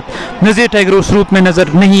के साथ। नज़ीर टाइगर उस रूप में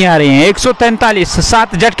नजर नहीं आ रहे हैं। 143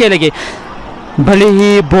 7 झटके लगे, भले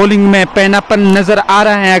ही बॉलिंग में पैनापन नजर आ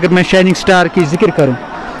रहा है। अगर मैं शाइनिंग स्टार की जिक्र करूं,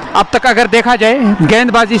 अब तक अगर देखा जाए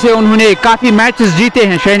गेंदबाजी से उन्होंने काफ़ी मैचेस जीते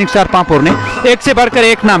हैं शाइनिंग स्टार पांपोर ने, एक से बढ़कर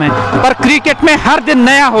एक नाम है। पर क्रिकेट में हर दिन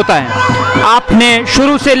नया होता है। आपने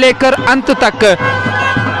शुरू से लेकर अंत तक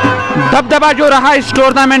दबदबा जो रहा इस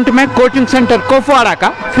टूर्नामेंट में कोचिंग सेंटर कुपवाड़ा का,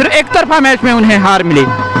 फिर एक तरफा मैच में उन्हें हार मिली।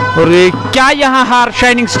 और क्या यहाँ हार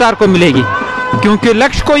शाइनिंग स्टार को मिलेगी? क्योंकि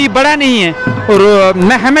लक्ष्य कोई बड़ा नहीं है। और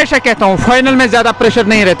मैं हमेशा कहता हूँ फाइनल में ज़्यादा प्रेशर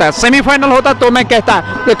नहीं रहता। सेमीफाइनल होता तो मैं कहता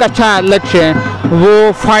एक अच्छा लक्ष्य है,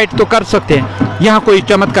 वो फाइट तो कर सकते हैं। यहाँ कोई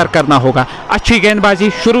चमत्कार करना होगा, अच्छी गेंदबाजी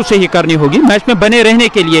शुरू से ही करनी होगी मैच में बने रहने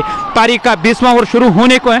के लिए। पारी का 20वां ओवर शुरू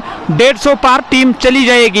होने को है, 150 पार टीम चली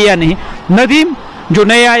जाएगी या नहीं। नदीम जो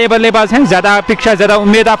नए आए बल्लेबाज हैं, ज़्यादा अपेक्षा ज़्यादा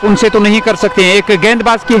उम्मीद आप उनसे तो नहीं कर सकते हैं एक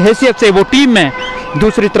गेंदबाज की हैसियत से वो टीम में।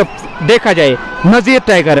 दूसरी तरफ देखा जाए नज़ीर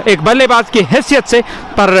टाइगर एक बल्लेबाज की हैसियत से,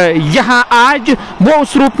 पर यहाँ आज वो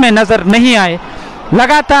उस रूप में नजर नहीं आए।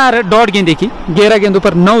 लगातार डॉट गेंदें की, 11 गेंदों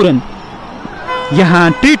पर 9 रन यहाँ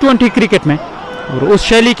T20 क्रिकेट में। और उस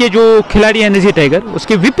शैली के जो खिलाड़ी हैं नज़ीर टाइगर,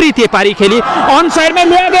 उसके विपरीत ये पारी खेली। ऑन साइड में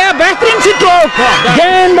लिया गया बेहतरीन स्ट्रोक,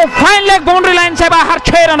 गेंद फाइन लेग बाउंड्री लाइन से बाहर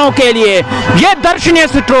 6 रनों के लिए। ये दर्शनीय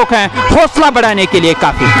स्ट्रोक है, हौसला बढ़ाने के लिए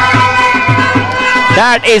काफी।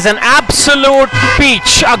 That is an absolute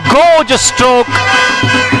peach, a gorgeous stroke,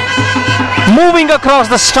 moving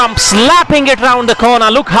across the stumps, slapping it round the corner.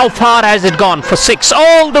 Look how far has it gone, for 6,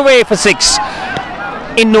 all the way for 6.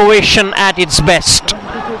 Innovation at its best,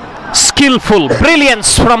 skillful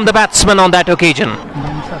brilliance from the batsman on that occasion.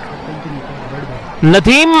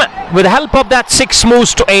 Nadeem, with the help of that 6,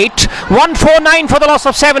 moves to 8. 149 for the loss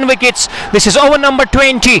of 7 wickets. This is over number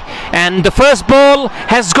 20, and the first ball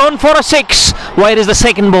has gone for a 6. Where is the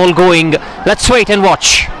second ball going? Let's wait and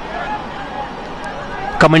watch.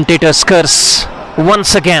 Commentators curse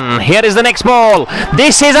once again. Here is the next ball.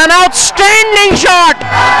 This is an outstanding shot,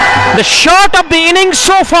 the shot of the innings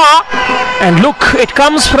so far. And look, it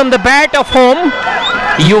comes from the bat of home.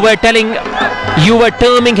 You were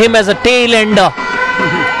terming him as a tail ender.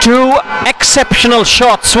 2 exceptional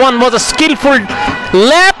shots. One was a skillful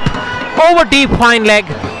lap over deep fine leg,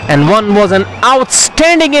 and one was an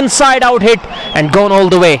outstanding inside out hit and gone all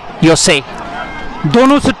the way, you say.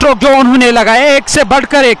 दोनों stroke जो उन्होंने लगाए एक से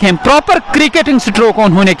बढ़कर एक हैं, proper cricketing stroke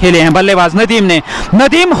उन्होंने खेले हैं बल्लेबाज नदीम ने।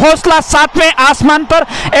 नदीम हौसला 7वें आसमान पर,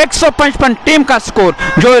 155 टीम का स्कोर।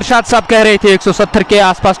 जो इरशाद साहब कह रहे थे 170 के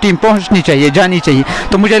आसपास टीम पहुंचनी चाहिए, जानी चाहिए,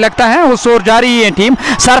 तो मुझे लगता है वो सोर जा रही है टीम।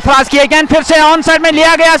 सरफराज की अगेन फिर से ऑन साइड में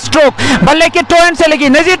लिया गया स्ट्रोक, बल्ले की टो एंड से लगी।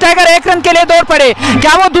 नज़ीर टाइगर 1 रन के लिए दौड़ पड़े,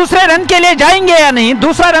 क्या वो दूसरे रन के लिए जाएंगे या नहीं?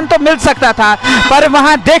 दूसरा रन तो मिल सकता था, पर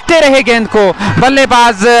वहां देखते रहे गेंद को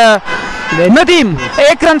बल्लेबाज नदीम।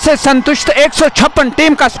 1 रन से संतुष्ट, 156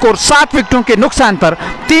 टीम का स्कोर 7 विकेटों के नुकसान पर।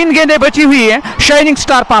 3 गेंदें बची हुई हैं शाइनिंग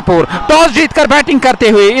स्टार पांपोर टॉस जीतकर बैटिंग करते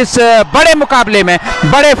हुए इस बड़े मुकाबले में,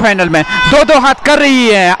 बड़े फाइनल में 2-2 हाथ कर रही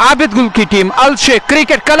है आबिद गुल की टीम अल शेख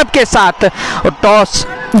क्रिकेट क्लब के साथ। और टॉस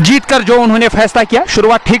जीतकर जो उन्होंने फैसला किया,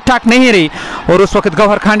 शुरुआत ठीक ठाक नहीं रही और उस वक्त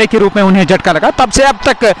गौहर खांडे के रूप में उन्हें झटका लगा। तब से अब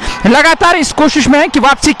तक लगातार इस कोशिश में है कि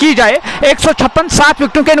वापसी की जाए। 156 7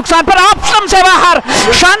 विकेटों के नुकसान पर ऑफ स्टंप से बाहर,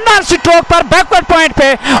 शानदार स्ट्रोक पर बैकवर्ड पॉइंट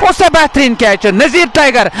पे, उससे बेहतरीन कैच। नज़ीर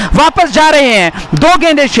टाइगर वापस जा रहे हैं, 2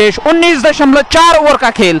 गेंदें शेष, 19.4 ओवर का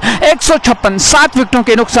खेल, 156 7 विकेटों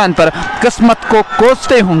के नुकसान पर। किस्मत को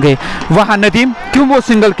कोसते होंगे वहां नदीम, क्यों वो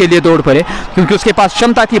सिंगल के लिए दौड़ पड़े, क्योंकि उसके पास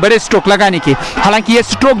क्षमता थी बड़े स्ट्रोक लगाने की। हालांकि ये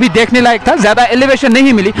स्ट्रोक भी देखने लायक था, ज्यादा एलिवेशन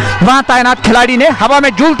नहीं मिली। वहां तैनात खिलाड़ी ने हवा में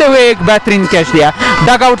झूलते हुए एक बेहतरीन कैच दिया।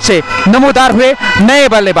 डगआउट से नमूदार हुए नए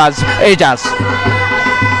बल्लेबाज Ejaz.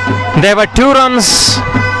 There were 2 runs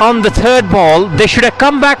on the 3rd ball. They should have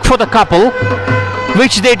come back for the couple,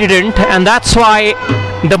 which they didn't, and that's why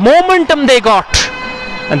the momentum they got,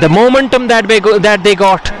 and the momentum that they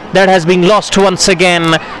got that has been lost once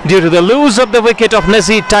again due to the lose of the wicket of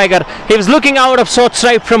Nazir Tiger. He was looking out of sorts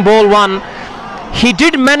right from ball one. He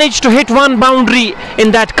did manage to hit one boundary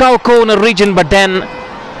in that cow corner region, but then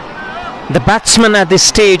the batsman at this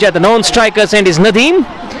stage at the non-strikers end is Nadeem.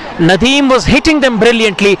 Nadeem was hitting them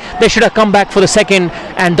brilliantly. They should have come back for the second,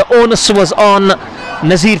 and the onus was on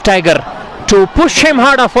Nazir Tiger to push him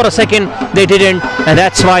harder for a second. They didn't, and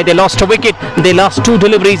that's why they lost a wicket. They lost 2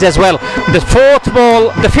 deliveries as well. The fifth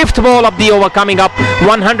ball of the over coming up,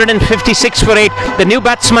 156 for 8. The new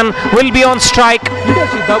batsman will be on strike.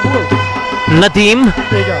 Nadeem,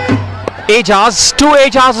 Ajaz,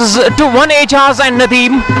 one Ajaz and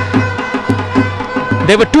Nadeem.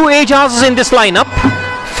 There were 2 Ajazes in this lineup.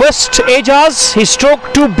 First Ajaz, he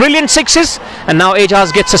stroked 2 brilliant sixes, and now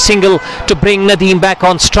Ajaz gets a single to bring Nadeem back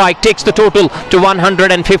on strike, takes the total to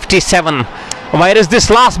 157. Where is this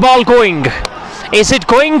last ball going? Is it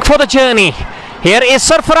going for the journey? Here is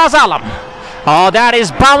Sarfaraz Alam. Oh, that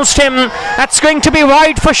is bounced him. That's going to be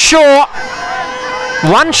wide for sure.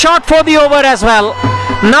 1 shot for the over as well.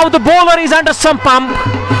 Now the bowler is under some pump.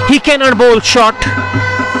 He cannot bowl short.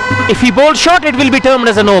 If he bowls short, it will be termed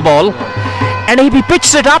as a no ball. And if he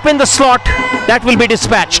pitches it up in the slot, that will be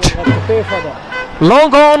dispatched.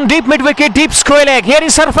 Long on, deep mid-wicket, deep square leg. Here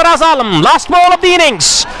is Sarfaraz Alam. Last ball of the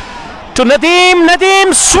innings. To Nadeem.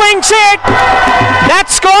 Nadeem swings it.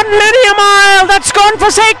 That's gone nearly a mile. That's gone for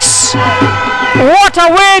 6. What a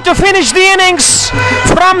way to finish the innings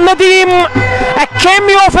from Nadeem. A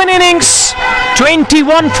cameo of an innings.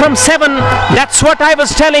 21 from 7. That's what I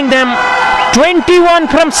was telling them. 21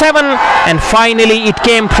 from 7, and finally it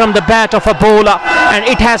came from the bat of a bowler, and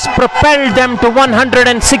it has propelled them to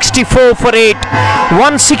 164 for 8.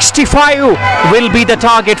 165 will be the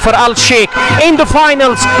target for Al Sheikh in the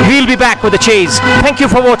finals. We'll be back with the chase. Thank you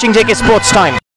for watching JK Sports Time.